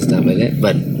slides and stuff like that.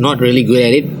 But not really good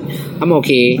at it. I'm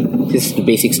okay. Just the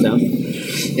basic stuff.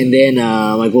 And then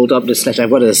my gold top, the Slash. I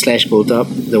bought a Slash gold top,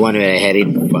 the one where I had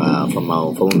it from my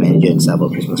former manager and stuff, for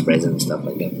Christmas present and stuff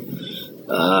like that.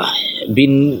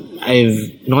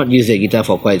 I've not used that guitar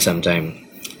for quite some time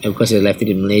because I left it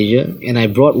in Malaysia, and I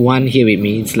brought one here with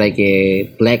me. It's like a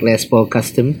black Les Paul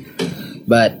custom,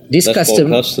 but this Les Paul custom,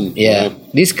 custom, yeah, wow.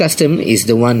 this custom is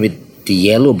the one with the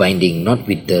yellow binding, not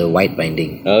with the white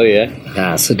binding. Oh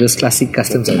yeah. So those classic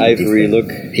customs are Ivory different. look.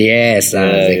 Yes,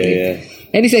 exactly. Yeah.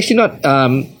 And it's actually not.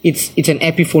 It's an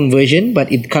Epiphone version,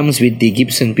 but it comes with the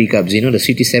Gibson pickups. You know, the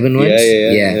CT7 ones.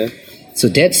 Yeah. So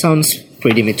that sounds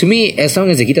pretty. To me, as long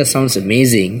as the guitar sounds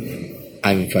amazing,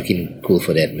 I'm fucking cool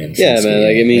for that, man. Yeah, Seriously, man.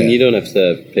 Like I mean, yeah. you don't have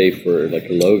to pay for like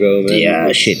a logo, man.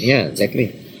 Yeah, shit. Yeah,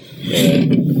 exactly. Yeah.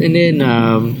 And then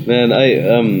Man,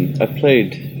 I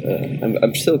played.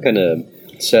 I'm still kind of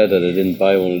sad that I didn't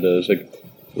buy one of those. Like,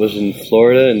 I was in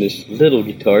Florida in this little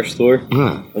guitar store,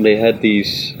 and they had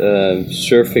these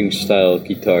surfing style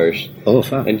guitars, oh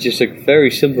fuck. and just like very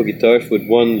simple guitars with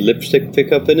one lipstick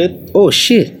pickup in it, Oh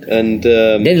shit. and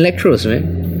Then electros,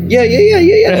 man. yeah.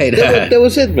 Right. That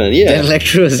was it, man. Yeah, Then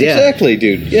electros, yeah. exactly,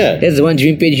 dude. Yeah. That's the one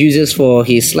Jimmy Page uses for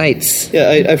his slides.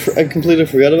 Yeah, I completely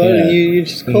forgot about it, and Yeah. you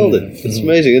just called it. It's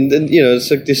amazing, and then you know it's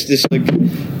like this like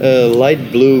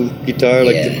light blue guitar,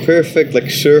 like the Yeah. perfect like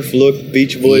surf look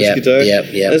Beach Boys Yep, guitar. yep.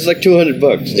 And it's like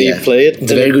 $200, and you Yeah. play it.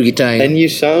 It's a very good guitar. and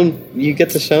you get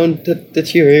the sound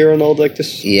that you hear on all like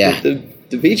this. Yeah.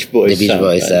 the Beach Boys. The Beach sound,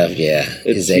 Boys man. stuff, yeah.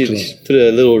 You Exactly. just put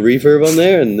a little reverb on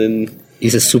there, and then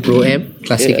It's a Supro amp,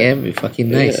 classic Yeah. amp, fucking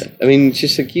nice. yeah. I mean, it's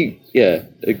just like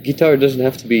a guitar doesn't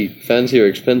have to be fancy or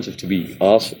expensive to be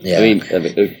awesome. Yeah. I mean,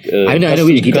 I know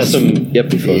which guitars- custom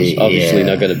Epiphone is obviously Yeah.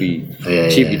 not going to be Yeah,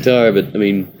 cheap yeah. guitar, but I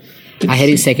mean, I had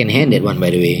it second hand, that one, by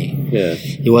the way. yeah,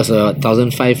 It was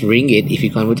 1,005 ringgit. If you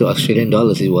convert to Australian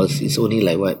dollars, it's only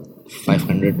like what,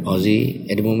 500 Aussie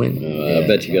at the moment. I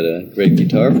bet you got a great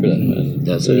guitar for that,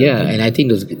 man. So yeah, and I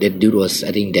think that dude was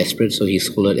desperate, so he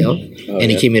sold it out, and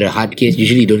yeah. it came with a hard case.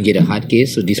 Usually you don't get a hard case,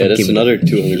 so this Yeah, one that's came. another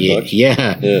 $200.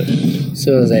 Yeah. Yeah.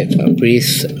 So I was like,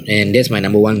 please, and that's my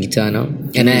number one guitar now.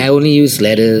 And I only use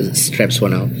leather straps for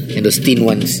now, and those thin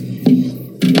ones,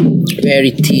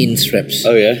 very thin straps.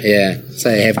 Oh yeah. Yeah, so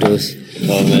I have those.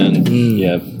 Oh man.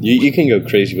 Yeah. You can go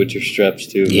crazy with your straps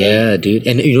too. Man. Yeah, dude.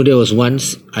 And you know, there was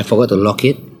once I forgot to lock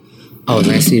it. Oh,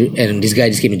 nicely. And this guy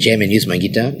just came to jam and use my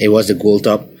guitar. It was the gold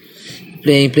top.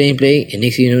 Playing. And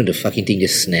next thing you know, the fucking thing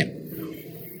just snapped.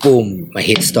 Boom. My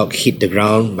headstock hit the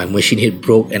ground. My machine head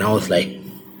broke. And I was like,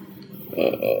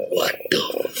 what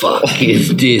the fuck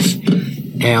is this?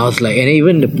 And I was like, and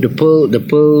even the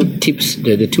pearl tips,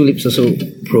 the tulips also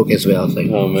broke as well. I was like,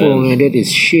 Oh, man. man, that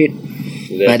is shit.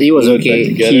 They But it was put it okay.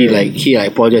 back together. He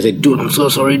apologized. Like, dude, I'm so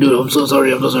sorry, dude. I'm so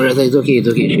sorry. I said, it's okay,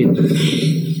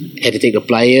 shit. Had to take the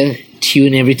plier,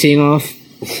 tune everything off,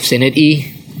 send it E,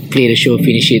 play the show,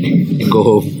 finish it, and go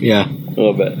home. Yeah.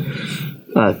 Oh, bet.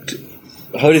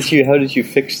 How did you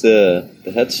fix the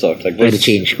headstock? Like, I had to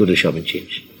change, go to the shop and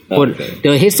change. Oh, But okay. the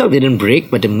headstock didn't break,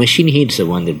 but the machine head's the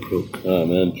one that broke. Oh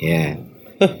man. Yeah.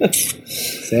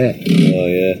 Sad. Oh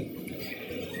yeah.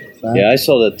 Yeah, I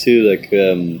saw that too. Like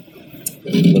when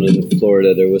in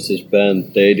Florida, there was this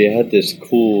band. They had this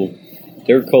cool.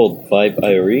 They were called Vibe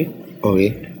IRE, Okay.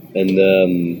 and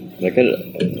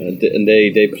and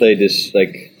they played this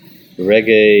like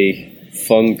reggae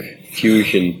funk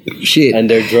fusion, Shit. and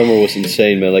their drummer was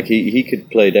insane, man. Like he could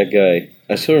play. That guy,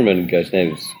 I still remember the guy's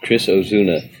name. It's Chris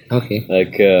Ozuna. Okay.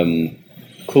 Like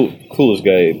coolest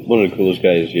guy, one of the coolest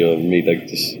guys you'll ever meet. Like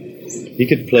this he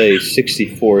could play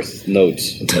 64th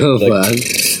notes. Oh,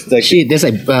 Like, shit, that's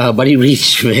like Buddy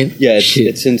Rich, man. yeah, Shit.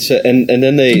 it's insane. And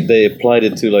then they applied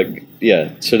it to like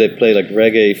so they play like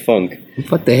reggae funk.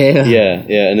 What the hell? Yeah,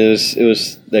 and it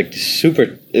was like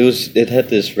super. It had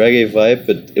this reggae vibe,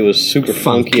 but it was super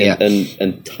Funk, funky yeah.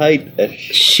 and tight as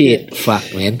Shit, fuck,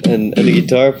 man. And the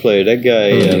guitar player, that guy,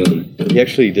 he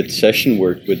actually did session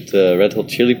work with Red Hot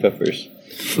Chili Peppers.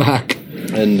 Fuck.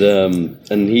 And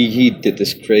he did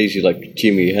this crazy like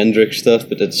Jimi Hendrix stuff,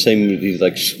 but at the same he's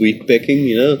like sweep picking,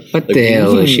 you know. What like, the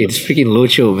hell? Shit, it's freaking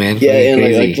Locho, man. Yeah, Fucking and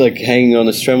crazy. like hanging on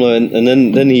his tremolo, and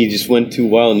then he just went too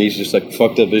wild, and he's just like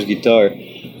fucked up his guitar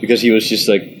because he was just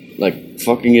like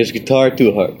fucking his guitar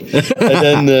too hard,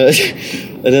 and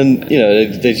then you know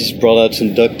they just brought out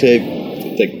some duct tape,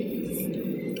 like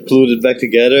glued it back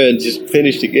together, and just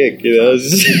finished the gig. You know, it's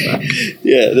just,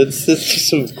 yeah, that's just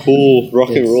some cool rock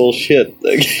and roll shit.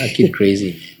 Like, Fucking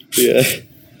crazy. yeah.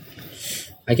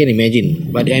 I can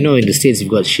imagine. But I know in the States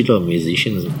you've got shitload of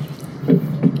musicians.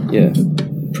 Yeah,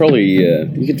 probably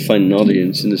you could find an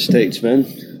audience in the States, man.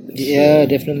 Yeah,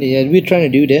 definitely. Yeah, we're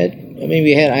trying to do that. I mean,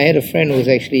 I had a friend who was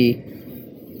actually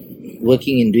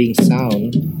working and doing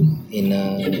sound in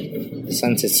the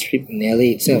Sunset Strip in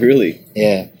LA itself. Really?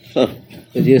 Yeah. Huh.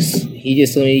 So he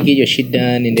just told me, get your shit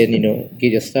done and then,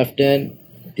 get your stuff done.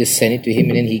 Just send it to him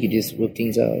and then he could just work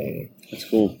things out. That's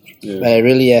cool. Yeah. But I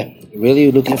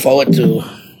really looking forward to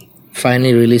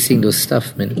finally releasing those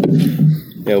stuff, man.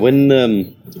 Yeah, when are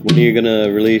you gonna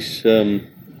release the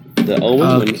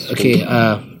album? Okay,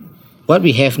 what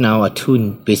we have now are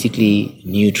two basically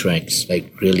new tracks,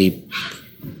 like really,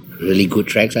 really good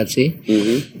tracks, I'd say.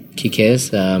 Mm-hmm.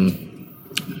 Kick-ass.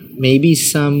 Maybe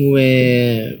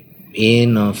somewhere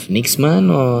end of next month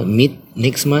or mid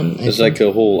next month. There's like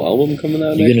a whole album coming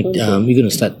out. We're gonna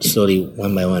start slowly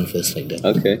one by one first, like that.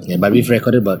 Okay. Yeah, but we've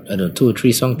recorded about 2 or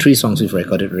 3 songs. 3 songs we've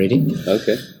recorded already.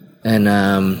 Okay. And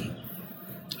I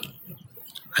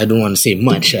don't want to say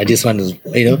much. I just want to,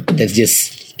 let's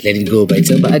just let it go by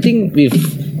itself. But I think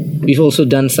we've also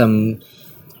done some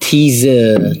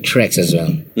teaser tracks as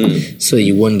well. So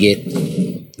you won't get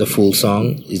the full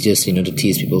song. It's just, to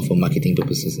tease people for marketing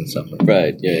purposes and stuff like that.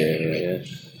 Right. Yeah.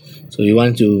 So we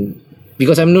want to,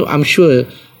 because I'm sure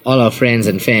all our friends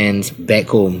and fans back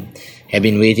home have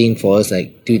been waiting for us.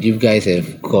 Like, dude, you guys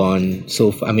have gone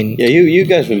so far. I mean, Yeah, you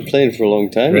guys been playing for a long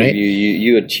time. Right.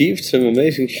 You achieved some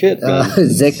amazing shit, man.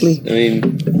 exactly. I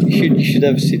mean, you should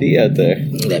have a CD out there.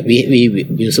 Yeah, we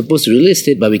were supposed to release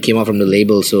it, but we came out from the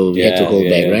label, so we had to hold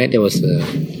back, yeah. right? There was a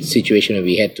situation where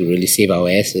we had to really save our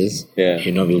asses. Yeah.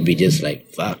 We'll be just like,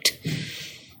 fucked.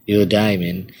 You'll die,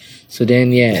 man. So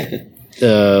then, yeah,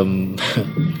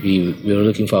 we were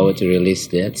looking forward to release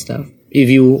that stuff.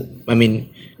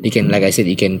 You can, like I said,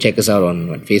 you can check us out on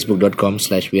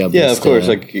facebook.com/weareblister. Yeah, of course.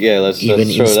 Let's even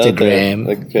throw it out there.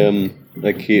 Instagram.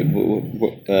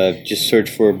 Just search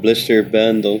for Blister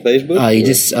Band on Facebook. You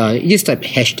just type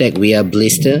hashtag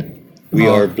 #weareblister. We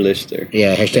are Blister.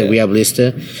 Yeah, hashtag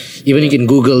 #weareblister. Even you can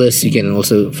Google us. You can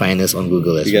also find us on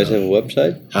Google as You guys well. have a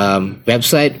website?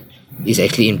 Website is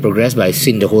actually in progress, but I've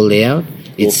seen the whole layout.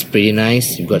 It's pretty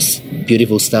nice. You've got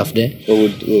beautiful stuff there. What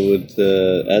would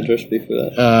the address be for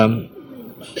that?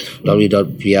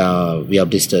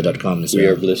 www.weareblister.com as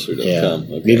well. Weareblister.com. Yeah.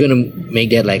 Okay. We're gonna make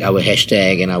that like our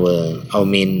hashtag and our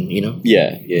main,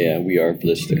 Yeah. We are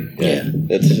Blister. Yeah.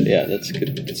 That's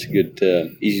good. It's a good,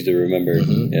 easy to remember.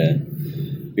 Yeah,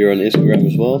 you're on Instagram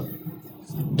as well.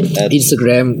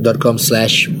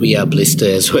 Instagram.com/weareblister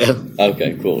as well.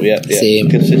 Okay, cool. Yeah. Same.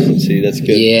 Consistency. That's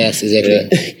good. Yes, exactly.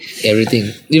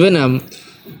 Everything. Even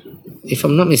if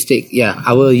I'm not mistaken,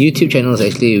 our YouTube channel is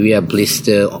actually We Are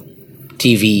Blister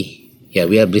TV. Yeah,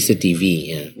 We Are Blister TV.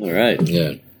 Yeah. All right.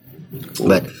 Yeah.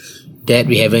 But that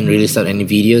we haven't released out any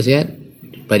videos yet.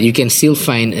 But you can still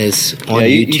find us on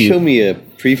YouTube. You showed me a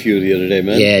preview the other day,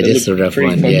 man. Yeah, That just a looked rough pretty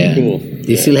one. fucking Yeah. Cool.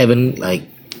 They still haven't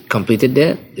completed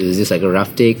that. It was just like a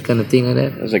rough take kind of thing like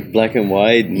that. It was like black and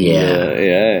white. And, Yeah.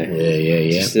 yeah. Yeah.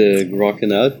 Just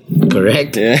rocking out.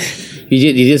 Correct. Yeah.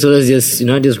 You just told us just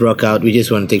rock out. We just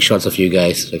want to take shots of you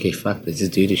guys. Okay, fuck, let's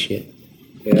just do this shit.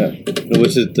 Yeah.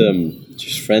 Was it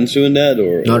just friends doing that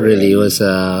or? Not really. It was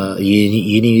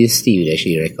university who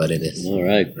actually recorded this. All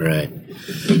right. Right.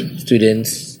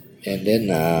 Students, and then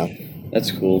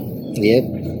That's cool. yep.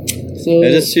 So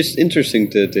And it's just interesting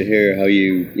to hear how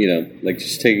you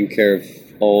just taking care of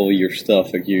all your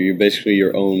stuff. Like you're basically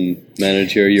your own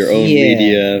manager, your own Yeah,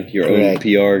 media, your correct.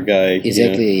 own PR guy.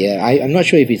 exactly. Yeah, I'm not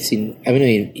sure if it's in. I don't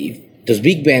know if those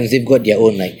big bands they've got their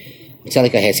own like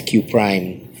Metallica has Q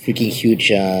Prime, freaking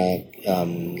huge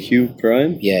Q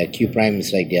Prime. Yeah, Q Prime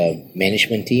is like their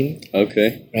management team,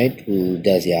 Okay. right? Who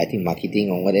does, I think marketing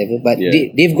or whatever. But Yeah.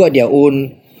 they've got their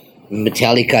own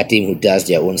Metallica team who does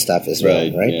their own stuff as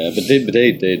well, right? Yeah, but they're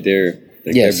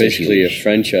Yeah, they're basically a huge.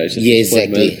 franchise. at Yeah, this point,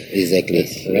 exactly, man. exactly.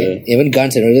 It's, Right. Even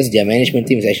Guns N' Roses, their management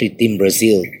team is actually Team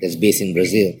Brazil, that's based in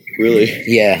Brazil. Really?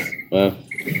 Yeah, Wow.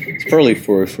 It's probably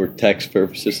for tax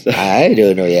purposes. I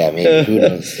don't know. Yeah, maybe who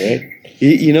knows, right?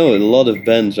 You know, a lot of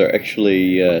bands are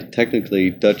actually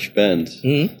technically Dutch bands.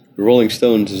 Mm-hmm. Rolling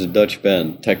Stones is a Dutch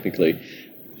band, technically.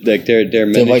 Like they're To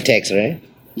managed. avoid tax, right?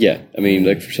 Yeah, I mean,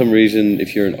 like for some reason,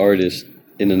 if you're an artist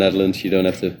in the Netherlands, you don't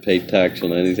have to pay tax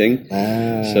on anything.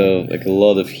 Ah. So, like a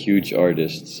lot of huge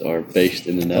artists are based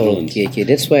in the Netherlands. Okay.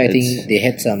 That's why I It's- think they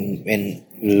had some, when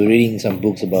we were reading some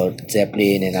books about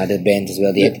Zeppelin and other bands as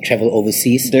well, they had to travel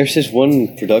overseas. There's this one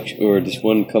production or this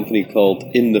one company called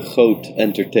In the Goot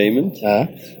Entertainment,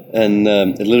 and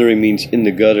it literally means in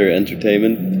the gutter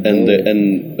entertainment.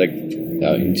 And like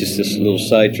just this little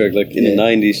sidetrack, like in the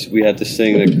 '90s, we had this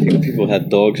thing like people had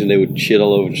dogs and they would shit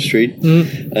all over the street,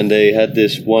 and they had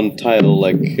this one title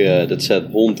like that said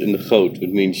 "Hond in de goot," which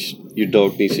means your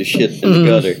dog needs to shit in the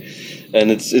gutter, and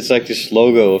it's like this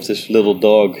logo of this little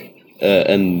dog,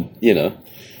 and you know,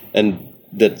 and.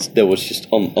 That was just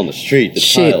on the street, the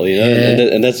Shit, tile, you know,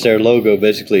 yeah. and that's their logo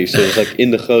basically. So it's like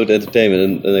in the Goot Entertainment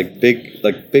and like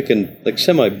big and like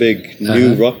semi big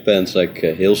new rock bands like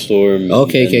Hailstorm.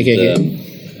 Okay.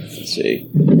 Let's see,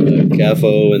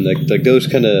 Cavo and like those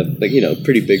kind of like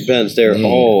pretty big bands. They're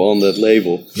all on that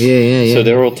label. Yeah. So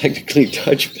they're all technically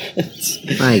Dutch bands.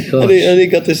 My gosh. And they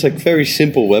got this like very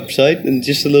simple website and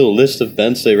just a little list of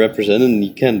bands they represent, and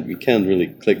you can't really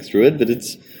click through it, but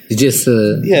it's. Just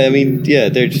Yeah, I mean, yeah,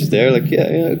 they're just there, like,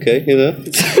 yeah, okay, you know.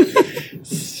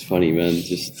 It's funny, man.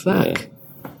 Just fuck.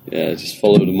 Yeah, just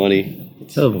follow the money.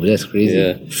 Oh, that's crazy.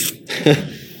 Yeah.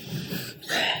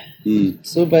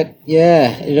 So, but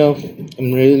yeah,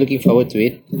 I'm really looking forward to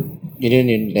it.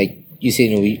 Like you say,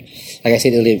 like I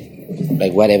said earlier,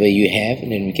 like whatever you have,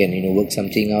 and then we can, work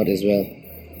something out as well.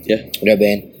 Yeah. With our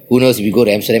band. Who knows if we go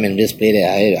to Amsterdam and just play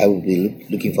there? I would be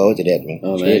looking forward to that, man.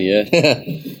 Oh man, yeah.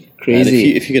 Crazy.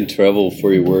 And if you can travel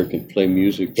for your work and play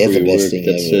music for That's the your best work, thing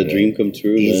that's ever, a dream come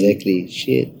true, man. Exactly.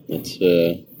 Shit. That's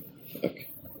fuck.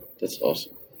 That's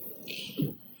awesome.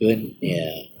 Even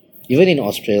in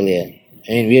Australia.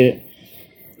 I mean,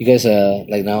 because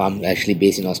like now I'm actually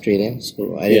based in Australia,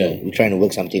 so I don't know, we're trying to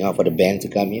work something out for the band to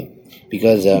come here.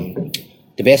 Because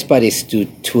the best part is to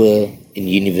tour in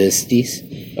universities.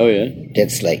 Oh yeah.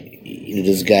 That's like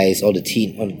those guys, all the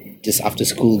just after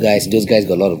school guys. Those guys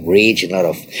got a lot of rage and a lot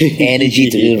of energy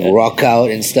to really rock out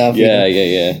and stuff.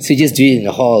 Yeah. So you just do it in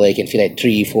the hall. Where you can feel like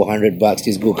 $300-400.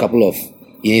 Just go a couple of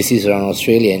universities around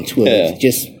Australia and tour. Yeah.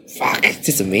 It's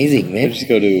just amazing, man. Just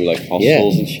go to like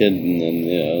hostels and shit, and then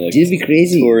like It'd be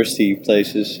crazy. touristy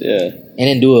places. Yeah. And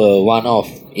then do a one-off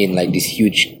in like these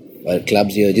huge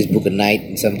clubs here. Just book a night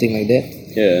and something like that.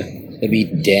 Yeah. That'd be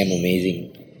damn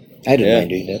amazing. I don't Yeah. mind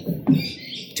doing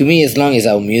that. To me, as long as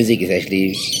our music is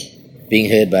actually being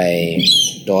heard by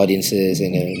the audiences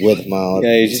and word of mouth.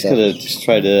 Yeah, you just stuff. gotta just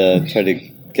try to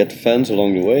get the fans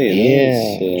along the way.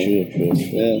 True.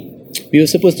 Yeah. We were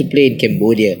supposed to play in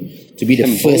Cambodia, to be the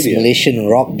first Cambodia? Malaysian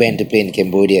rock band to play in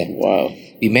Cambodia. Wow.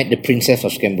 We met the princess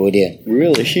of Cambodia.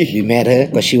 Really? We met her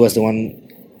because she was the one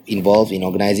involved in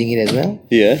organizing it as well.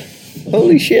 Yeah.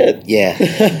 Holy shit. Yeah.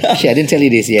 Shit, I didn't tell you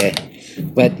this, yeah.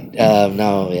 But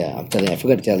now, I'm telling you, I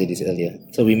forgot to tell you this earlier.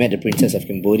 So we met the princess of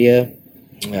Cambodia.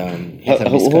 Had some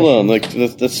Hold discussion. on, like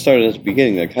let's start at the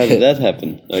beginning. Like, how did that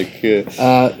happen? Like,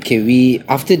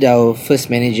 After our first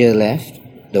manager left,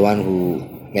 the one who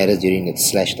met us during the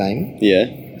slash time, yeah.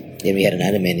 then we had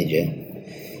another manager.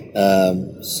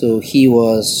 So he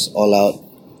was all out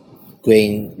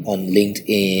going on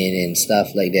LinkedIn and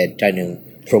stuff like that, trying to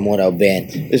promote our band.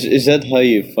 Is that how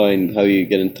you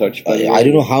get in touch? I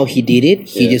don't know how he did it.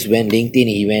 He Yeah. just went LinkedIn,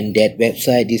 he went that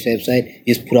website, this website,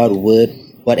 just put out a word,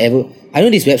 whatever. I know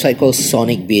this website called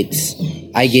Sonic Beats.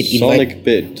 I get Sonic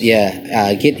Bit. Yeah,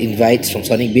 I get invites from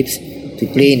Sonic Beats to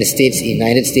play in the States,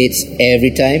 United States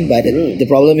every time. But the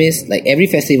problem is, like every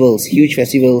festivals, huge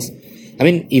festivals. I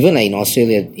mean, even like in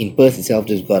Australia, in Perth itself,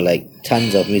 there's got like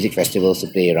tons of music festivals to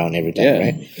play around every time, Yeah.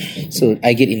 right? So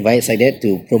I get invites like that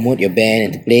to promote your band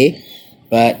and to play,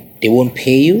 but they won't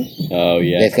pay you. Oh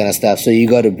yeah. That kind of stuff. So you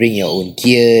got to bring your own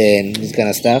gear and this kind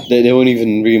of stuff. They won't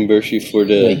even reimburse you for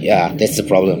the. Yeah, that's the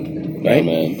problem, right? Oh,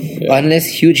 man. Yeah. Unless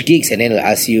huge gigs, and then they'll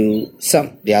ask you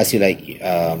They ask you like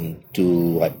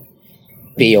to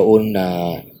pay your own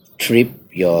trip,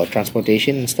 your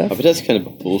transportation and stuff. Oh, but that's kind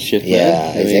of bullshit, man.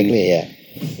 Yeah, I mean, exactly. Yeah.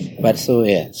 But so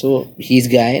his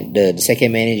guy, the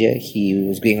second manager, he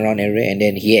was going around everywhere, and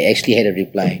then he actually had a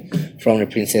reply from the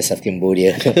princess of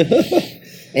Cambodia,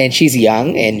 and she's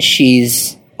young and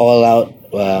she's all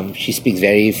out. She speaks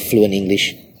very fluent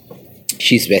English.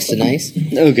 She's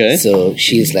westernized, Okay. so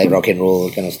she's like rock and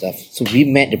roll kind of stuff. So we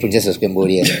met the princess of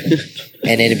Cambodia,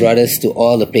 and then they brought us to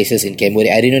all the places in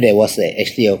Cambodia. I didn't know there was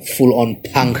actually a full-on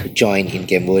punk joint in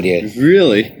Cambodia.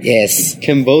 Really? Yes.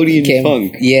 Cambodian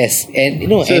punk. Yes, and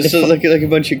So it's like a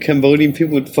bunch of Cambodian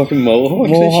people with fucking mohawks,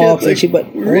 Mohawks and shit. but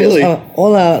Really?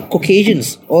 all are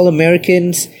Caucasians, all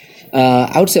Americans.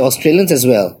 I would say Australians as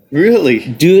well. Really?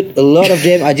 Dude, a lot of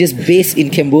them are just based in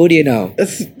Cambodia now.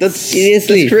 That's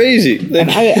Seriously. That's crazy. And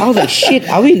I was like, shit,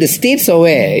 are we in the States or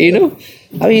where? You know?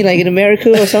 Are we like in America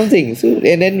or something? So,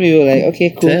 and then we were like,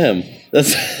 okay, cool. Damn.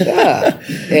 That's Yeah.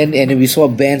 And then we saw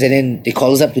bands, and then they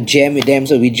called us up to jam with them,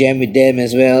 so we jammed with them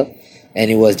as well.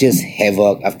 And it was just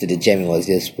havoc after the jam. It was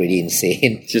just pretty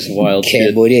insane. just wild shit.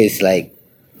 Cambodia is like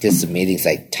just amazing. It's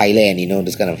like Thailand, you know,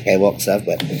 this kind of havoc stuff,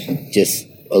 but just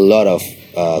a lot of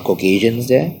Caucasians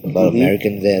there, a lot of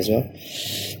Americans there as well.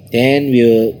 Then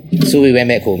we went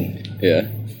back home, Yeah.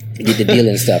 did the deal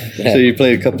and stuff. So you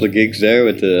played a couple of gigs there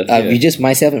with the. We just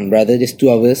myself and brother, just two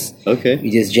of us. Okay.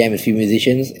 We just jammed with a few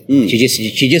musicians.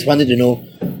 She just wanted to know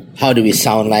how do we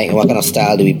sound like, what kind of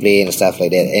style do we play and stuff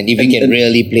like that, and if we can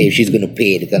really play, if she's gonna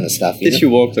pay the kind of stuff. Did you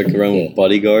walk like around with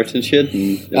bodyguards and shit?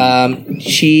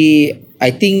 I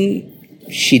think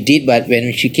she did, but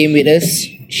when she came with us,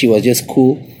 she was just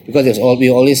cool because we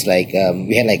always like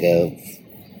we had like a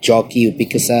jockey who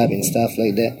pick us up and stuff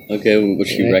like that. Okay, was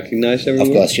she recognized everywhere?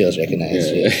 Of course, she was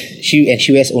recognized. Yeah, yeah.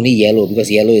 She wears only yellow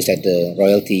because yellow is like the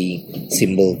royalty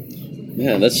symbol.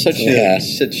 Yeah, that's such a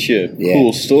Yeah.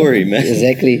 cool story, man.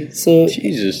 Exactly. So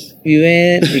Jesus. we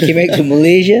came back to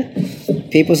Malaysia.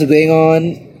 Papers were going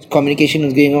on, communication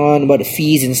was going on about the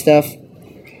fees and stuff,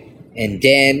 and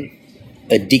then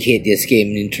a dickhead just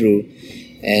came in through,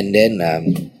 and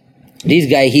then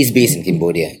this guy, he's based in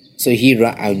Cambodia, so he's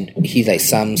like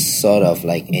some sort of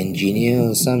like engineer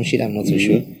or some shit, I'm not so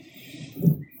sure,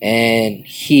 and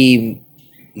he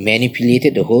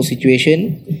manipulated the whole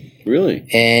situation, Really?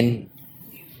 and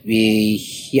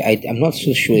I'm not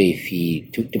so sure if he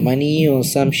took the money or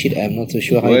some shit. I'm not so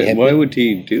sure how it happened. Why would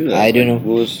he do that? I don't know.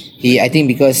 What was... I think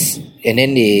because, and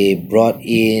then they brought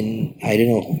in, I don't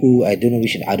know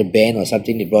which other band or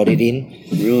something, they brought it in.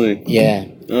 Really? Yeah.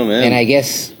 Oh, man. And I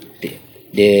guess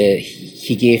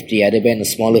he gave the other band a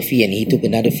smaller fee and he took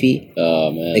another fee.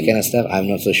 Oh, man. That kind of stuff. I'm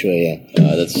not so sure, yeah.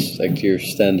 That's like your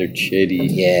standard shady...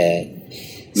 Yeah.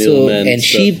 Middleman and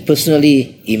stuff. she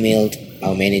personally emailed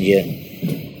our manager,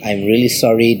 I'm really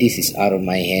sorry, this is out of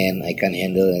my hand, I can't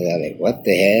handle it. And I'm like, what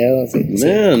the hell? I was like,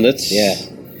 Man, that's... yeah.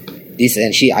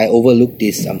 I overlooked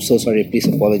this. I'm so sorry. Please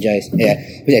apologize. Yeah,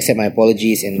 please accept my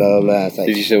apologies and blah blah blah. It's like,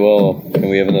 Did you say, well, can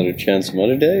we have another chance some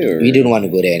other day? Or we don't want to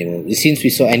go there anymore. Since we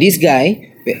saw, and this guy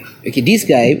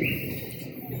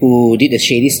who did the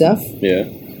shady stuff, Yeah.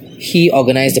 he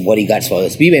organized the bodyguards for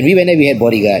us. When we went there, we had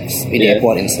bodyguards in the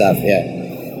airport and stuff. Yeah.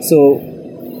 So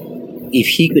if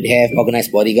he could have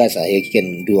organized bodyguards, he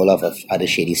can do a lot of other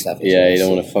shady stuff. Yeah, you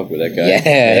don't want to fuck with that guy.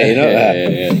 Yeah, you know.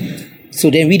 Yeah. So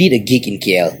then we did a gig in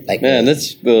KL. Like, Man,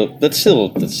 that's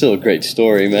still a great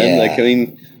story, man. Yeah. Like, I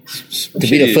mean, to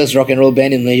be the first rock and roll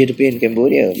band in Malaysia to play in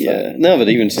Cambodia. Yeah, no, but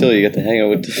even still, you get to hang out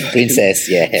with the fucking Princess,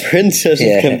 yeah. princess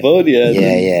Yeah. of Cambodia. And,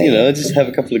 Yeah. You know, just have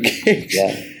a couple of gigs.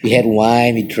 Yeah, we had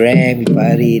wine, we drank, we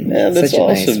partied. Man, that's Such a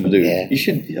nice- awesome, dude. Yeah. You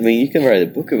should. I mean, you can write a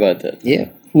book about that. Yeah,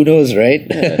 who knows, right?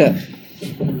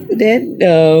 Then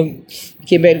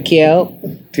came back to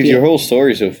KL. Dude, your whole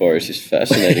story so far is just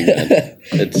fascinating,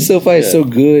 man. So far, it's so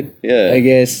good. Yeah. I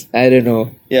guess I don't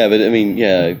know. Yeah, but I mean,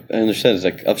 yeah, I understand it's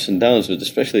like ups and downs, but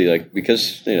especially like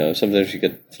because you know sometimes you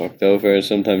get fucked over, and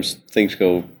sometimes things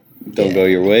don't go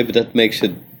your way, but that makes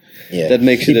it Yeah, that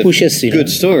makes it pushes, a good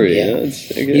story. Yeah. You know?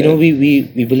 It's, You know,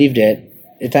 we believe that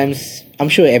at times. I'm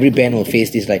sure every band will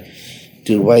face this, like,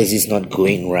 dude, why is this not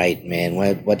going right, man?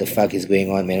 What the fuck is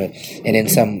going on, man? And then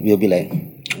some will be like,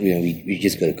 you know, we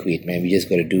just gotta quit, man. We just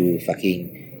gotta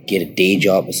get a day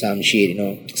job or some shit, you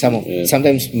know.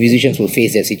 Sometimes musicians will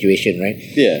face that situation, right?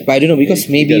 Yeah. But I don't know, because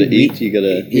maybe you gotta eat, you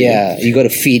gotta you gotta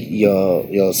feed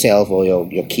yourself or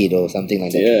your kid or something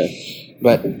like that. Yeah.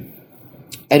 But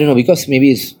I don't know, because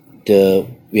maybe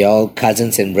we're all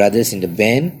cousins and brothers in the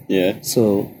band. Yeah.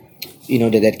 So, you know,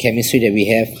 that chemistry that we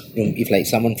have, you know, if like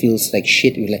someone feels like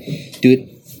shit, we're like, dude,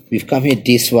 we've come here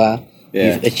this far,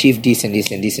 Yeah. we've achieved this and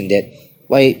this and this and that.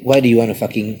 Why do you want to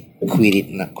fucking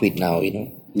quit now, you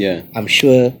know? Yeah. I'm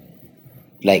sure,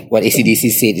 like what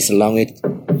ACDC said, it's a long way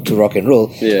to rock and roll,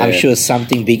 Yeah, I'm yeah. sure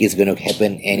something big is going to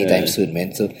happen anytime Yeah. soon,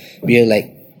 man. So we are like,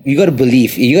 you got to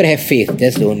believe, you got to have faith.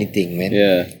 That's the only thing, man.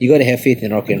 Yeah. You got to have faith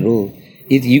in rock and roll.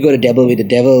 You got to dabble with the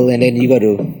devil, and then you got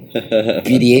to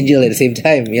be the angel at the same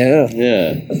time. You know,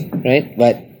 Yeah. right?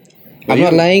 But I'm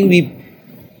not lying.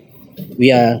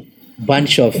 We are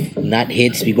bunch of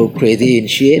nutheads. We go crazy and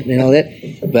shit and all that.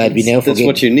 But we never forget. That's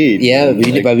what you need. Yeah,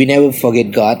 Like- but we never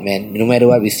forget God, man. No matter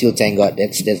what, we still thank God.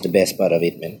 That's the best part of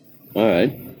it, man. All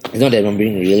right. It's not that I'm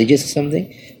being religious or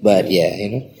something, but yeah, you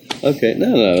know, Okay.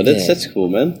 No. That's Yeah. that's cool,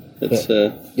 man. That's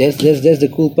that's the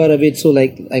cool part of it. So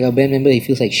like our band member, he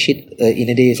feels like shit in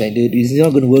a day. It's like, dude, it's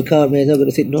not gonna work out, man. It's not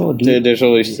gonna say no, dude. there's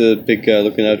always the big guy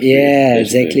looking out for you. Yeah,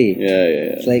 basically. exactly.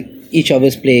 Yeah. It's like each of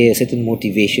us play a certain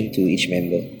motivation to each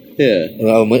member. Yeah.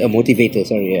 A motivator,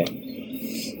 sorry, yeah.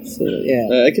 So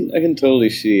yeah, I can totally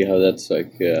see how that's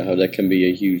like how that can be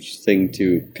a huge thing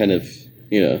to kind of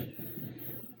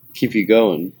keep you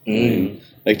going. I mean,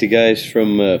 like the guys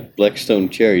from Blackstone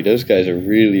Cherry, those guys are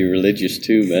really religious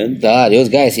too, man. those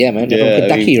guys, yeah, man. They're Yeah, from I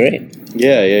Kentucky, mean- right?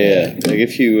 Yeah. Like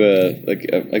if you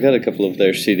I got a couple of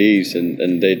their CDs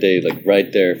and they like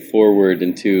write their forward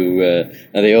into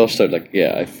and they all start like,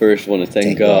 yeah, I first want to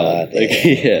thank God. Like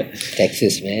yeah. yeah.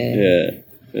 Texas, man.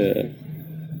 Yeah.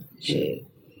 Shit.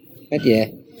 But yeah,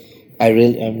 I'm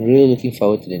really looking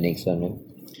forward to the next one, man.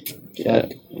 Yeah.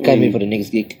 Fuck. Can't wait for the next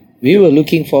gig. We were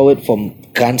looking forward for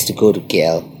Guns to go to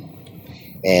KL,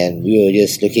 and we were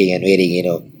just looking and waiting, you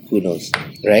know, who knows,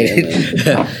 right?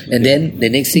 And then the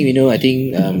next thing we know, I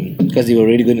think because they were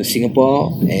already going to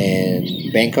Singapore and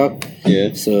Bangkok,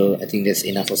 Yeah. so I think that's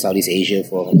enough for Southeast Asia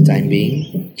for the time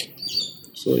being.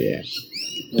 So yeah,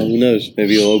 Well, who knows?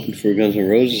 Maybe you'll open for Guns N'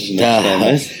 Roses next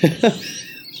time, man.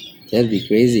 that'd be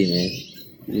crazy, man.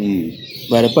 Mm.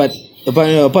 But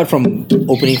apart from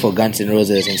opening for Guns N'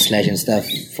 Roses and Slash and stuff,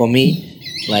 for me,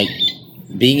 like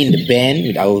being in the band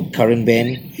with our current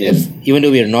band, Yes. even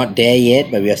though we are not there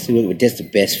yet, but we are still, that's the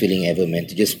best feeling ever, man.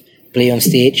 To just play on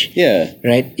stage, Yeah.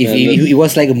 right? If And it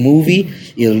was like a movie,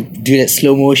 you'll do that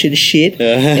slow motion shit,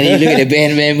 and you look at the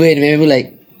band member, and the member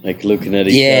like, Like looking at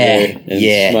each yeah, other and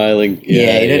yeah, smiling.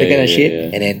 yeah, you know, the kind of shit, yeah.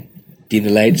 and then dim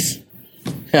the lights.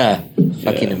 Ha,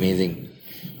 fucking amazing.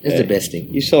 That's the Yeah. best thing.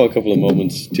 You saw a couple of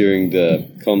moments during the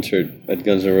concert at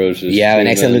Guns N' Roses. Yeah, when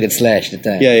too, Axel man. look at Slash the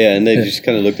time. Yeah, and they just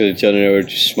kind of looked at each other and they were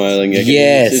just smiling. Like,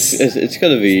 Yes. it's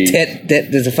gotta be.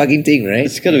 That's a fucking thing, right?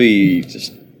 It's gotta be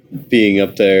just being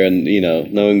up there and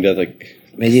knowing that like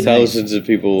Made it thousands of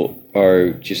people are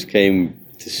just came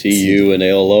to see you and they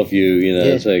all love you. Yeah.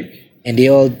 It's like And they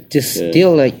all just Yeah. they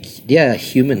all like they are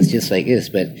humans just like us,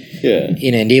 but yeah,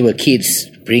 and they were kids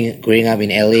growing up in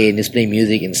LA and just playing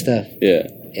music and stuff. yeah,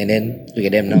 And then look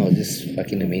at them now, just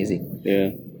fucking amazing.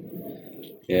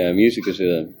 yeah. Music is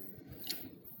an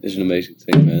amazing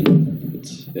thing, man.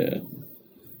 It's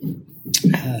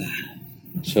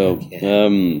So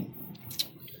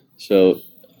so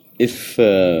if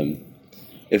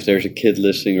there's a kid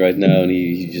listening right now and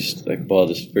he just like bought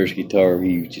his first guitar,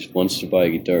 he just wants to buy a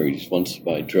guitar, he just wants to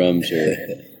buy drums, or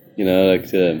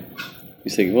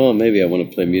he's thinking, well, maybe I want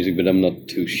to play music, but I'm not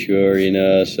too sure,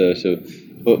 So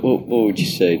what would you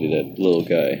say to that little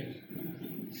guy,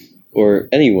 or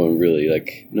anyone really?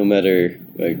 Like no matter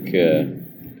like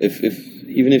if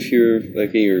even if you're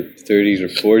like in your 30s or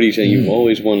 40s and you've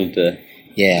always wanted to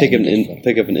Yeah.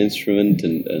 pick up an instrument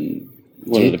and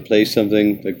wanted to play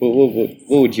something, like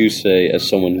what would you say as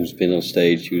someone who's been on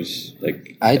stage, who's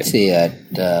like I'd say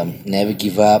never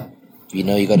give up. You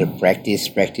know, you got to practice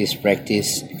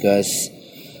because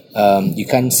you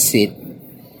can't sit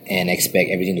and expect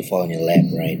everything to fall on your lap,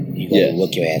 right? You got to Yeah.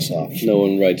 work your ass off. no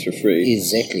one writes for free?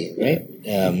 Exactly, right?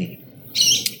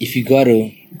 If you got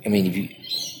to,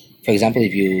 for example,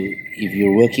 if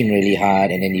you're working really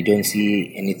hard and then you don't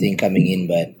see anything coming in,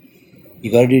 but you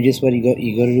got to do just what you got to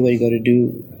do what you got to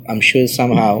do. I'm sure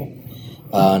somehow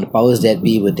the powers that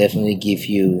be would definitely give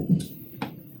you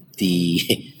the,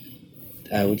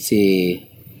 I would say,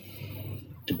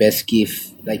 the best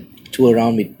gift, like tour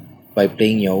around with by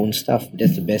playing your own stuff.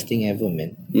 That's the best thing ever,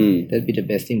 man. That'd be the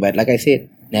best thing. But like I said,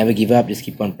 never give up. Just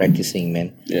keep on practicing,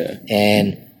 man. Yeah.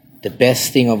 And the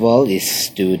best thing of all is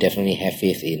to definitely have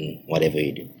faith in whatever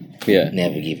you do. Yeah.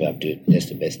 Never give up, dude. That's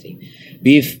the best thing.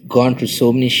 We've gone through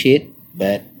so many shit,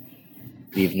 but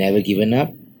we've never given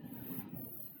up.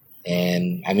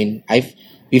 And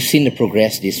we've seen the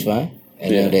progress this far. I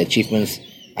know Yeah. the achievements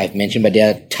I've mentioned, but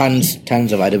there are tons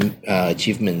of other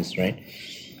achievements, right?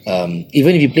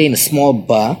 Even if you play in a small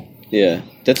bar, Yeah,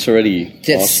 that's already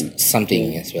that's awesome.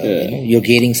 something as well. Yeah. You know? You're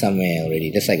getting somewhere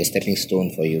already. That's like a stepping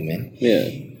stone for you, man. Yeah,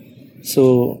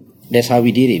 So that's how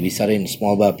we did it. We started in a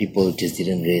small bar. People just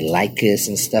didn't really like us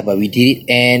and stuff, but we did it.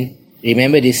 And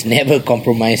remember this, never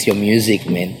compromise your music,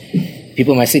 man.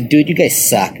 People might say, dude, you guys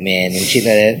suck, man, and shit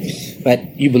like that.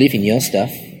 But you believe in your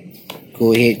stuff.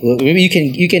 Go ahead. Maybe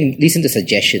you can listen to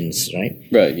suggestions, right?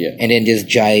 Right, yeah. And then just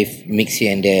jive, mix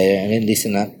here and there, and then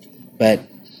listen up. But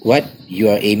what you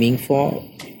are aiming for,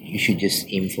 you should just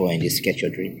aim for and just get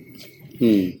your dream.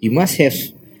 You must have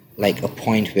like a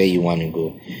point where you want to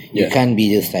go. You can't be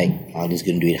just like, I'm just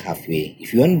going to do it halfway.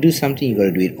 If you want to do something, you got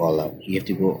to do it all out. You have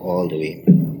to go all the way.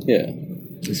 Yeah.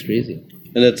 It's crazy.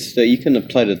 And that's you can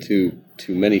apply that to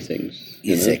many things.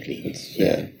 Exactly.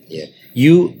 Yeah.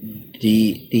 You,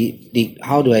 the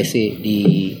how do I say,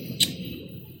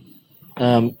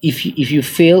 if you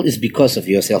fail, it's because of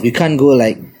yourself. You can't go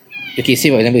like, okay, say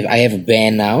for example, if I have a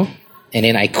band now, and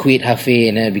then I quit halfway,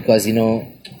 and then because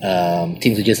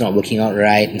things are just not working out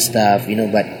right and stuff,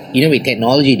 but with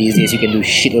technology these days you can do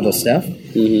shitload of stuff,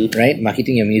 right?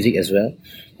 Marketing your music as well,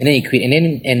 and then you quit, and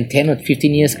then 10 or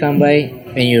 15 years come by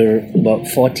when you're about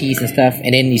 40s and stuff,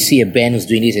 and then you see a band who's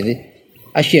doing this and this.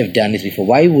 I should have done this before.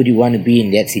 Why would you want to be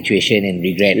in that situation and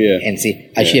regret and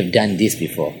say, I should have done this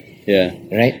before? Yeah.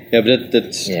 Right? Yeah, but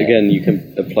that's again, you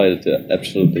can apply it to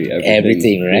absolutely everything.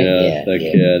 Everything,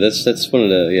 right? That's one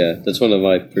of that's one of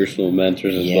my personal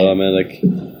mantras as well, man. Like,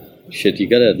 shit, you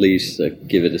gotta at least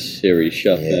give it a serious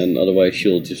shot, man. Otherwise,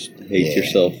 you'll just hate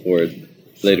yourself for it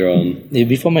later on.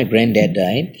 Before my granddad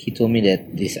died, he told me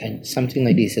that this something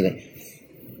like this, like,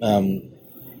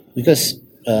 because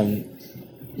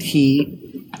he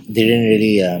didn't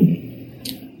really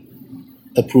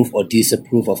approve or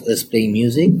disapprove of us playing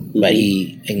music, but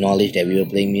he acknowledged that we were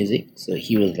playing music. So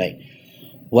he was like,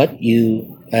 what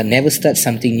you never start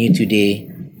something new today,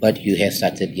 but you have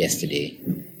started yesterday.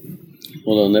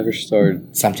 Well, I'll never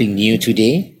start something new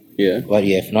today, what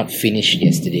you have not finished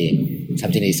yesterday,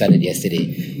 something that you started yesterday.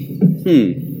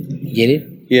 Get it?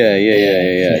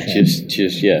 Yeah. Just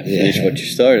finish what you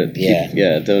started.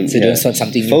 Don't start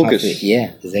something focus. New halfway.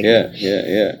 Yeah, exactly.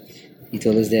 Yeah. He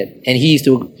told us that, and he's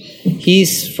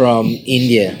from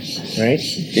India, right?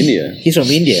 India. He's from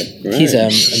India. Right. He's a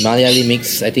Malayali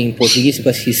mix, I think Portuguese,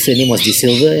 because his surname was De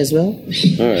Silva as well.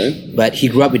 All right. But he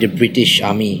grew up with the British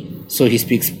Army, so he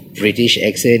speaks British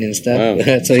accent and stuff.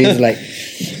 Wow. So he's like,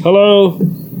 "Hello,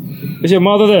 is your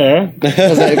mother there?" I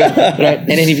was like, right. And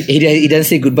then he doesn't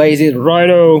say goodbye. He says,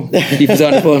 "Righto." He puts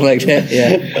on the phone like that.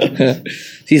 Yeah.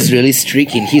 He's really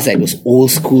strict, and he's like those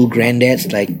old school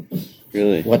granddads, like.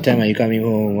 Really? What time are you coming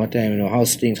home? What time?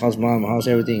 How's things? How's mom? How's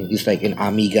everything? He's like an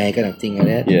army guy kind of thing like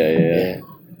that. Yeah.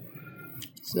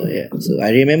 So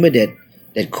I remember that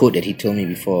quote that he told me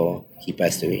before he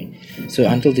passed away. So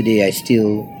until today, I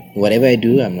still, whatever I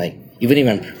do, I'm like, even if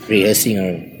I'm rehearsing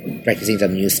or practicing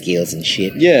some new skills and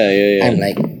shit. Yeah. I'm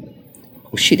like,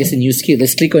 oh shit, there's a new skill.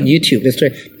 Let's click on YouTube. Let's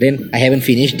try. Then I haven't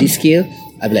finished this skill.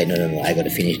 I'll be like, no, I got to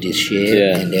finish this shit.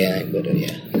 Yeah. And then I got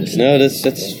to, No,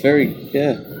 that's very,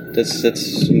 That's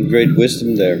some great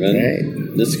wisdom there, man. Right.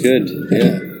 That's good.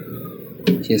 Yeah.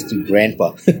 Cheers to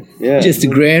Grandpa. Yeah. Cheers to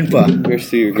Grandpa. Cheers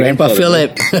to your Grandpa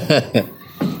Philip.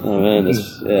 Oh man,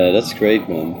 that's great,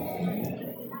 man.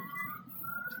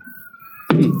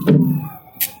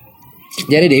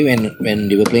 The other day when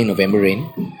they were playing November Rain,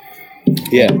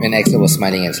 when Axel was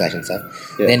smiling and slash and stuff,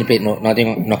 then they played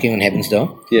Knocking on Heaven's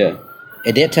Door. Yeah.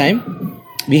 At that time,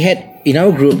 we had in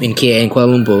our group in KL, in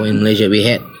Kuala Lumpur, in Malaysia, we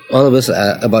had all of us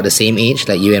are about the same age,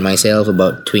 like you and myself,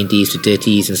 about 20s to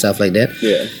 30s and stuff like that.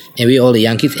 Yeah. And we all the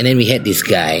young kids. And then we had this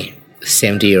guy,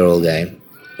 70-year-old guy,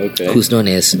 who's known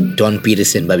as Don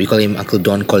Peterson, but we call him Uncle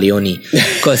Don Corleone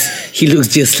because he looks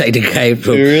just like the guy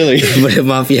from the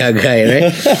mafia guy,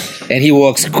 right? And he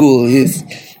walks cool. He is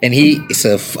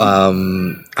a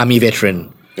army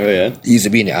veteran. Oh yeah. He used to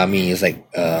be in the army. He's like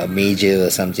a major or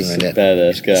something like that.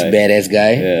 Badass guy. He's a badass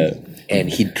guy. Yeah. And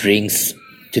he drinks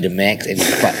to the max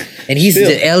and he's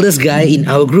the eldest guy in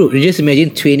our group. You just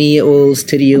imagine 20-year-olds,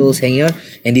 30-year-olds hanging out,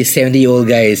 and this 70-year-old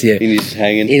guy is here. And he's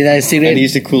hanging. And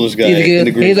he's the coolest guy in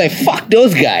the group. He's like, fuck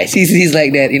those guys. He's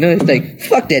like that, It's like,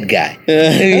 fuck that guy.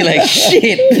 And he's like,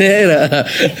 shit.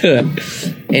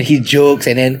 And he jokes,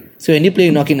 and then so when you play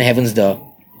Knocking on Heaven's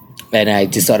Door, and I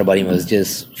just thought about him, it was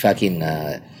just fucking.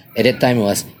 At that time, it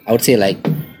was, I would say, like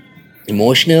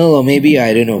emotional, or maybe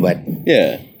I don't know, but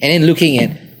yeah. And then looking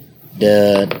at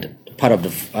the part of the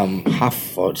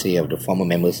half, I would say, of the former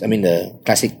members. I mean, the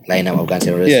classic lineup of Guns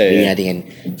N' Roses reuniting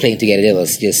and playing together. That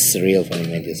was just surreal for me,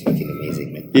 man. Just fucking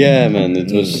amazing, man. Yeah, man.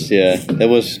 It was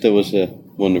that was a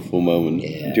wonderful moment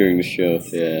during the show.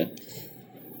 Yeah.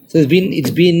 So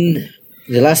it's been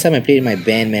the last time I played with my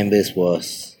band members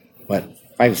was 5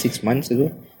 or 6 months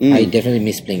ago. I definitely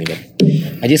miss playing with them.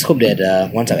 I just hope that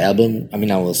once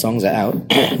our songs are out,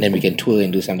 then we can tour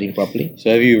and do something properly.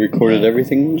 So have you recorded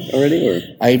everything already, or?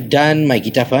 I've done my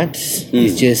guitar parts.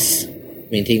 It's just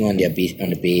maintaining on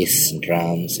the bass and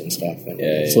drums and stuff.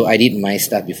 And so I did my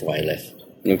stuff before I left.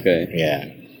 Okay. Yeah.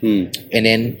 And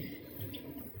then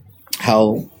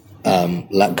how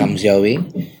luck comes your way.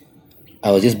 I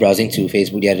was just browsing through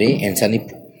Facebook the other day and suddenly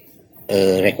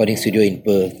a recording studio in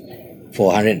Perth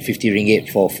for 150 ringgit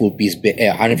for a full piece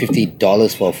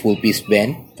 $150 for a full piece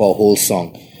band for a whole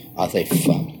song. I was like,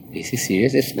 fuck, this is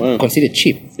serious. It's considered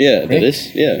cheap. Yeah, right? that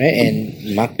is. Yeah. Right? And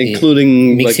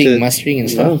including mixing, mastering and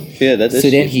stuff. Wow. Yeah, that is. So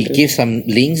then he gave some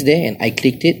links there and I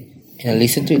clicked it and I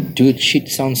listened to it. Dude, shit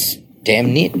sounds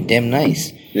damn neat, damn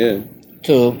nice. Yeah.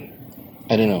 So,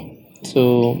 I don't know.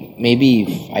 So maybe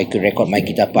if I could record my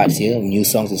guitar parts here, new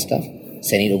songs and stuff,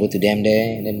 send it over to them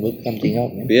there and then work something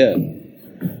out, man. Yeah.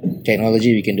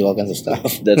 Technology, we can do all kinds of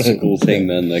stuff. That's a cool thing,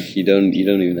 man. Like you don't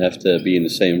even have to be in the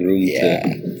same room. Yeah.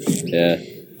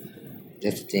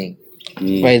 That's the thing.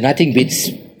 But nothing beats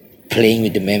playing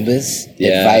with the members. That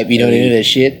vibe, you know that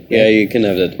shit. Yeah, you can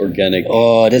have that organic.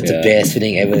 Oh, that's the best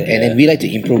feeling ever. And then we like to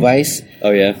improvise.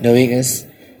 Oh yeah. Knowing us,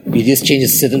 we just change a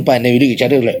certain part and then we look at each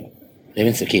other like, that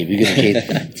means okay, we're gonna change.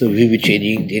 So we'll be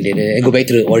changing and go back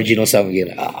to the original song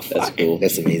again. Fuck, that's cool.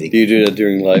 That's amazing. Do you do that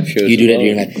during live shows? You do that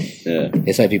during live. Yeah.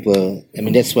 That's why people. I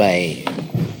mean, that's why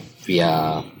we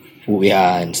are who we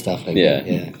are and stuff like that.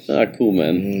 Yeah. Ah, cool,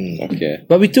 man. Okay.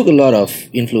 But we took a lot of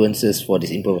influences for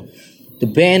this improv. The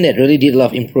band that really did a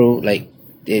lot of improv, like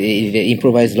they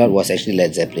improvised a lot, was actually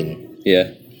Led Zeppelin.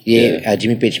 Yeah.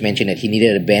 Jimmy Page mentioned that he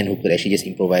needed a band who could actually just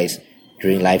improvise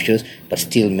during live shows, but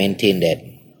still maintain that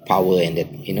power and that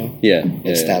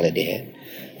that style that they had.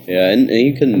 Yeah, and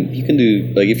you can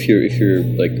do like if you're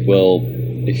like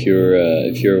if you're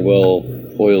a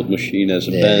well-oiled machine as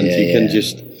a band, you can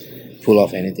just pull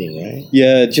off anything, right?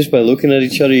 Yeah, just by looking at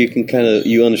each other, you can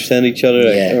you understand each other.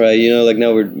 Like, all right, like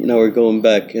now we're going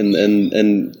back,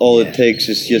 and all it takes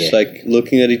is just like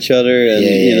looking at each other,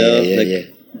 and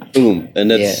boom, and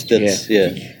that's.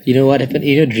 You know what happened?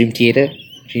 You know Dream Theater.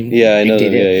 I know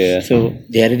them. Yeah. So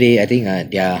the other day, I think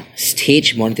their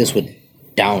stage monitors were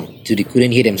down, so they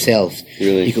couldn't hear themselves.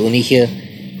 Really? You could only hear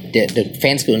the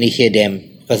fans could only hear them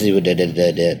because it was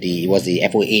it was the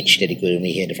FOH that they could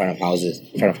only hear in front of house.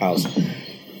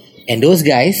 And those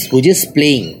guys were just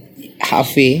playing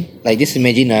halfway. Like just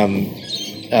imagine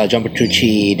John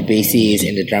Petrucci, the bassist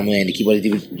and the drummer and the keyboard,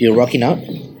 they're rocking out,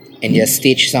 and their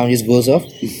stage sound just goes off,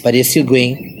 but they're still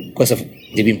going because of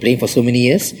they've been playing for so many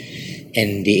years.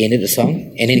 And they ended the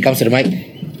song, and then it comes to the mic.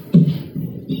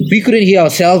 We couldn't hear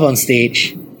ourselves on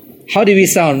stage. How did we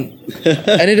sound?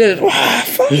 And then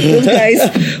fuck those guys!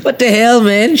 What the hell,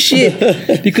 man? Shit!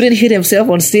 They couldn't hear themselves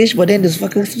on stage, but then those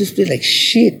fuckers just played like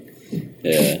shit.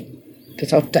 Yeah,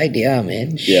 that's how tight they are,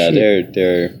 man. Yeah, shit.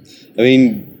 they're. I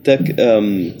mean,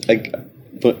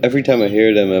 but every time I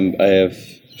hear them, I have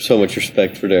so much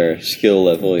respect for their skill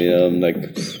level. I'm like.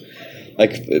 I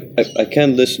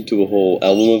can't listen to a whole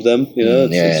album of them,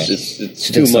 It's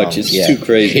too much. It's too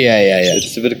crazy. Yeah.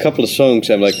 It's with a couple of songs,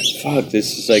 I'm like, fuck,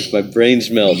 this is like my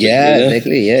brain's melting. Yeah,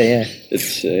 exactly. Yeah.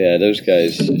 It's those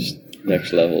guys just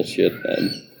next level shit,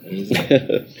 man.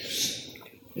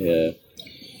 Yeah.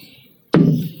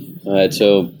 All right,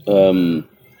 so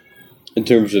in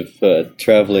terms of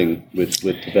traveling with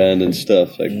the band and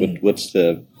stuff, like what's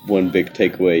the one big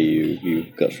takeaway you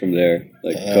got from there,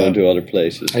 like going to other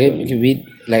places?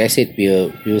 Like I said, we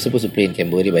were supposed to play in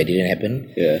Cambodia, but it didn't happen.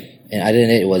 Yeah. And other than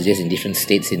that, it was just in different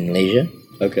states in Malaysia.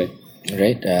 Okay.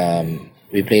 Right.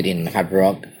 We played in Hard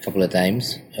Rock a couple of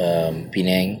times,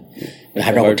 Penang,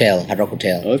 Hard Rock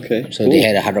Hotel. Okay. So they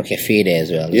had a Hard Rock Cafe there as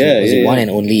well. It was one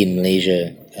and only in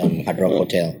Malaysia, Hard Rock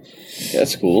Hotel.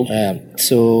 That's cool.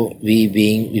 So we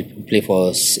play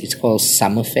for, it's called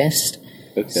Summerfest.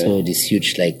 Okay. So this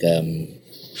huge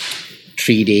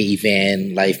 3-day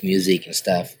event, live music and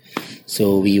stuff.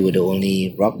 So we were the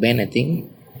only rock band, I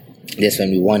think. That's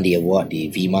when we won the award, the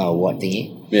VIMA award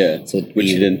thingy. Yeah. So which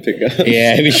you didn't pick up.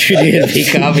 Yeah, which we didn't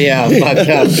pick up. Yeah, fucked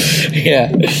up.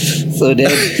 Yeah. So then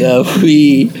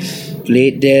we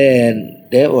played there,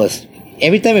 and that was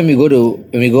every time when we go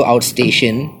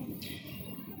outstation,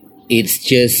 it's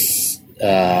just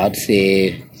I'd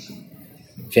say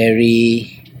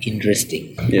very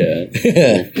interesting. Yeah.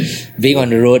 Being on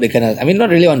the road, not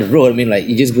really on the road. I mean, like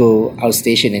you just go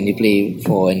outstation and you play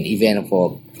for an event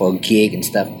or for a gig and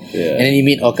stuff. Yeah. And then you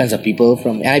meet all kinds of people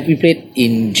we played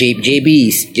in JB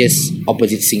is just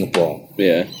opposite Singapore.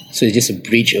 Yeah. So it's just a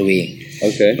bridge away.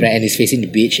 Okay. Right, and it's facing the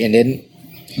beach. And then,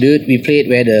 dude, we played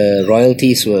where the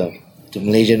royalties were. the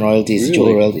Malaysian royalties,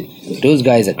 Really? Johor royalties. Those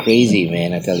guys are crazy,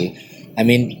 man. I tell you. I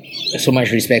mean, so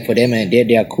much respect for them, and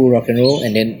they are cool rock and roll.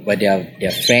 And then, but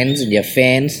their friends and their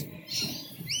fans,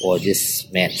 or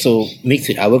just man. So mixed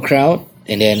with our crowd,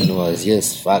 and then it was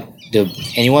just fuck. And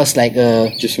it was like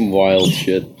Just some wild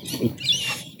shit.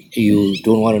 you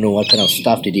don't want to know what kind of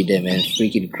stuff they did there, man.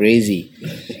 Freaking crazy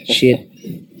shit.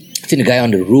 Seen a guy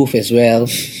on the roof as well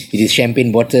with his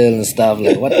champagne bottle and stuff.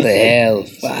 Like, what the hell?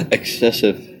 Fuck.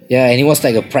 Excessive. Yeah, and it was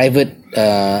like a private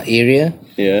area.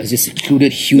 Yeah. It's just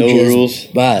secluded, No rules.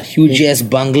 huge ass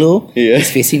bungalow. Yeah.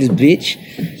 It's facing this beach.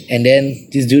 And then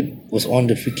this dude was on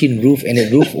the freaking roof, and the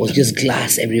roof was just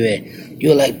glass everywhere.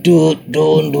 You're like, dude,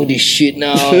 don't do this shit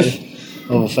now.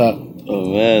 Oh, fuck.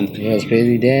 Oh man. Yeah, it was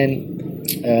crazy. Then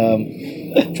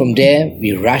from there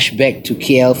we rushed back to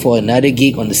KL for another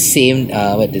gig on the same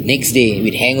the next day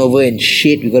with hangover and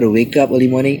shit. We got to wake up early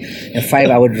morning and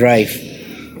 5-hour drive.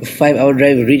 5-hour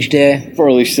drive, we reached there.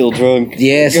 Probably still drunk.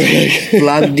 Yes,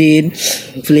 plugged in,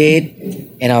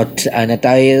 played, and our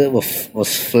tire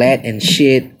was flat and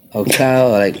shit. Our car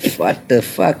like, what the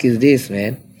fuck is this,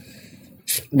 man?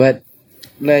 But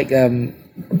like when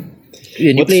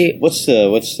you play. What's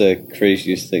the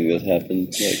craziest thing that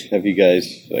happened? Like, have you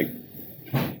guys like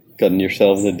gotten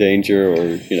yourself into danger,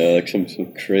 or like some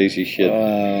crazy shit?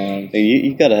 And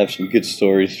you gotta have some good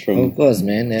stories Of from course,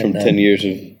 man. And, 10 years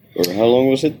of, or how long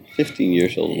was it? 15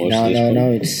 years almost.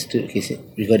 No. It's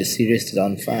we got a serious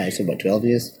 2005, so about 12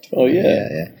 years. Oh yeah.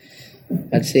 Yeah.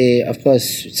 I'd say, of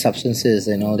course, substances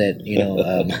and all that.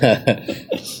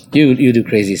 You do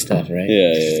crazy stuff, right?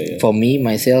 Yeah. For me,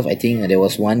 myself, I think there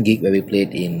was one gig where we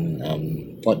played in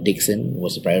Port Dickson. It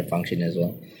was a private function as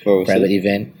well. Where was Private it?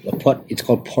 event. It's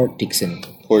called Port Dickson.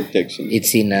 Port Dickson.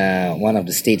 It's in one of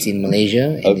the states in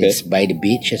Malaysia, and Okay. it's by the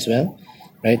beach as well.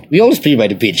 Right? We always play by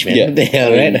the beach, man. Yeah. What the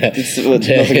hell, right? There's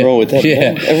nothing wrong with that.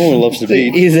 Yeah. Everyone loves the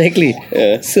beach. Exactly.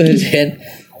 Yeah. So then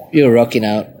we were rocking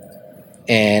out,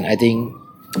 and I think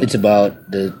it's about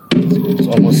it's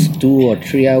almost 2 or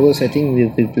 3 hours. I think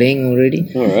we've been playing already.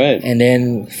 All right. And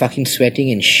then fucking sweating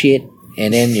and shit,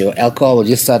 and then your alcohol will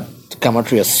just start to come out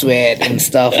through your sweat and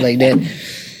stuff like that.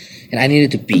 And I needed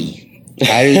to pee.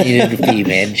 I really needed to pee,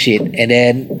 man. Shit. And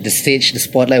then the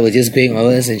spotlight was just going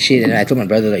over us and shit. And I told my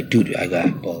brother, like, dude, I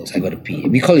got balls. I got to pee.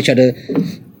 We call each other,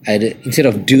 instead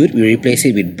of dude, we replace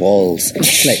it with balls.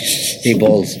 Like, hey,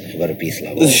 balls. I got to pee,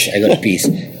 balls. I got to pee.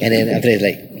 And then after that,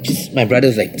 like, my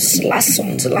brother's like, it's the last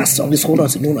song. Just hold on. I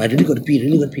said, no, I really got to pee.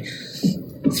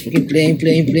 It's freaking playing.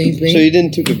 So you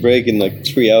didn't take a break in like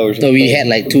 3 hours? So we had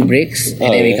like 2 breaks, and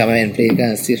then we come out and play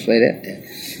kind of stuff like that.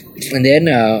 And then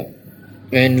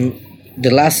when the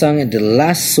last song and the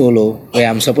last solo where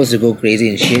I'm supposed to go crazy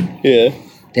and shit, Yeah.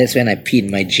 that's when I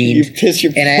peed my jeans. You pissed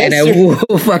your and I pants.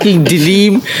 wore fucking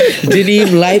denim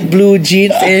light blue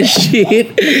jeans and shit.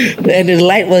 And the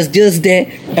light was just there.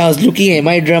 I was looking at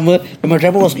my drummer, and my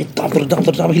drummer was like, "Dum, dum, dum,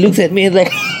 dum, dum." He looks at me and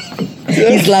like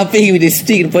he's laughing with his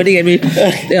stick and pointing at me.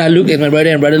 Then I look at my brother,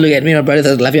 and brother look at me. My brother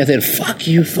started laughing. I said, "Fuck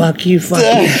you."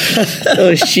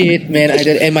 Oh shit, man!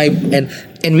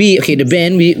 And we the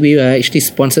band we were actually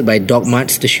sponsored by Doc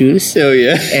Marts, the shoes. Oh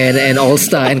yeah. And All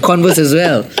Star and Converse as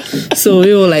well. So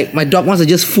we were like, my Doc Marts are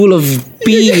just full of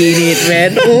pee in it,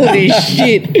 man. Holy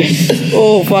shit!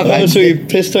 Oh fuck! Oh, so you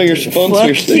pissed on your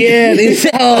sponsors? Fuck yeah, this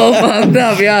all fucked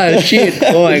up. Yeah, shit.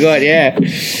 Oh my god, yeah.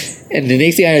 And the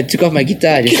next thing I took off my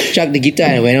guitar, I just chucked the guitar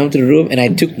and went home to the room, and I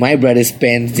took my brother's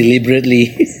pants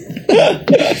deliberately.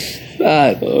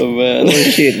 Oh man. Oh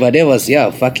shit! But that was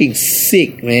fucking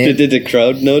sick, man. Did the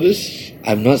crowd notice?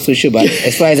 I'm not so sure, but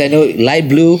as far as I know, light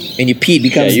blue, when you pee, it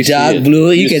becomes you see dark it. blue.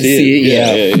 You can see it.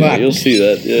 Yeah, Fuck. you'll see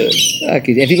that. Yeah.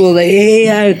 Okay. And people were like, hey,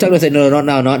 I talked about it. No, not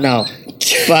now.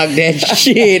 Fuck that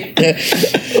shit.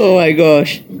 Oh my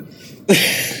gosh.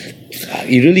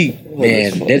 You really,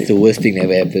 man, that's the worst thing that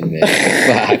ever happened, man.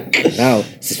 Fuck. Now,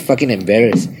 it's just fucking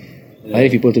embarrassed. Why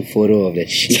did people take photo of that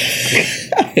shit?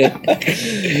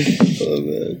 Oh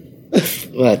man.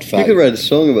 What, You fuck? could write a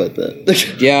song about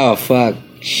that. Yeah, fuck.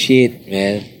 Shit,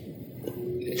 man.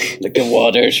 Like the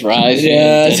water's rising.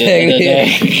 Yeah, exactly.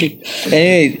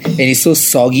 Anyway, and it's so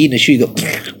soggy in the shoe. You go,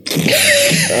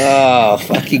 oh,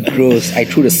 fucking gross. I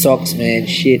threw the socks, man.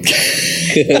 Shit.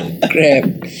 Crap.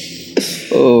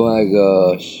 Oh my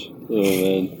gosh. Oh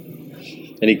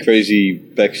man. Any crazy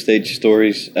backstage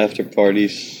stories after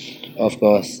parties? Of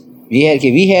course. We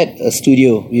had a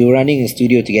studio. We were running a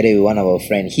studio together with one of our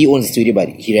friends. He owns a studio, but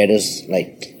he let us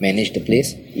like manage the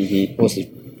place. Mm-hmm. It was a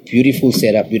beautiful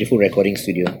setup, beautiful recording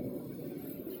studio.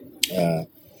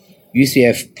 We used to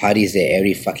have parties there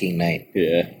every fucking night.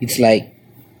 Yeah. It's like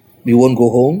we won't go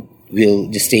home. We'll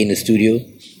just stay in the studio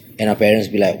And our parents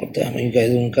be like, what the hell, you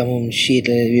guys don't come home, shit.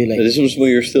 And we were But like, this was when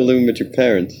you were still living with your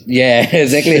parents. yeah,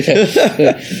 exactly.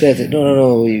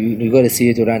 no, we got to see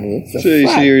it to run. So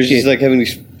you're just like having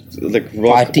these like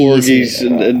rock Parties, orgies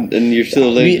and you're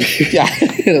still living. yeah,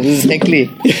 exactly.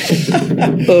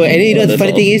 And the that's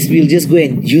funny thing is, we'll just go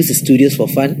and use the studios for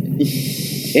fun.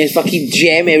 And fucking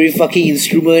jam every fucking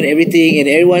instrument, everything, and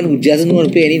everyone who doesn't know how to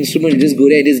play any instrument, will just go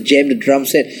there and just jam the drum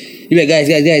set. You're like, guys,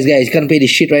 you can't pay this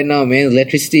shit right now, man.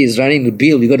 Electricity is running the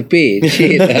bill, we gotta pay.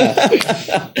 Shit.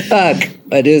 Fuck.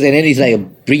 And then it's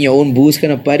like bring your own booze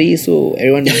kind of party, so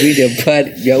everyone bring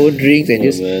their own drinks and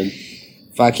just Man.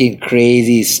 fucking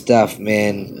crazy stuff,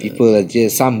 man. People are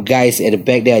just, some guys at the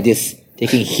back there are just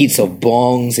taking hits of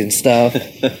bongs and stuff.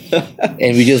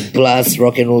 And we just blast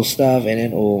rock and roll stuff, and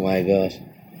then, oh my gosh.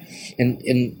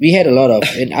 And we had a lot of,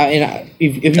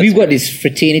 if we've got this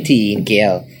fraternity in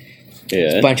KL,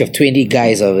 Yeah. a bunch of 20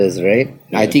 guys of us, right?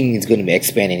 I think it's going to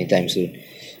expand anytime soon.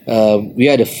 We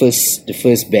are the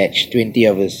first batch, 20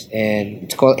 of us, and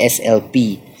it's called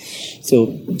SLP. So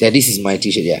this is my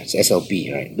t-shirt, yeah, it's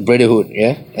SLP, right? The Brotherhood,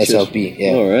 yeah, SLP,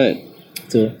 yeah. All right.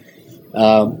 So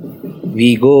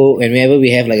we go, and whenever we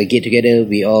have like a get together,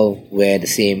 we all wear the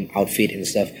same outfit and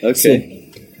stuff. Okay. So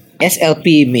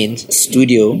SLP means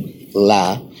Studio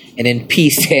La, and then P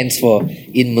stands for,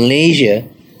 in Malaysia,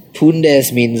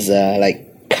 Pundas means like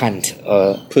cunt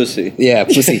or Pussy. yeah,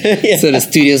 pussy. Yeah. So the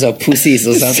studios are pussies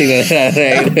or something like that,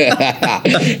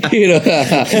 right? You know.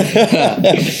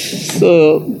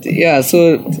 So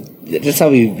that's how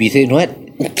we say, you know what?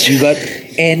 You got,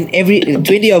 and every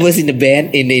 20 of us in the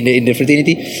band, in the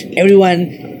fraternity,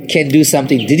 everyone can do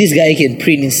something. This guy can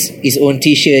print his own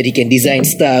t-shirt, he can design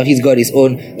stuff, he's got his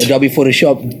own Adobe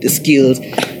Photoshop skills,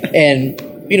 and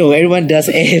you know, everyone does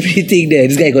everything there.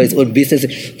 This guy got his own business.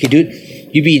 Okay, dude,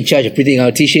 you be in charge of printing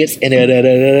out t-shirts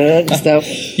and stuff.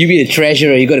 You be the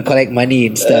treasurer, you got to collect money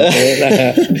and stuff.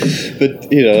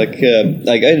 But you know, like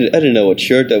I didn't know what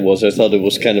shirt that was. I thought it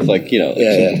was kind of like, you know,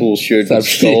 some cool shirt with a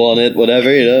skull on it,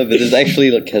 whatever, you know. But it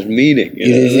actually like has meaning. You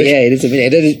know? It is amazing.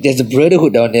 And then there's a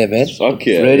brotherhood down there, man. Fuck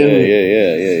yeah, Brotherhood.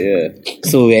 yeah.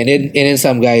 So and then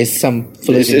some guys, some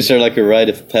fellas. Is there like a rite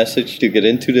of passage to get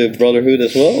into the Brotherhood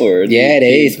as well, or Yeah,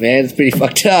 there is, man. It's pretty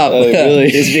fucked up. Oh, really?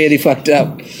 It's really fucked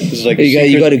up. It's like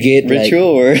You got to get ritual,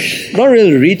 or not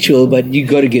really ritual, but you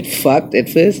got to get fucked at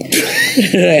first.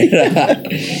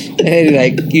 And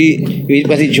like you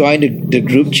must join the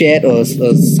group chat or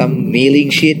some mailing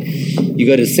shit. You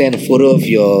got to send a photo of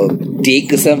your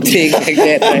dick or something like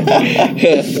that. Right?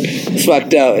 It's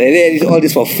fucked up, and then it's all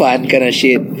this for fun kind of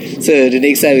shit. So the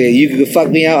next time you can fuck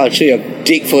me out, I'll show your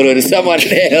dick photo to someone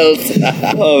else.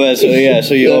 oh man,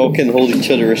 so you all can hold each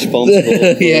other responsible.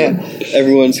 For Yeah.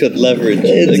 everyone's got leverage.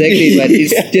 Exactly, but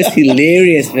it's just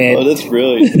hilarious, man. Oh, that's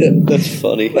brilliant. That's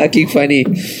funny. Fucking funny.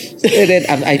 And then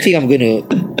I think I'm gonna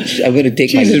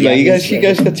take my Jesus, man, you youngest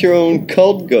guys got your own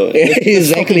cult going. That's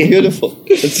Exactly. fucking beautiful.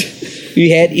 We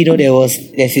had,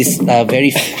 there's this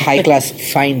very high class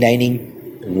fine dining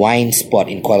wine spot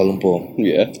in Kuala Lumpur.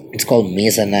 Yeah. It's called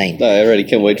Mesa 9. No, I already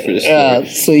can't wait for this.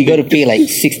 So you got to pay like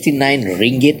 69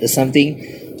 ringgit or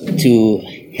something to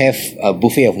have a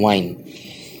buffet of wine.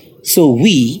 So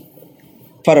we,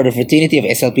 part of the fraternity of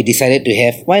SLP, decided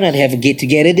to why not have a get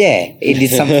together there in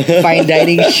this some fine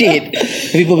dining shit.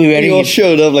 People be wearing You all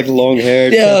showed up like long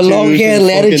hair. yeah, tattoos long hair, and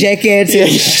leather fucking- jackets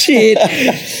and shit.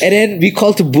 And then we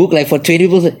called to book like for 20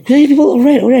 people. Like, 20 people,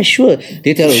 all right, sure.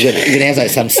 They tell us we're gonna have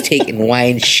like some steak and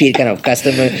wine shit kind of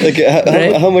customer. Okay,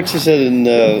 Right? how much is that in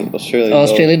Australian?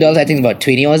 Australian dollars, I think about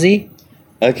 20 Aussie.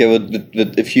 Okay, but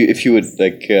if you would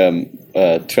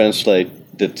like translate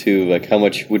the two, like how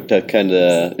much would that kind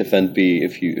of event be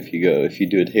if you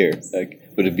do it here? Like,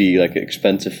 would it be like an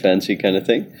expensive, fancy kind of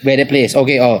thing? Where the place?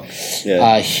 Okay,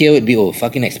 Yeah. here would be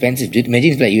fucking expensive, dude.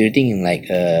 Imagine if like you're eating like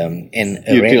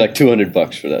You'd pay like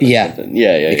 $200 for that. or Yeah. something.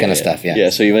 yeah, That kind of stuff, yeah. Yeah,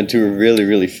 so you went to a really,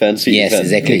 really fancy yes, event.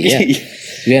 exactly. Yeah,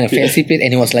 we had a fancy plate,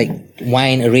 and it was like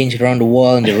wine arranged around the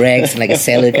wall and the racks, and like a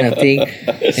salad kind of thing.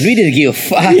 And we didn't give a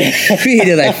fuck. We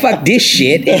just like fuck this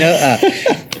shit,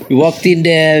 We walked in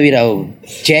there with our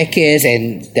jackets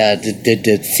and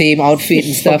the same outfit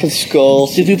and stuff. Fucking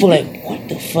skulls. So people like, what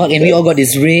the fuck? And we all got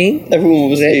this ring. Everyone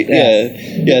was Right,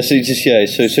 yeah. So you just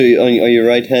So on your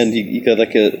right hand you got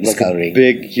like a Skull ring.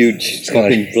 big huge Skull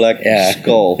fucking ring. black Yeah.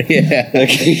 skull. Yeah.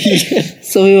 Like,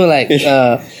 So we were like,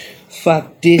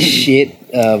 fuck this shit.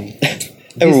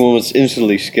 everyone was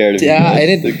instantly scared of you. Yeah,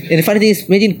 and Like, the funny thing is,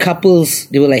 imagine couples,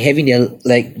 they were like having their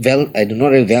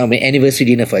anniversary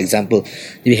dinner, for example.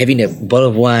 They were having their bottle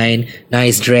of wine,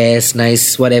 nice dress,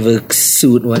 nice whatever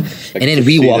suit, and then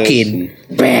we walk in,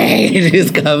 bang, they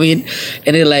just come in,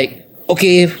 and they're like,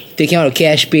 okay, taking out a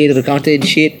cash, pay to the counter and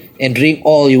shit, and drink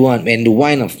all you want. And the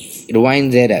wine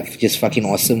there, that just fucking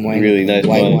awesome wine. Really nice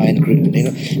white wine. You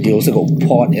know, they also got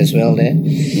port as well there.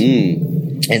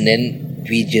 Mm. And then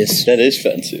we just That is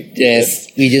fancy.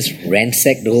 we just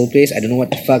ransacked the whole place. I don't know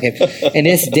what the fuck happened. And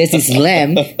there's this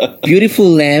lamp, beautiful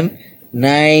lamp,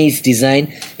 nice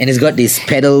design, and it's got this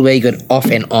pedal where you got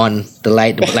off and on the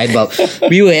light bulb.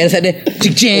 We were inside there,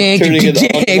 Turning it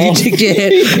on and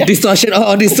off. distortion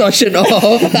on, distortion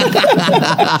off.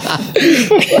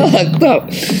 Fucked up.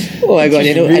 Oh my god,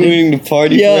 Ruining the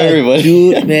party for everybody.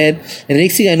 dude, man. And the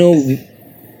next thing I know,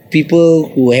 people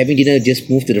who were having dinner just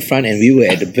moved to the front, and we were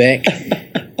at the back.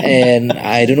 And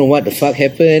I don't know what the fuck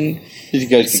happened. Did you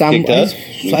guys get kicked out?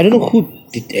 I don't know who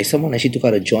did. Someone actually took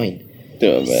out a joint.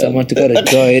 Oh, man. Someone took out a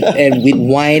joint and with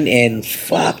wine and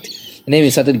fucked. And then we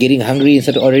started getting hungry and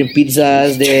started ordering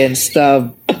pizzas there and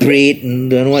stuff, bread and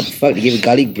don't know what the fuck. They gave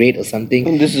garlic bread or something.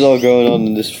 And this is all going on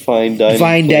in this fine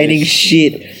dining. Dining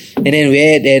shit. And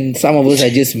then some of us I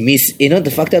just miss. You know what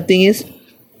the fucked up thing is?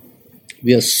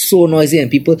 We are so noisy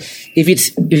and people.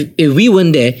 If we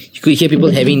weren't there, you could hear people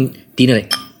having dinner,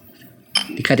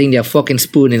 like cutting their fork and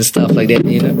spoon and stuff like that.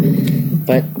 You know,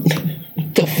 but.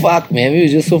 The fuck, man, we were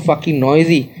just so fucking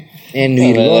noisy, and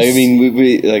we lost. I mean,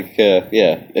 we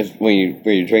If when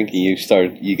you're drinking,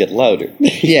 you get louder.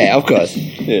 Yeah, of course.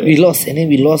 Yeah. We lost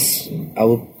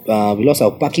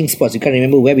our parking spots. You can't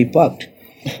remember where we parked.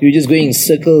 We were just going in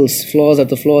circles, floors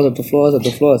after floors after floors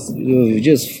after floors. We were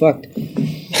just fucked.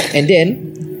 And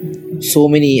then so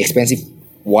many expensive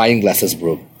wine glasses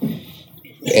broke.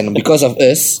 And because of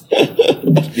us,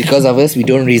 we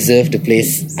don't reserve the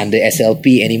place under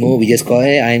SLP anymore. We just call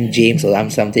it, I'm James or I'm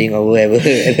something or whoever.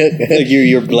 Like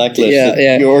you're blacklisted.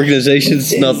 Yeah. Your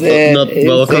organization's not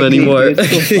welcome anymore. It's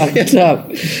so fucked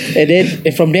up. And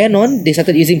then from then on, they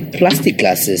started using plastic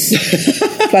glasses,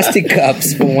 plastic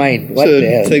cups for wine. What So the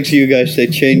hell? thanks to you guys, they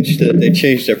changed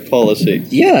their policy.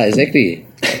 Yeah, exactly.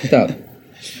 Fucked up.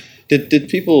 Did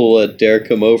people dare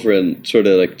come over and sort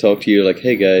of like talk to you like,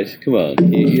 hey guys, come on.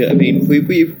 I mean,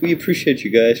 we appreciate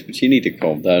you guys, but you need to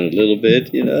calm down a little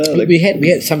bit, you know. Like, we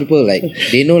had some people like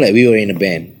they know like we were in a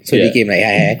band, so Yeah. they came like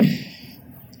hi,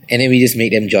 and then we just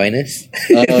make them join us.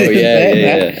 oh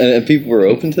yeah. And people were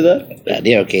open to that.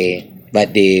 They're okay,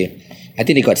 but I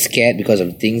think they got scared because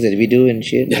of things that we do and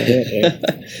shit like that,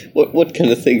 right? What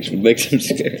kind of things would make them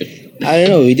scared? I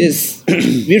don't know.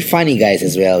 We're funny guys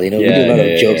as well. You know, we do a lot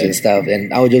of jokes and stuff,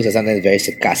 and our jokes are sometimes very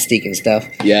sarcastic and stuff.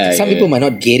 Yeah, Some people might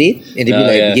not get it, and they be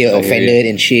like get offended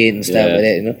and shit and stuff like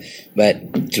that. You know, but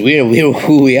we're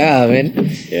who we are, man.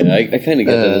 Yeah, I kind of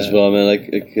get that as well, man. Like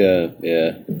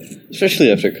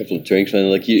especially after a couple of drinks,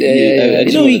 man. Like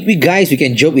we guys, we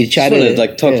can joke with each other. want to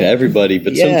like talk to everybody,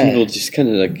 but some Yeah. people just kind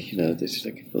of like, you know, they're just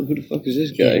like, well, who the fuck is this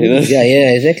guy? You know?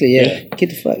 Yeah, exactly. Yeah, Yeah. get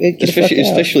the fuck out.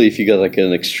 Especially if you got like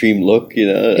an extreme look, you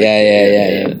know.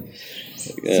 Yeah.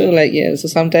 So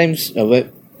sometimes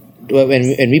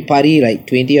when we party like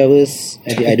 20 hours,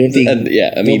 I don't think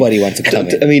nobody wants to come.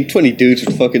 I mean, 20 dudes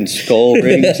with fucking skull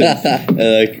rings and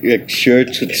like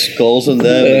shirts with skulls on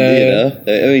them, and, you know.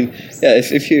 I mean, yeah.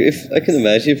 If I can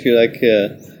imagine if you're like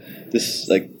this,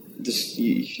 like this,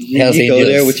 you Hells go Angels.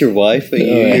 there with your wife, and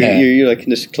you're like in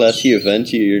this classy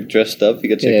event. You're dressed up. You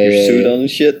got your suit on and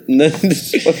shit, and then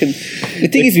this fucking. The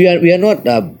thing is, we are not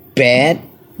bad,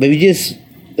 but we just.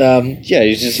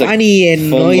 You're just like funny and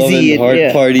noisy and hard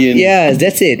partying. Yeah,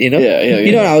 that's it. You know, Yeah.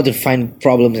 we don't know how to find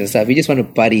problems and stuff. We just want to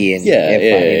party and have fun. You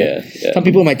know? Yeah. Some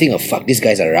people might think, "Oh fuck, these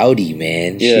guys are rowdy,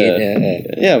 man." Shit,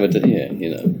 you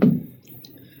know.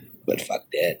 But fuck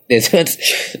that. That's what's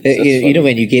you know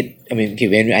when you get. I mean, okay,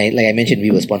 when I mentioned,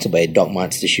 we were sponsored by Doc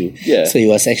Martens, the shoe. Yeah. So it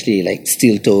was actually like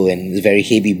steel toe and very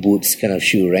heavy boots kind of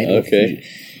shoe, right? Okay.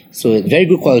 So very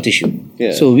good quality shoe.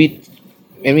 Yeah. So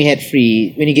when you get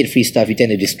free stuff, you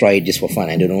tend to destroy it just for fun.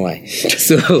 I don't know why.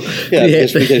 So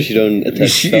Just because you don't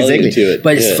attach value to it.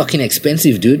 But it's fucking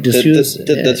expensive, dude. The shoes.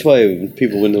 That's why when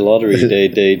people win the lottery,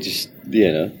 they just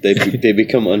they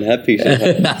become unhappy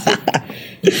somehow.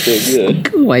 So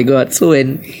good. Oh my god! So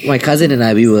when my cousin and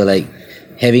I, we were like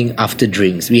having after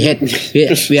drinks. We are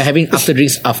having after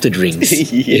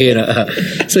drinks. You know.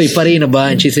 So we party in a bar,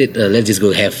 and she said, "Let's just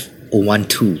go have a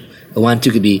 1-2. A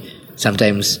 1-2 could be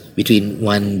sometimes between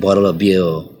 1 bottle of beer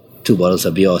or 2 bottles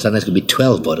of beer, or sometimes it could be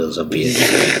 12 bottles of beer,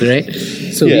 right?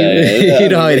 So you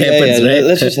know how it happens, right?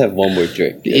 Let's just have one more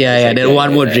drink. Then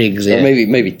one more drink, or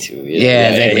maybe 2.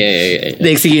 Exactly.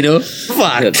 Next thing you know,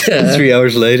 fuck. 3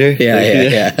 hours later.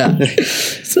 Yeah.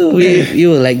 So we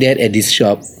were like that at this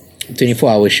shop,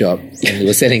 24-hour shop, and we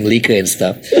were selling liquor and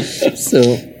stuff. So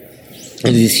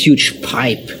and this huge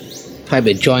pipe pipe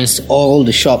that joins all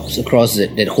the shops across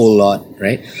that whole lot,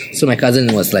 right? So my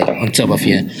cousin was like on top of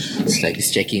here. It's like he's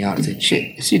checking out. I said,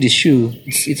 shit, you see this shoe?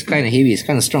 It's kind of heavy. It's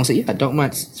kind of strong. I said, yeah, Dog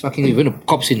Marts. It's fucking, even the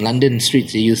cops in London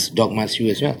streets, they use Dog Marts shoe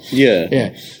as well. Yeah.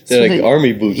 Yeah. They're like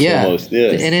army boots almost.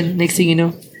 Yeah. And then next thing you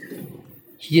know,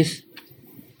 he just,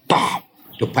 BAM!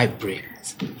 The pipe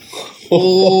breaks.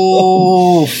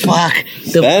 Oh, fuck.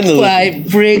 The pipe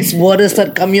breaks, water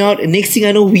start coming out. And next thing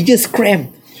I know, we just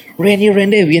crammed. Ran here, ran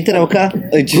there. We entered our car,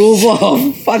 drove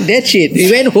off. Fuck that shit.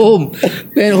 We went home.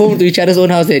 To each other's own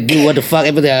house. Said, dude, what the fuck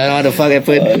happened there? I don't know what the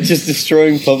fuck happened. Just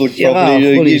destroying public property.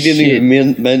 You didn't even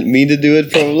mean to do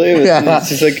it, probably. It's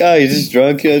just like, you're just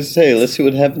drunk. You know, just, hey, let's see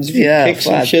what happens if you kick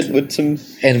some shit with some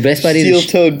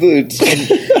steel-toed boots.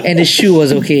 And the shoe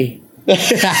was okay. Hey,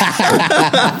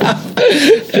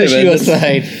 man, was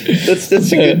fine.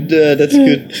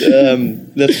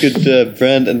 That's good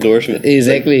brand endorsement.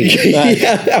 Exactly. You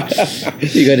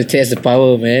got to test the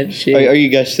power, man. Shit. Are you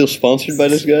guys still sponsored by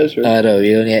this guys? Or? No,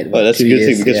 we only had. That's a good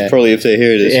thing because probably if they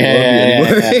hear this, it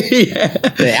won't be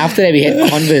anymore. After that, we had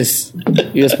Converse.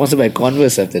 We were sponsored by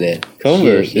Converse after that.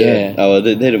 Converse, yeah. Oh,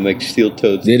 they don't make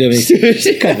steel-toed. They don't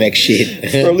make comeback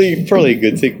shit. Probably a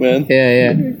good thing, man.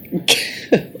 Yeah.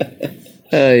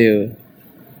 Oh, you.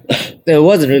 It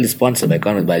wasn't really sponsored by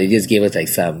Converse, but it just gave us like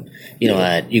some, you're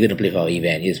gonna play for our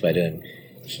event. Here's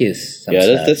some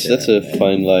stuff. That's a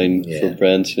fine line for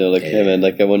brands. Hey man,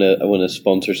 like I wanna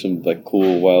sponsor some like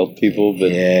cool wild people, but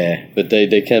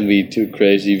they can be too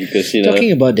crazy because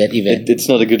talking about that event, it's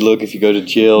not a good look if you go to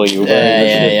jail and you're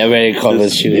wearing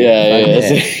Converse shoes.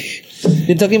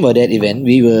 Then talking about that event,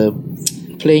 we were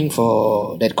playing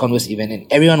for that Converse event, and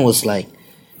everyone was like,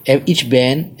 each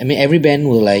band. I mean, every band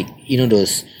were like,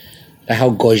 those. Like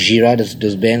how Gojira,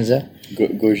 those bands are.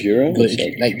 Gojira?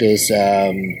 Like those.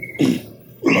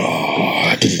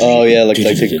 Oh yeah, like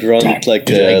the grunt, like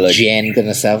Jan kind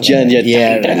of stuff. Jan,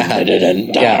 yeah.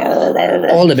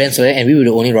 All the bands were there, and we were the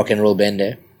only rock and roll band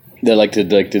there. They're like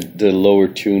the lower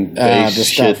tune bass the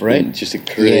stuff, shit, right? Just a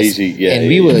crazy, and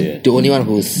we were the only one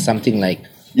who was something like.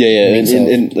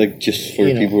 And like just for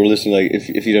people who are listening, like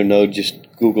if you don't know, just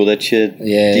Google that shit.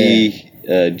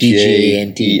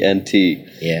 DJENT.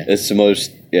 Yeah, it's the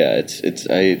most. Yeah, it's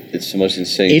the most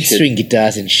insane. 8-string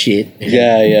guitars and shit.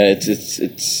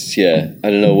 It's I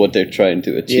don't know what they're trying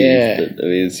to achieve. Yeah, but, I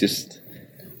mean, it's just.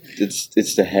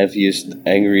 It's the heaviest,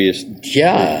 angriest.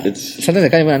 Yeah, sometimes I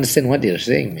can't even understand what they're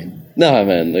saying, man. Nah,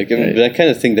 man. Like, I mean, I kind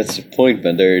of think that's the point,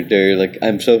 man. They're like,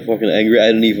 I'm so fucking angry.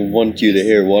 I don't even want you to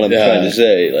hear what I'm trying to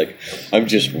say. Like, I'm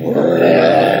just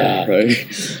right.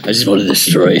 I just want to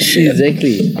destroy shit.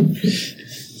 Exactly.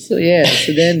 So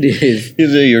then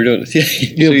you're doing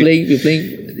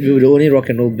we were the only rock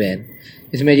and roll band.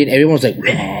 Just imagine everyone was like,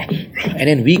 and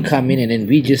then we come in and then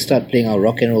we just start playing our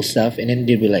rock and roll stuff, and then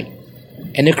they'd be like,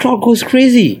 and the crowd goes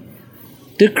crazy.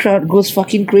 The crowd goes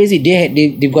fucking crazy.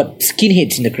 They've got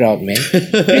skinheads in the crowd, man.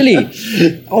 Really.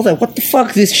 I was like, what the fuck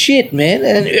is this shit, man?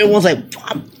 And everyone's like,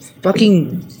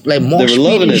 fucking like mosh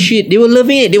pit and shit. They were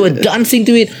loving it. They were dancing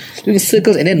to it, doing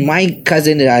circles. And then my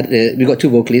cousin, we got two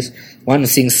vocalists. One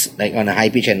sings like on a high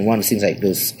pitch and one sings like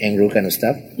those angro kind of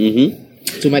stuff.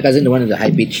 Mm-hmm. So my cousin, the one on the high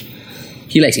pitch,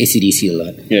 he likes AC/DC a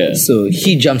lot. Yeah. So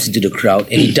he jumps into the crowd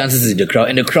and he dances in the crowd,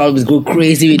 and the crowd will go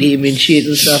crazy with him and shit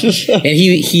and stuff. And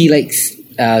he likes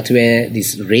to wear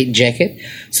this red jacket.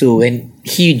 So when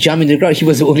he jumped into the crowd, he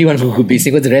was the only one who could be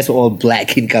sing, because the rest were all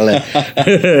black in color.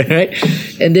 Right?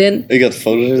 And then you got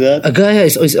photos of that? A guy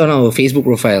is on our Facebook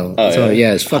profile. Oh, so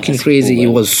yeah, it's fucking crazy. Cool,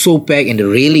 it was so packed, and the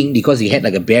railing, because he had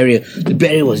like a barrier, the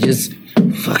barrier was just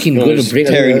fucking going to break.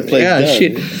 Tearing the place down.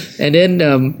 Shit. And then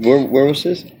where was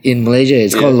this? In Malaysia.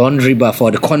 It's called Laundry Bar for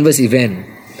the Converse event.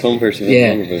 Converse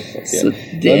event. Yeah. So I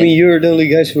mean, you were the only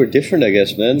guys who were different, I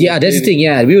guess, man. Yeah, that's the thing.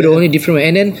 Yeah, we were the only different one.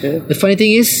 And then the funny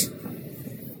thing is,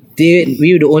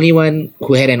 we were the only one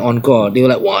who had an encore. They were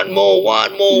like, one more.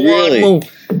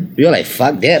 We were like,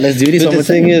 fuck that, let's do this. But the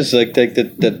thing is, like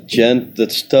that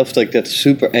stuff, like that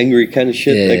super angry kind of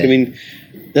shit. Like, I mean,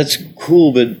 that's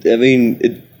cool, but I mean,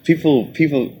 people,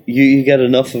 you get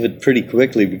enough of it pretty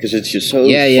quickly because it's just so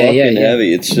fucking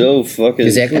heavy. It's so fucking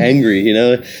angry, you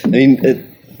know. I mean,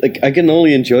 like I can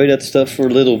only enjoy that stuff for a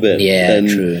little bit. Yeah,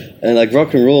 true. And like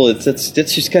rock and roll, that's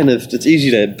just kind of, it's easy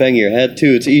to bang your head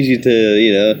too. It's easy to,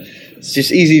 it's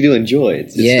just easy to enjoy.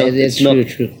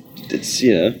 It's true. it's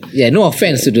you know. Yeah, no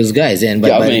offense to those guys, but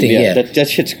Yeah, I but mean, I think, yeah, that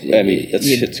shit's. I mean, that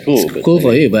shit's cool. It's but, cool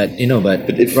for you, but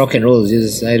if- rock and roll is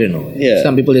just, I don't know. Yeah.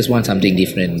 Some people just want something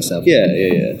different and stuff. Yeah.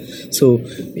 So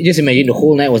you just imagine the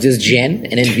whole night was just Jan,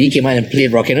 and then we came out and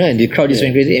played rock and roll, and the crowd just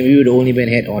went crazy, and we were the only band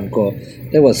had encore.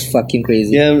 That was fucking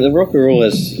crazy. Yeah, and rock and roll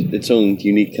has its own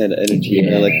unique kind of energy.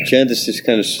 Yeah. Like chant is just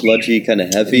kind of sludgy, kind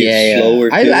of heavy, Yeah. slower.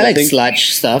 I too, like think.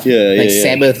 sludge stuff. Yeah, like yeah.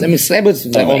 Sabbath. I mean, Sabbath's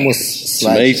like Oh, almost it's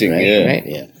sludge. amazing, right? yeah. Right?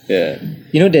 Yeah. Yeah.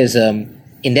 You know, there's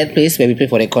in that place where we played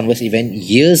for the Converse event,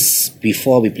 years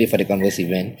before we played for the Converse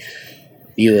event,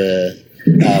 we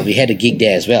had a gig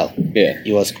there as well. Yeah.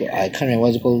 It was, I can't remember what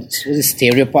it was called. Was it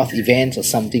Stereopath events or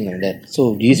something like that?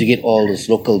 So you used to get all those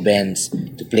local bands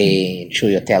to play and show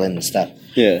your talent and stuff.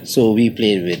 Yeah. So we were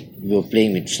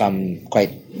playing with some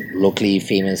quite locally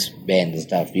famous bands and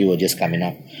stuff. We were just coming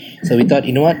up. So we thought,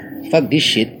 you know what? Fuck this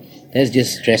shit. Let's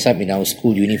just dress up in our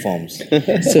school uniforms.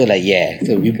 So like, yeah.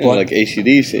 So we Kind of bought like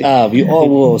AC/DC. we all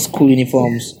wore school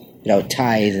uniforms with our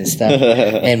ties and stuff.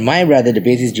 And my brother, the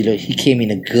bassist Gilo, he came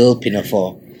in a girl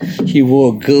pinafore. He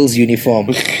wore a girl's uniform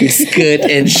with skirt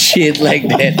and shit like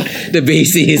that. The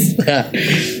bassist.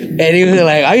 And he was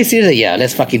like, "Are you serious?" Like, yeah,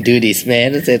 let's fucking do this,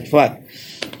 man. I said, fuck.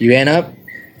 We went up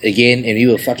again and we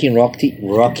were fucking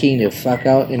rocking the fuck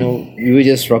out. You know, we were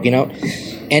just rocking out.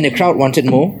 And the crowd wanted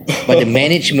more, but the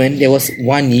management, there was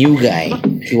one new guy.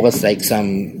 He was like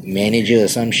some manager or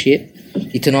some shit.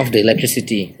 He turned off the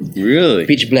electricity. Really?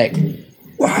 Pitch black.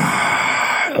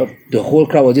 Wow. The whole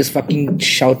crowd was just fucking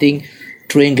shouting,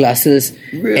 throwing glasses.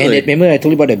 Really? And remember I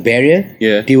told you about the barrier?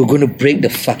 Yeah. They were going to break the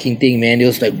fucking thing, man. It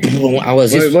was like, boom. I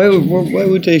was just... Why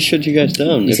would they shut you guys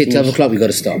down? He said 12 o'clock, we got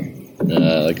to stop.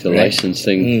 Like the Right. license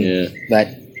thing. Yeah. But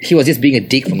he was just being a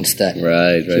dick from the start.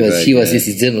 Right. He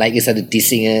didn't like us, started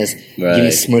dissing us,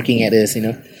 Right. smirking at us, you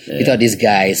know. We thought these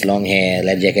guys, long hair,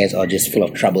 leather jackets, are just full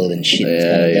of trouble and shit.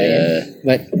 Yeah.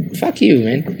 But fuck you,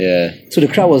 man. Yeah. So the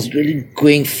crowd was really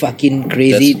going fucking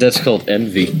crazy. That's called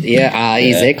envy. Yeah,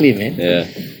 exactly, man. Yeah.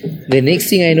 The next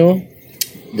thing I know,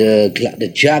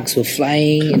 the jugs were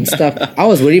flying and stuff. I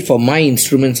was worried for my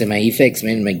instruments and my effects,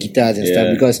 man, my guitars and stuff,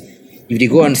 Yeah. because if they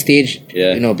go on stage,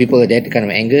 Yeah. you know, people are that kind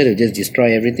of anger, they'll just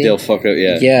destroy everything. They'll fuck up.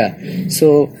 Yeah. Yeah.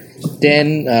 So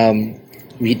then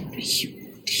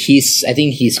I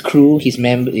think his crew, his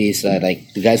member is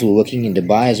like the guys who were working in the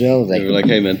bar as well. Like, They were like,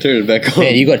 "Hey man, turn it back on."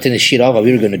 man, you gotta turn the shit off or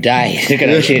we were gonna die. That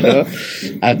kind of shit, no?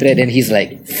 After that, then he's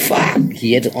like, fuck.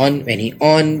 He had to on, when he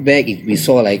on back, we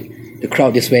saw like the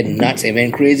crowd just went nuts and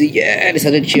went crazy. Yeah, they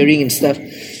started cheering and stuff.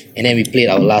 And then we played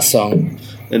our last song.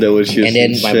 And that was just. And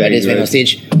then my insane, brothers went right? on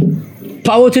stage.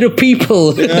 Power to the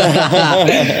people!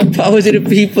 Power to the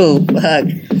people! Fuck.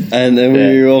 And then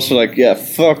we were also like, "Yeah,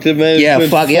 fuck the man." Yeah,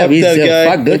 fuck yeah, we that said guy.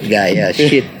 fuck that guy. Yeah,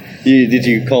 shit. Did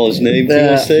you call his name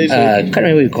on stage? I can't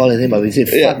remember what we called his name, but we said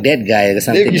Yeah. fuck that guy or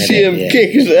something. If you like see that, him yeah.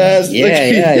 kick his ass,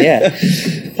 Yeah.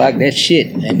 Fuck that shit.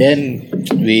 And then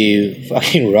we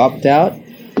fucking rocked out,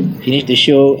 finished the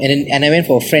show, and I went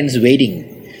for a friend's wedding.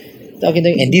 Talking,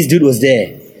 and this dude was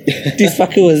there. This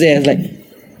fucker was there. I was like,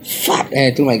 fuck. And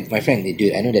I told my friend, "Hey,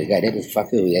 dude, I know that guy. That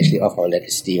fucker who actually off our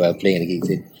electricity while playing the gig." He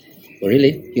said, "Oh,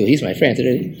 really? Yo, he's my friend." I said,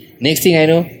 "Really?" Next thing I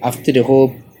know, after the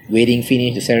whole wedding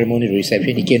finished, the ceremony, the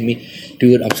reception, he came to me,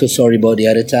 "Dude, I'm so sorry about the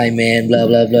other time, man, blah,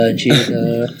 blah, blah." And shit.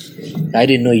 I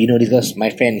didn't know, this because my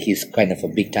friend, he's kind of a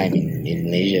big time in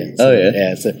Malaysia. So, Oh, yeah?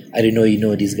 Yeah, so I didn't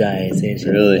know these guys. And so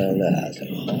Really? Blah, blah. I was like,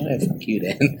 oh, fuck you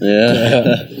then.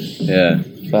 Yeah. Yeah.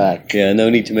 Fuck. Yeah, no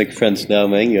need to make friends now,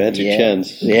 man. You had your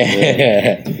chance.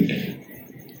 Yeah.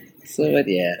 So, but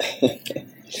yeah.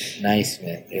 Nice,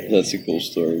 man. That's a cool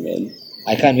story, man.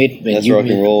 I can't wait when That's you rock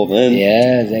and roll, man.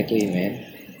 Yeah, exactly, man.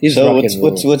 This is So rock and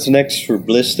roll. what's next for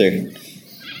Blister?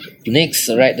 Next,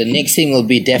 right? The next thing will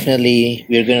be definitely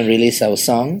we're gonna release our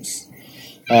songs.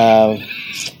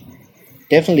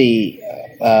 Definitely,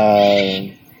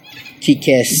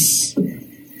 kick-ass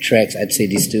tracks. I'd say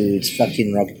these two. It's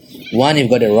fucking rock. One,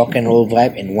 you've got a rock and roll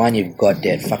vibe, and one, you've got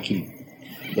that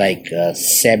fucking like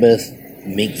Sabbath,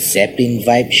 Mick Zeppelin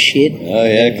vibe shit. Oh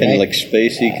yeah, kind Right? of like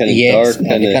spacey, kind of Yes, dark,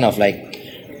 kind of like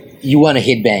you want to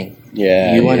headbang.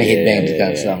 Yeah, You want to yeah, headbang yeah, these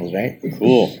kind of yeah. songs, right?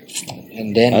 Cool.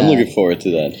 And then I'm looking forward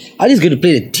to that. I'm just going to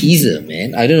play the teaser,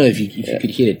 man. I don't know if you could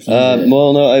hear the teaser.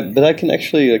 Well, no, but I can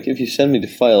actually, like, if you send me the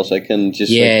files, I can just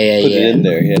put it in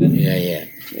there. Yeah.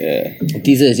 The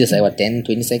teaser is just like, what, 10,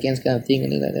 20 seconds kind of thing?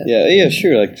 Anything like that? Yeah,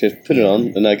 sure. Like, just put it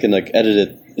on, and I can, like, edit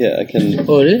it. Yeah, I can.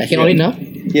 Oh, really? I can only now?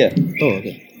 Yeah. Oh,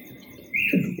 okay.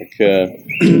 Like,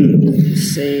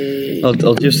 Say...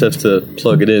 I'll just have to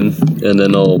plug it in, and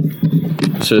then I'll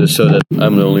so that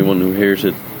I'm the only one who hears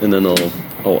it, and then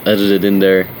I'll edit it in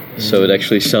there so it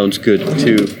actually sounds good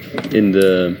too in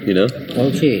the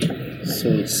Okay. So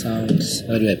it sounds.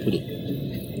 How do I put it?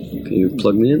 Can you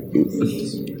plug me in?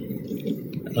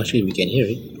 I'm not sure if we can hear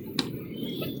it.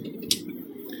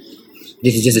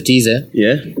 This is just a teaser.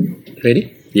 Yeah?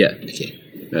 Ready? Yeah. Okay.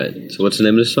 Alright, so what's the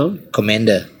name of the song?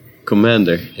 Commander.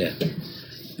 Commander. Yeah.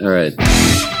 Alright.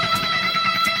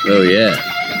 Oh, yeah.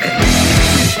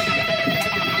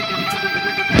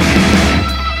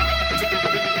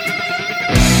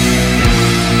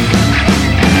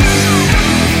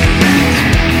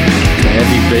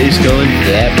 Heavy bass going.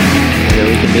 Yep. Yeah,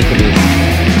 we can make a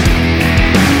bit.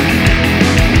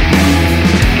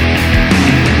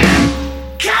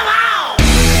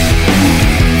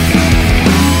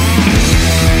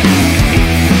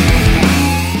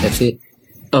 That's it.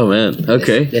 Oh man,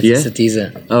 okay. That's yeah. just a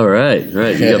teaser. Alright,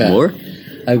 right. You got more?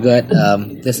 I've got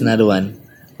there's another one.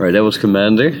 Alright, that was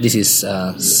Commander. This is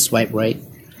Swipe Right.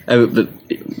 But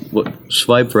what?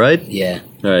 Swipe right? Yeah.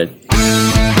 Alright.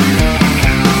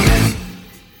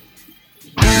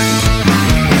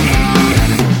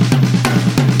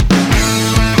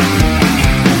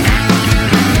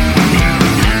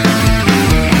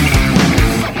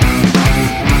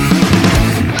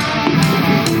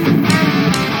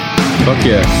 Fuck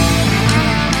yeah.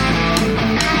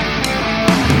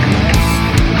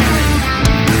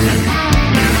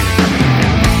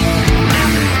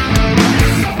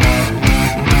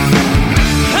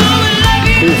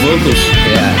 Cool vocals.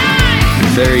 Yeah.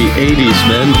 Very 80s,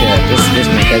 man. Yeah. This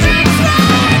my cousin.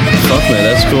 Fuck man,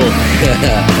 that's cool.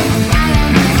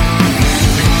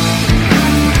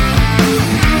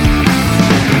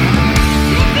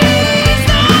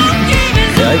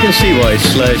 Yeah, I can see why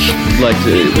Slash liked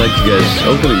you guys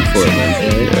opening for it, man.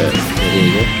 Yeah. There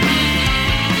you go.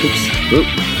 Oops. Oop.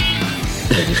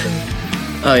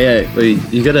 Oh yeah, but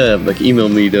you gotta like email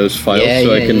me those files Yeah,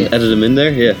 so I yeah, can yeah. edit them in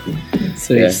there. Yeah.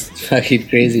 So Yeah. it's fucking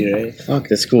crazy, right? Fuck,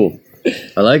 that's cool.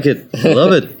 I like it. I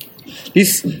love it.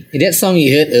 This that song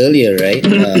you heard earlier, right?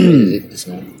 This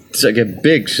one. It's like a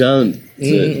big sound.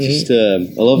 It's,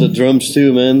 Mm-hmm. I love the drums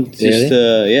too, man. It's Really?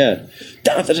 just yeah.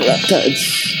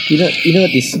 It's, You know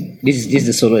what this is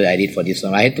the solo that I did for this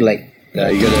song. I had to like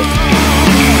you gotta.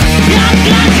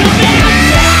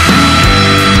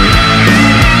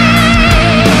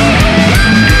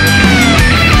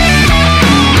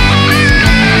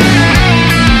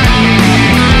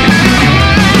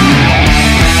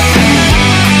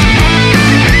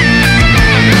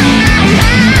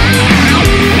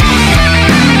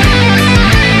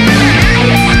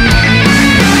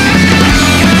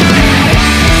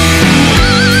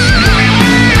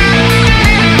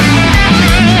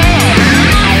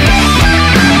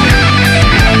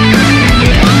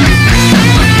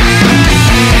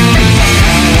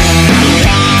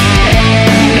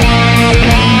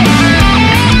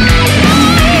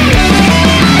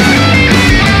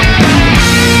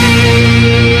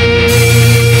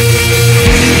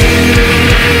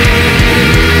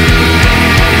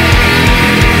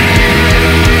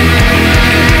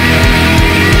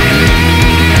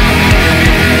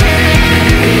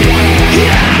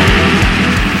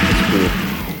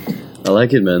 I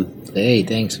like it, man. hey,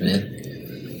 thanks, man.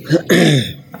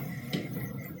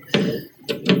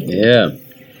 Yeah.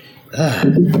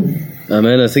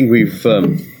 Man, I think we've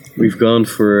gone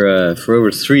for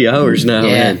over 3 hours now,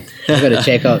 Yeah, man. I gotta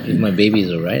check out if my baby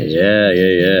is alright.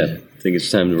 Yeah. I think it's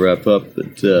time to wrap up.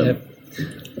 But Yep.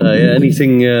 yeah,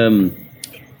 anything?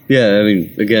 Yeah, I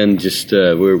mean, again, just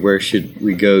where should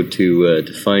we go to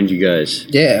find you guys?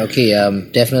 Yeah, okay.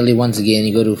 Definitely. Once again,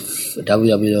 you go to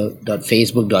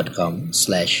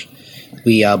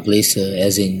www.facebook.com/weareblister,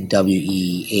 as in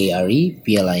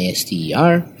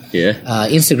WEAREBLISTER. Yeah.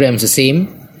 Instagram is the same.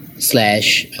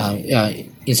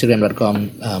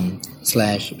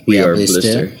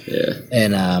 Instagram.com/weareblister. Yeah.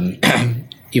 And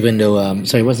even though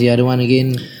sorry, what's the other one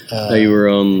again? You were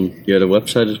on the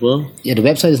website as well. Yeah, the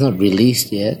website is not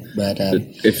released yet, but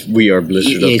If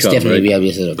weareblister.com, yeah, it's definitely right?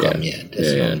 weareblister.com. Yeah,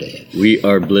 that's Yeah. on there. We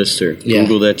are Blister. Yeah.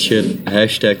 Google that shit.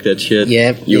 Hashtag that shit.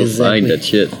 Yep, You'll exactly. find that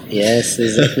shit. Yes,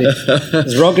 exactly.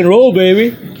 It's rock and roll,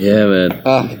 baby. Yeah, man.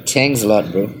 Thanks a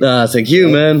lot, bro. Thank you,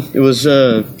 man. It was.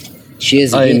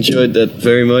 Cheers. I again. enjoyed that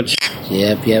very much.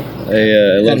 Yep.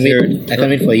 I love hearing. I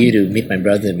can't wait for you to meet my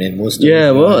brother, man. Most.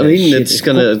 Yeah, well, I mean, Shit. it's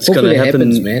gonna Hopefully it happen,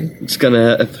 happens, man. It's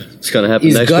gonna happen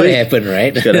It's next gotta week. happen,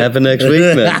 right? It's gonna happen next week,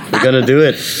 man. We're gonna do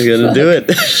it. We're gonna do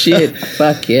it. Shit.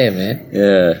 Fuck yeah, man.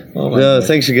 Yeah. Oh my No, God.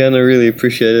 thanks again. I really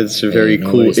appreciate it. It's a very no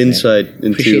cool worries, man. insight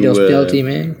Appreciate into the hospitality,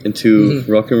 man. into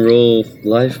rock and roll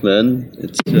life, man.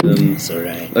 It's It's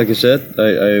alright. like I said,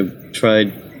 I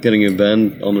tried getting a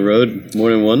band on the road more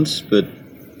than once, but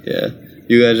yeah,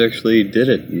 you guys actually did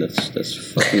it, and that's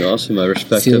fucking awesome. I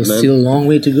respect it, man. Still a long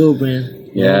way to go, man.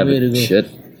 Yeah, Long way to but go. shit.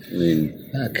 I mean,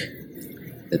 Fuck.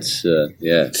 it's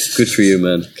good for you,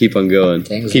 man. Keep on going.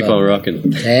 Thanks, Keep man. on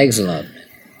rocking. Thanks a lot.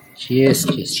 Cheers.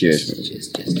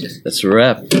 Cheers. That's a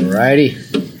wrap. Alrighty.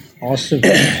 Awesome.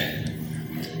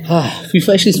 We've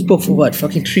actually spoke for what?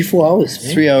 Fucking 3-4 hours,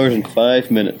 man. 3 hours and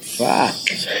 5 minutes. Fuck.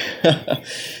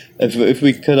 If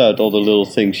we cut out all the little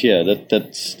things,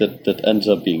 that ends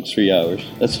up being 3 hours.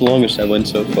 That's the longest I went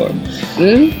so far.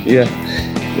 Really? Yeah.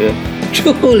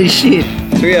 Holy shit.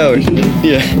 3 hours.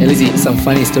 Yeah. At least some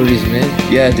funny stories, man.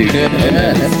 Yeah, dude.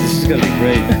 This is gonna be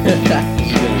great.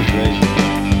 This is gonna be great.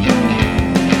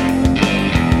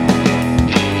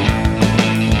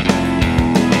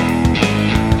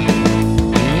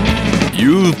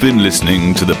 You've been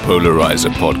listening to the Polarizer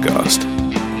Podcast.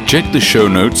 Check the show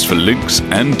notes for links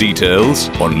and details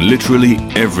on literally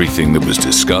everything that was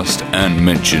discussed and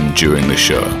mentioned during the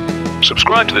show.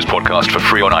 Subscribe to this podcast for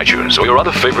free on iTunes or your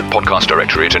other favorite podcast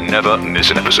directory to never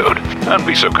miss an episode. And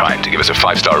be so kind to give us a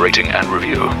 5-star rating and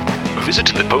review. Visit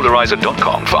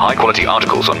thepolarizer.com for high-quality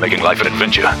articles on making life an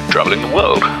adventure, traveling the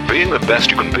world, being the best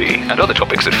you can be, and other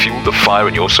topics that fuel the fire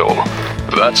in your soul.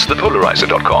 That's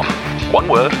thepolarizer.com. One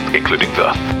word, including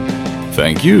the.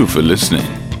 Thank you for listening,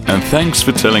 and thanks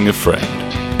for telling a friend.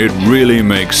 It really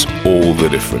makes all the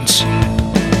difference.